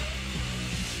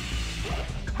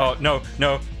 Oh, no,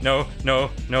 no, no, no,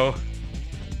 no.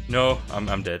 No,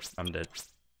 I'm dead. I'm dead.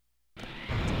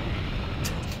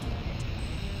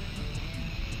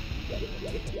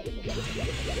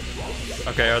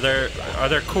 Okay, are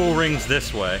there cool rings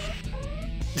this way?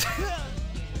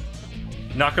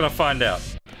 Not gonna find out.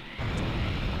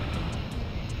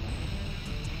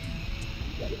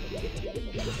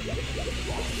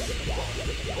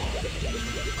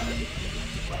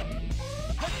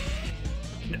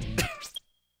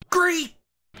 Great!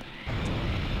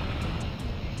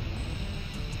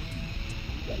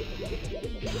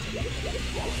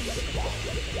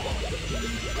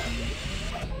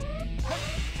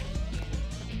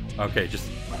 Okay, just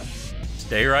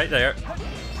stay right there.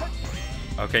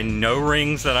 Okay, no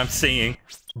rings that I'm seeing.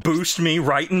 Boost me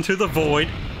right into the void.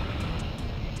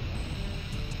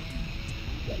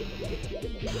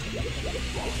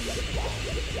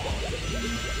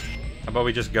 How about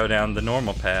we just go down the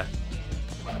normal path?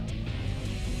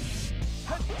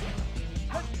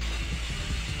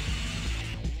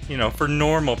 You know, for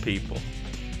normal people.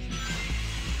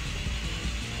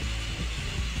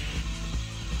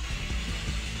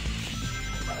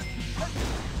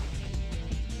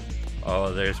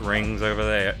 Oh, there's rings over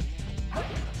there.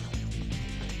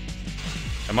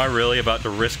 Am I really about to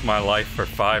risk my life for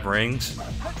 5 rings?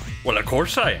 Well, of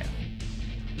course I am.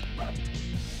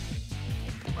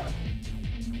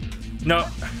 No.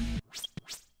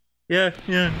 Yeah,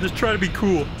 just try to be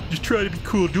cool. Just try to be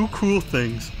cool. Do cool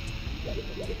things.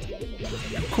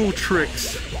 Do cool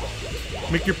tricks.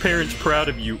 Make your parents proud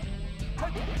of you.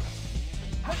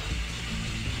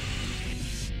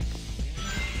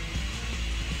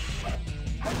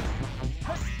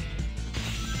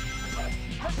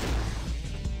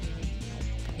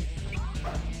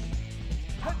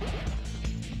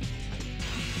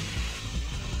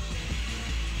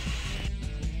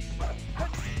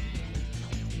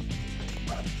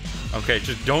 Okay,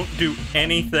 just don't do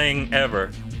anything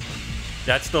ever.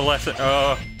 That's the lesson.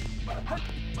 Oh.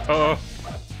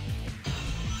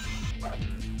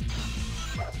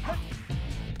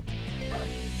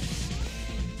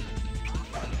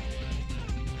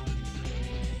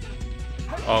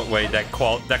 Oh wait, that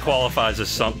qualifies as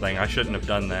something. I shouldn't have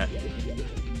done that.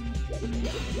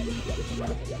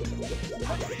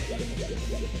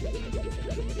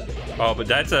 Oh, but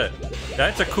that's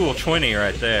a cool 20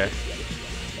 right there.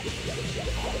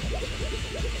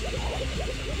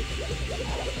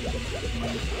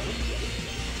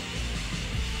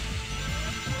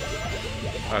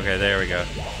 Okay, there we go.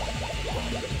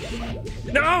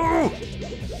 No!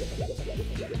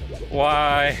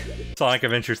 Why? Sonic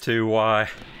Adventure 2, why?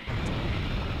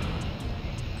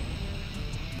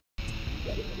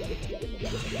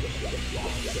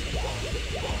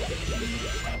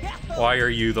 Why are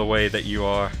you the way that you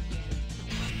are?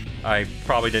 I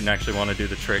probably didn't actually want to do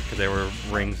the trick because there were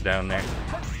rings down there.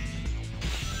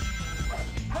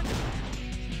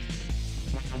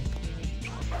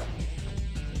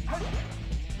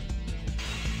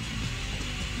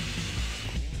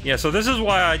 Yeah, so this is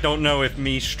why I don't know if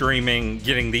me streaming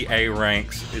getting the A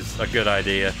ranks is a good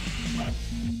idea.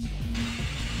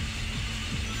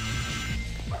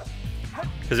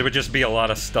 Because it would just be a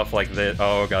lot of stuff like this.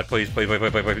 Oh god, please, please, please,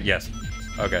 please, please, please. Yes.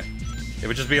 Okay. It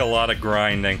would just be a lot of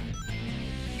grinding.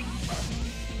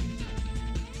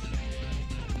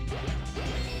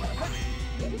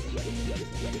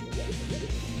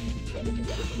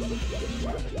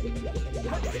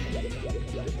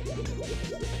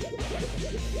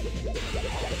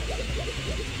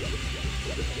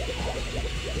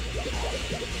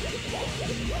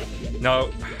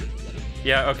 No.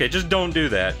 Yeah, okay, just don't do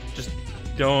that. Just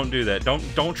don't do that.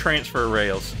 Don't transfer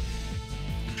rails.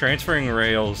 Transferring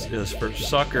rails is for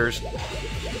suckers.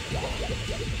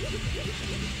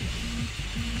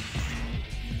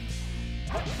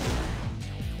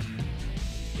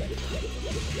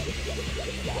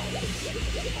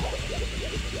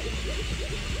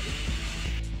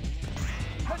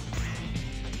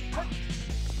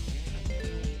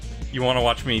 You want to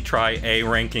watch me try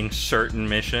A-ranking certain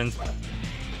missions?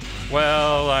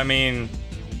 Well, I mean,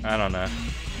 I don't know.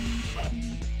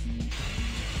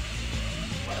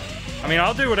 I mean,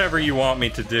 I'll do whatever you want me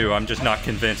to do. I'm just not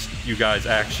convinced you guys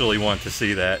actually want to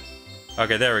see that.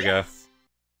 Okay, there we go.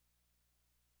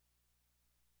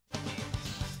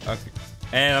 Okay.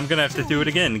 And I'm gonna have to do it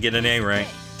again to get an A rank.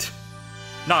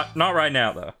 Not right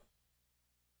now, though.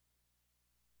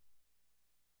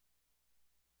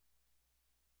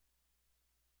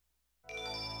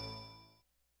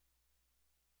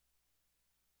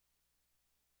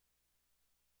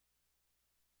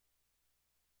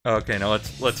 Okay, now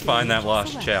let's find that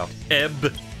lost child.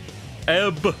 Ebb,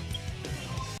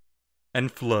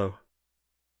 and flow.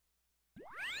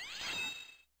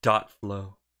 Dot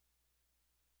flow.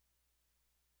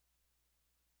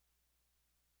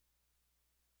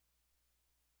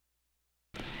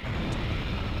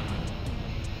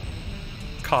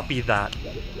 Copy that.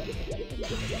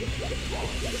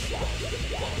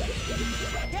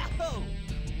 Yahoo!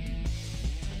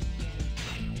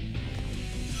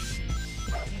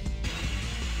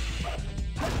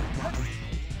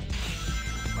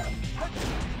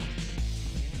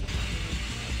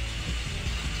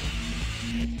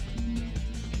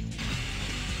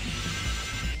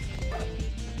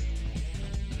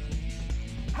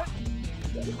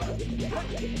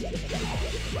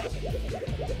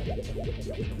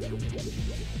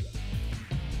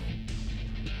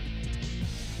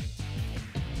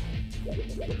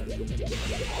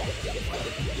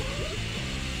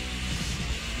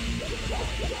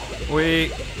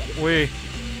 We.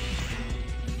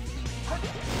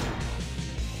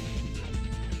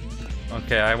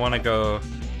 Okay, I want to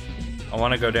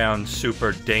go down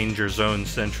super danger zone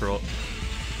central.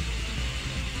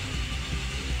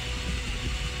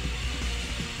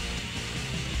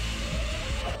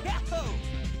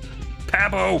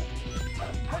 Pabo!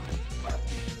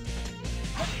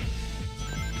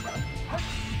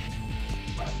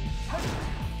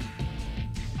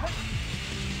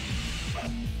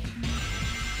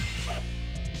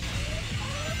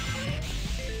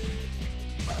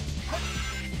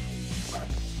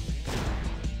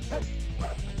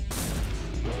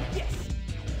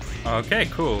 Okay,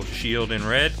 cool. Shield in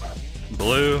red,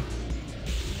 blue.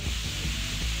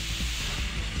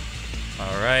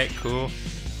 All right, cool.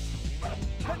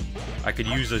 I could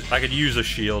use a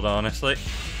shield, honestly.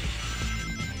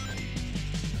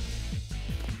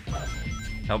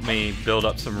 Help me build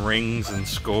up some rings and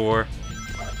score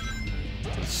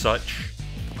and such.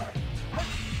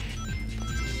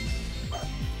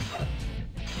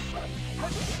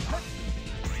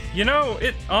 You know,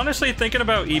 honestly, thinking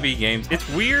about EB Games, it's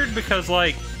weird because,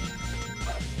 like,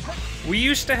 we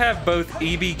used to have both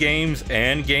EB Games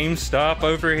and GameStop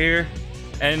over here,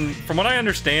 and from what I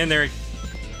understand, they're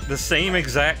the same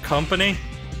exact company.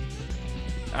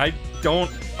 I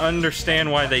don't understand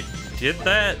why they did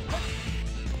that.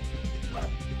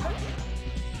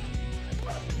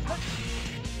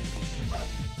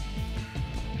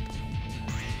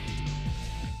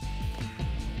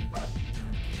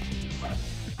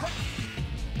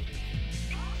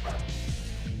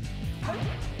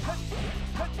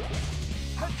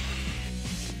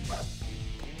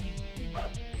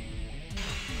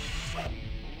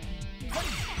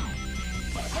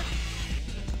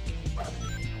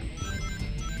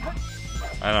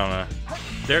 I don't know.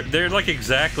 They're like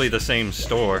exactly the same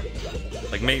store.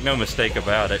 Like, make no mistake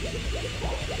about it.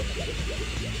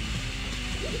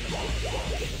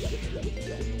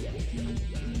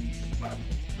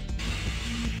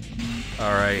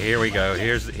 All right, here we go.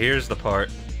 Here's the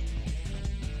part.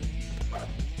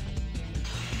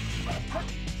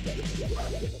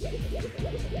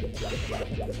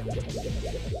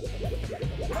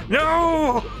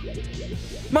 No!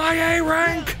 My A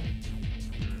rank!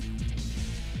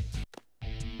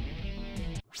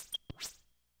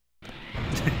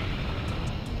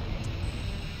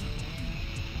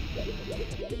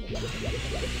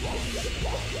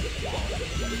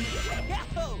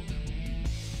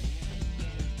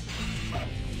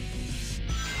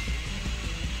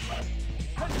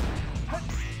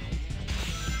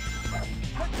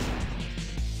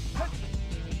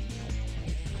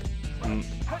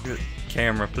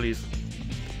 Camera, please.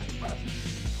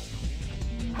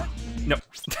 No.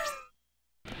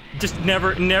 Just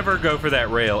never go for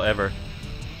that rail, ever.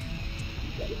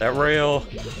 That rail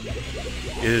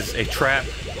is a trap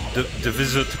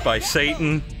devised by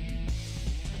Satan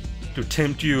to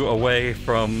tempt you away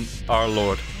from our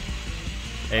Lord.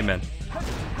 Amen.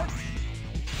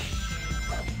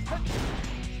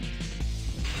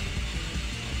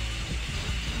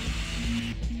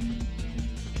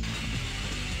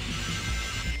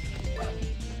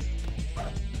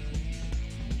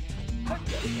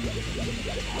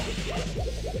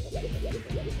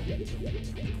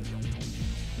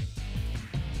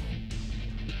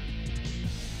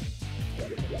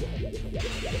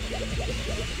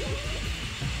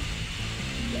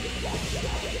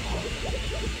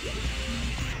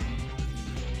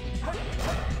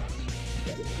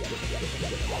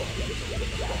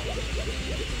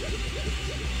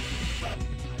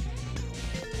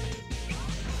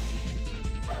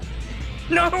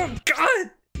 No, God!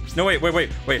 No, wait.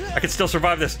 I can still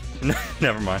survive this. No,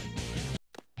 never mind.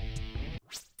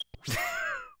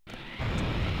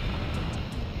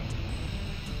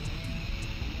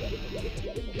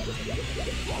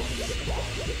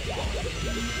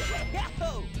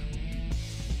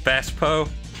 Fast Po,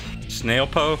 Snail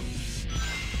Po.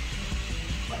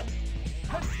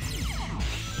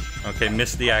 Okay,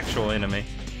 missed the actual enemy.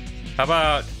 How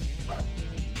about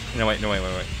No, wait.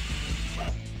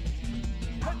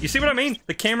 You see what I mean?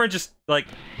 The camera just, like...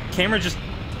 The camera just...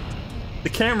 The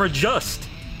camera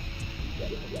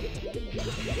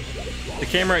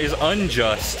is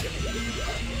unjust.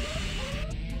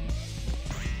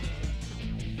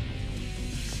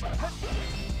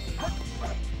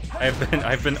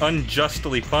 I've been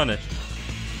unjustly punished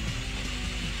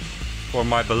for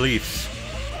my beliefs.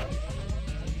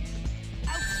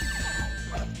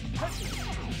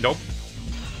 Nope.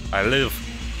 I live.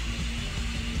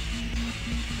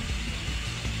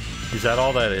 Is that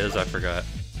all that is? I forgot.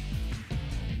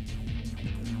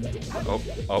 Oh,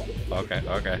 okay.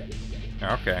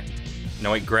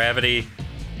 No, wait, gravity.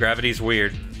 Gravity's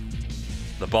weird.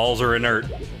 The balls are inert.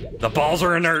 The balls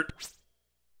are inert!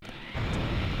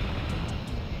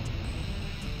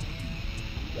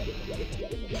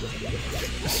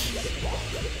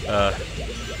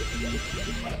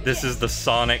 This is the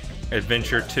Sonic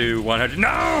Adventure 2 100.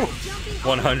 No!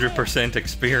 100%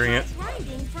 experience.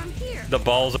 The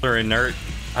balls are inert.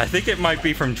 I think it might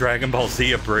be from Dragon Ball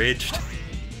Z Abridged.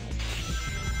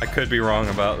 I could be wrong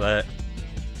about that.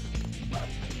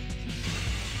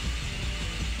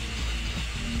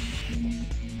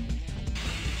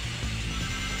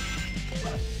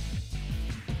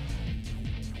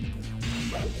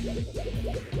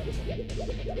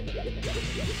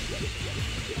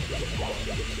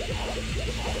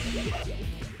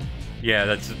 Yeah,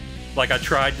 that's... Like, I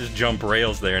tried to jump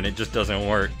rails there and it just doesn't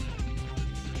work.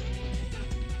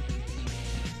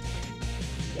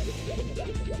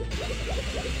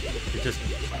 It just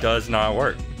does not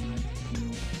work.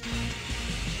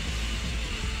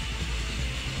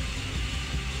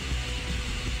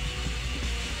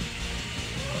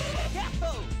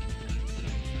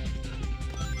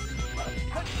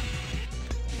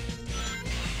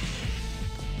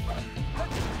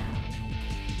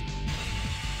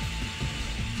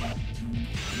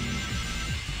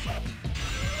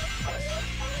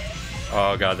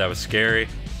 Oh god, that was scary.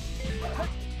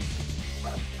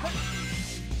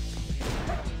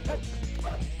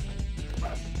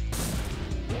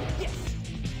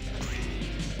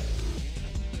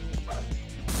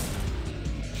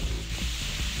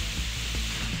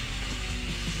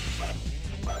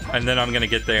 And then I'm gonna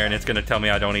get there and it's gonna tell me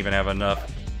I don't even have enough.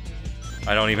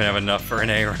 I don't even have enough for an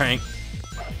A rank.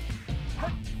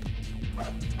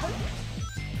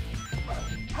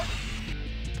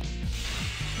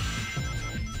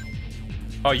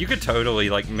 Oh, you could totally,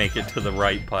 like, make it to the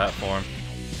right platform.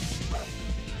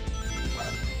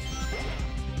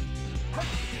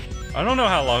 I don't know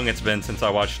how long it's been since I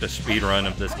watched a speedrun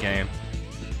of this game.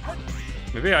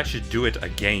 Maybe I should do it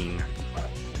again.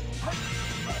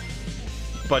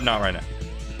 But not right now.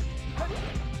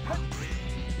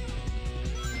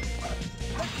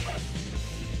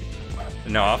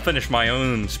 No, I'll finish my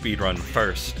own speedrun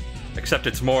first. Except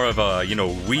it's more of a, you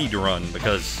know, weed run,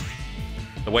 because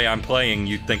the way I'm playing,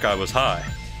 you'd think I was high.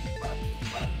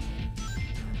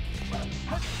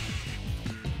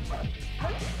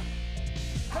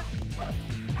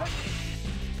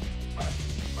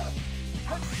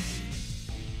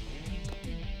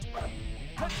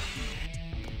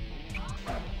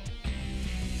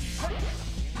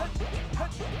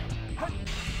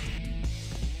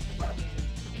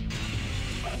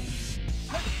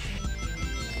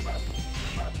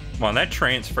 Come on, that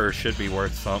transfer should be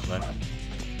worth something.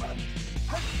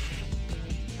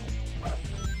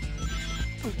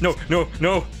 No, no,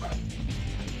 no!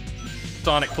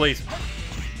 Sonic, please.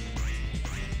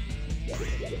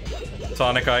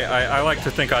 Sonic, I like to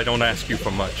think I don't ask you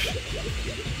for much.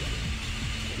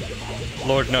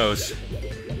 Lord knows,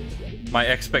 my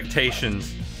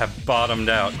expectations have bottomed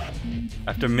out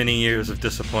after many years of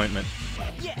disappointment.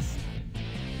 Yes.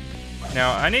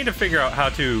 Now, I need to figure out how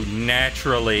to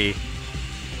naturally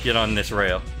get on this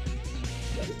rail.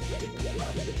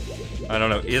 I don't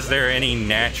know, is there any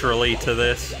naturally to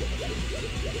this?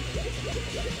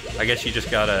 I guess you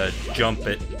just gotta jump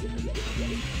it.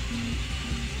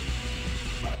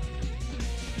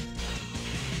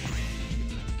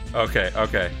 Okay,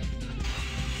 okay.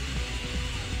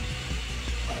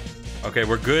 Okay,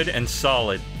 we're good and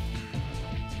solid.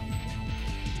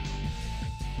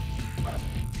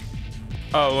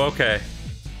 Oh, okay.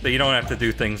 So you don't have to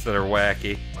do things that are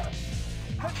wacky.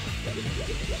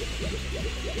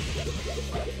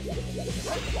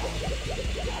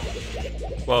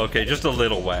 Well, okay, just a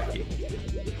little wacky.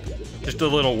 Just a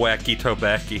little wacky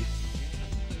tobacky.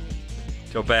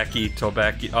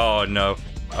 Tobacky. Oh, no.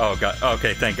 Oh, God.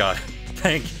 Okay, thank God.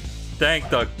 Thank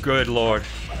the good Lord.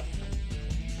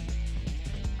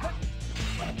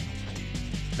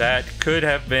 That could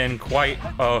have been quite...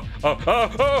 Oh.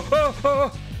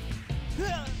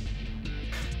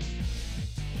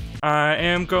 I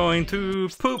am going to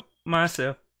poop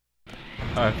myself.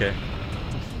 Okay.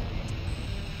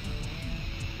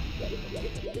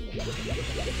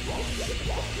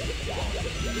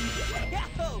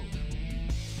 Yahoo!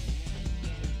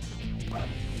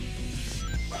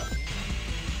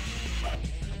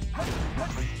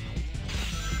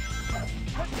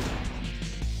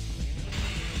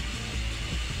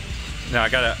 Now I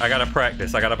gotta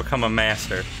practice. I gotta become a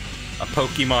master. A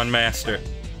Pokemon master.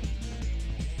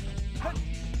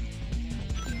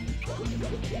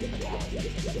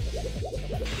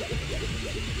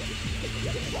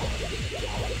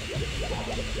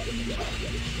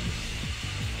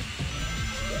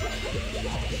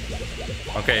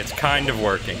 Okay, it's kind of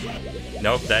working.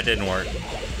 Nope, that didn't work.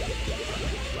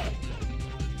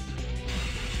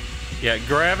 Yeah,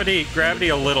 gravity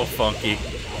a little funky.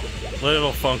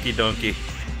 Little funky donkey.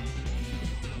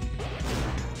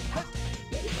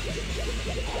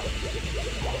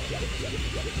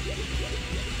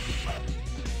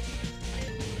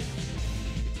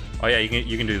 Oh yeah,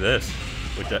 you can do this.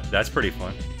 Which that's pretty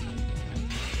fun.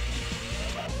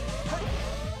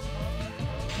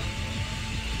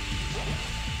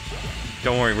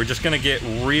 Don't worry, we're just gonna get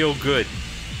real good.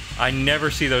 I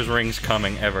never see those rings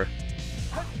coming, ever.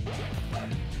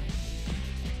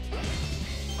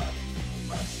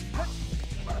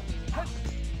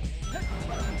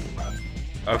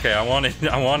 Okay, I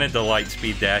wanted to light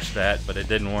speed dash that, but it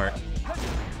didn't work.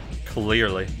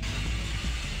 Clearly.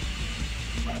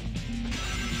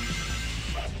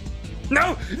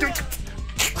 No!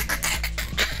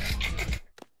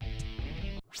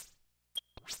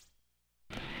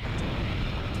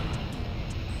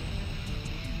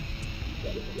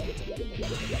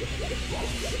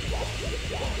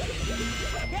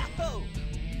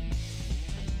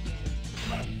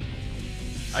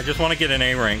 I just want to get an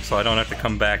A rank so I don't have to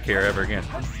come back here ever again.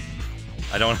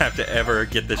 I don't have to ever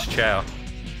get this chow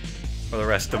for the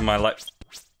rest of my life.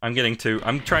 I'm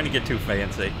trying to get too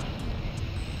fancy.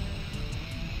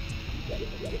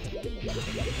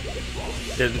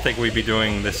 Didn't think we'd be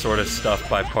doing this sort of stuff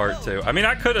by part 2. I mean,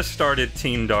 I could have started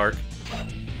Team Dark,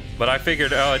 but I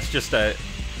figured, oh, it's just a,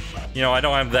 you know, I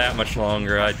don't have that much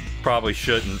longer. I probably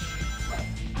shouldn't.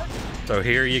 So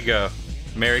here you go.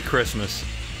 Merry Christmas.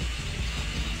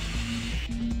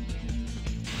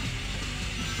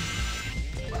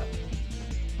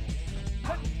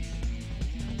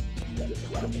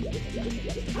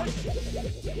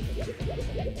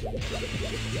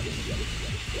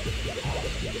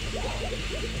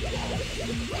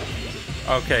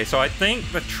 Okay, so I think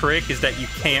the trick is that you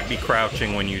can't be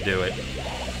crouching when you do it.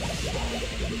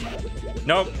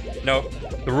 Nope, nope.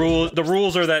 The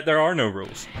rules are that there are no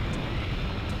rules.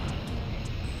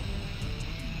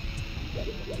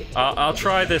 I'll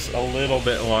try this a little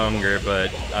bit longer,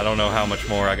 but I don't know how much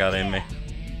more I got in me.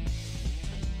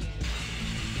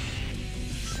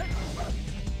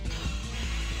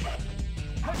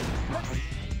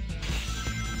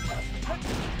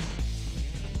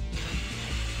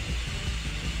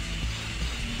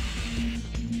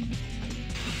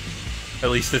 At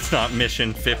least it's not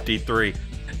mission 53.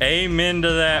 Amen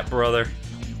to that, brother.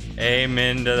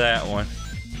 Amen to that one.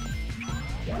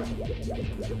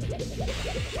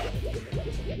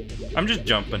 I'm just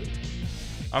jumping.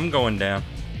 I'm going down.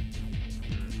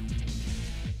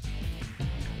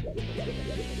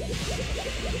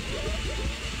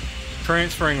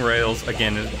 Transferring rails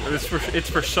again. It's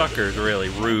for suckers, really.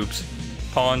 Rubes,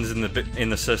 pawns in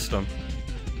the system.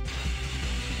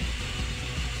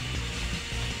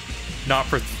 Not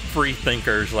for free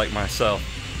thinkers like myself.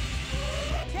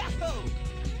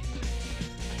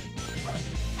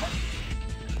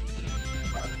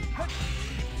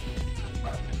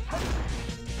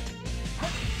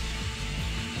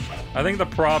 I think the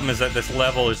problem is that this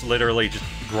level is literally just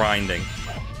grinding.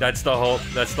 That's the whole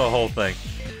thing.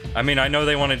 I mean, I know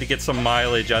they wanted to get some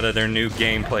mileage out of their new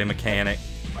gameplay mechanic.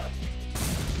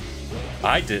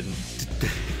 I didn't.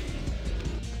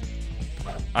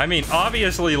 I mean,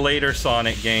 obviously later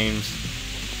Sonic games,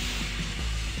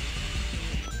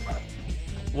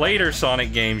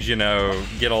 you know,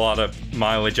 get a lot of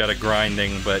mileage out of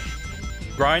grinding, but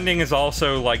grinding is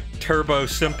also, like, turbo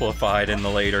simplified in the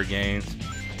later games.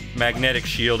 Magnetic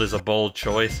Shield is a bold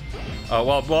choice.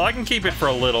 Well, I can keep it for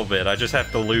a little bit. I just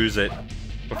have to lose it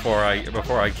before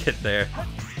I get there.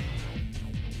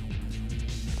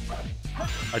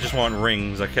 I just want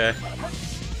rings, okay?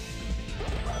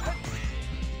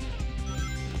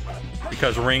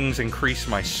 Because rings increase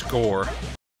my score.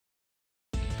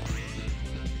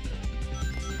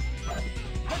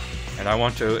 And I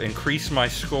want to increase my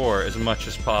score as much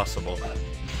as possible.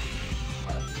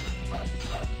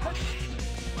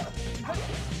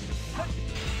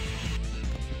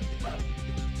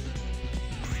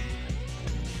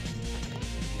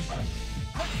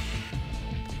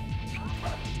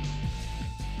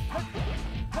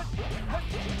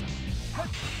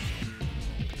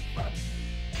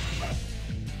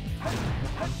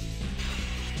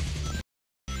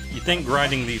 You'd think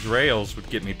grinding these rails would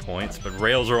get me points, but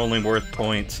rails are only worth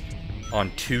points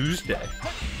on Tuesday.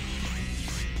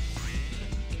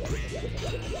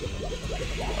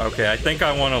 Okay, I think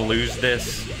I want to lose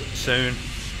this soon.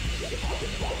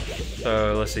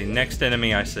 So, let's see. Next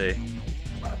enemy I see.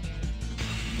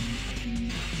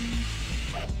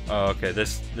 Oh, okay,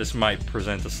 this might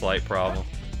present a slight problem.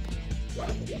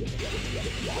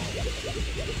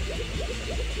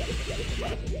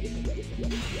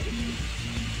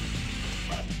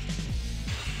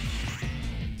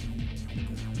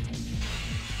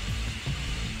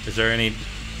 Is there any...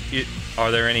 Are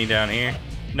there any down here?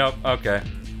 Nope, okay.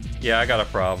 Yeah, I got a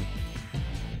problem.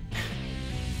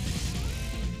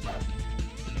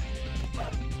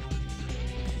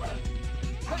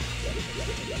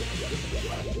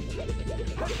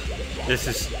 This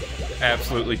is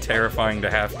absolutely terrifying to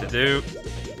have to do.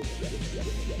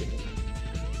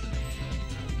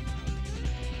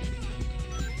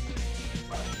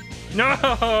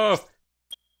 No!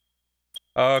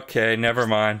 Okay, never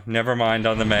mind. Never mind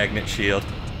on the magnet shield.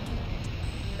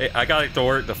 I got it to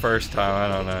work the first time, I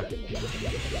don't know.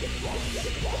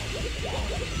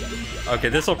 Okay,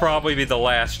 this will probably be the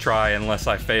last try unless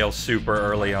I fail super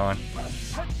early on.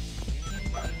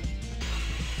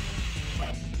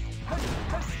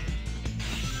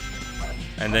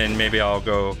 And then maybe I'll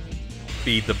go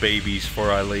feed the babies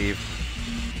before I leave.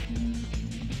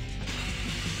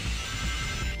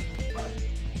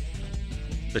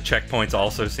 The checkpoints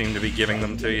also seem to be giving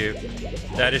them to you.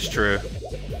 That is true.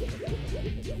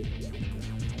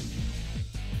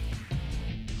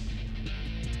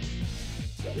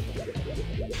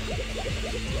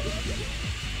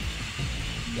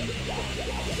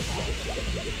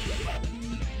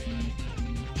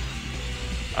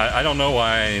 I don't know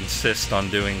why I insist on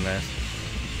doing this.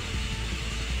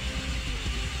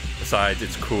 Besides,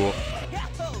 it's cool.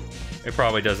 It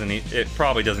probably doesn't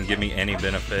give me any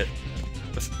benefit.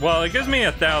 Well, it gives me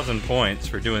 1,000 points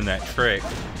for doing that trick.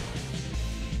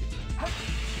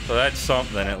 So that's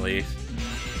something at least.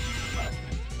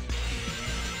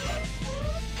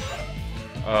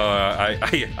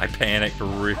 I panicked.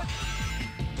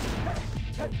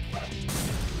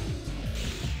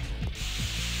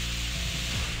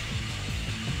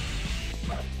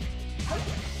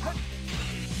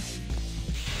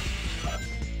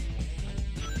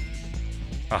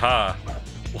 Aha!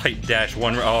 Light dash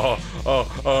one.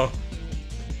 Oh.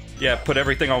 Yeah, put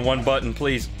everything on one button,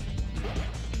 please.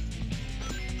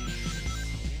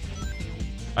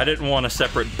 I didn't want a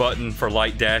separate button for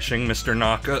light dashing, Mr.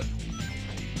 Naka.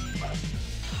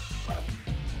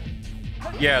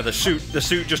 Yeah, the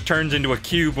suit just turns into a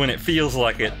cube when it feels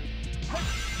like it.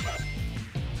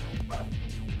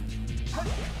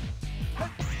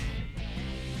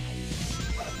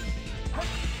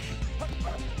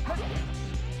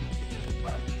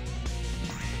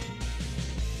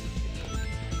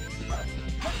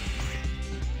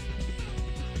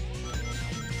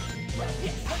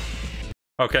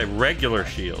 Okay, regular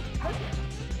shield.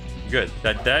 Good.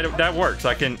 That works.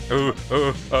 I can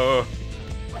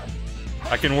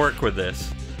I can work with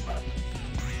this.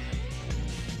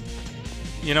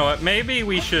 You know what? Maybe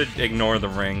we should ignore the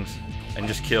rings and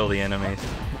just kill the enemies.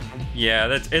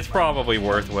 Yeah, it's probably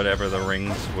worth whatever the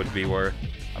rings would be worth.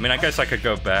 I mean, I guess I could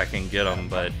go back and get them,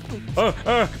 but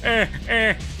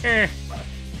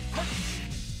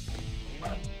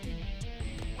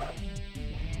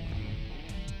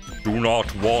do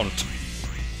not want.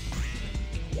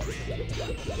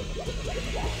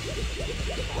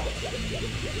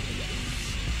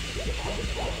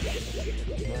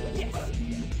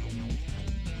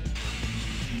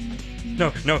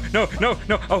 No.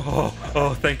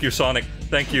 Oh, thank you, Sonic.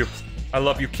 Thank you. I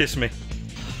love you. Kiss me.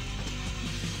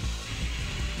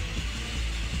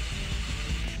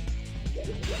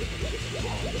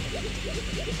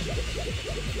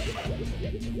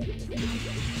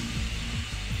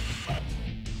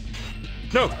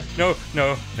 No.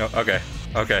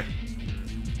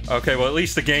 Okay, well, at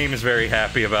least the game is very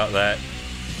happy about that.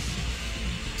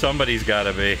 Somebody's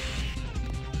gotta be.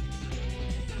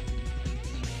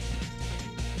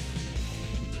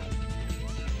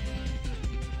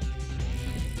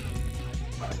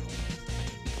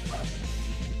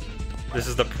 This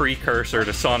is the precursor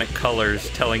to Sonic Colors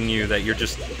telling you that you're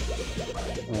just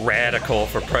radical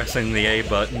for pressing the A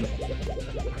button.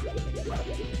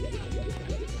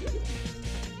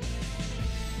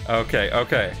 Okay,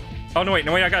 okay. Oh, no, wait,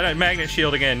 I got a magnet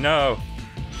shield again. No.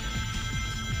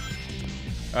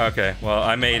 Okay, well,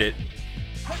 I made it.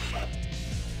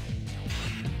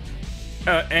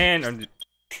 And I'm...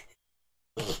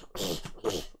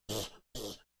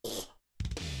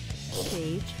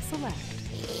 Stage select.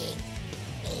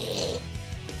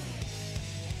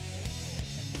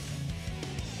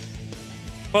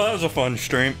 Well, that was a fun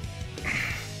stream.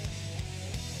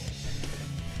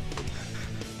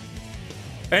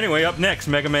 Anyway, up next,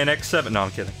 Mega Man X7. No,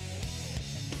 I'm kidding.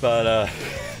 But,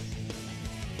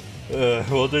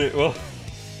 we'll do, we'll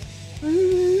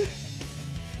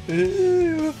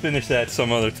finish that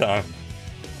some other time.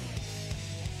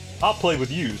 I'll play with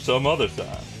you some other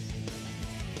time.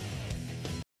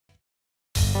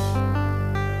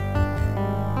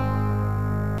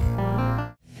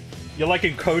 You like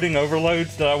encoding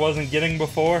overloads that I wasn't getting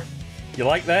before? You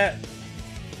like that?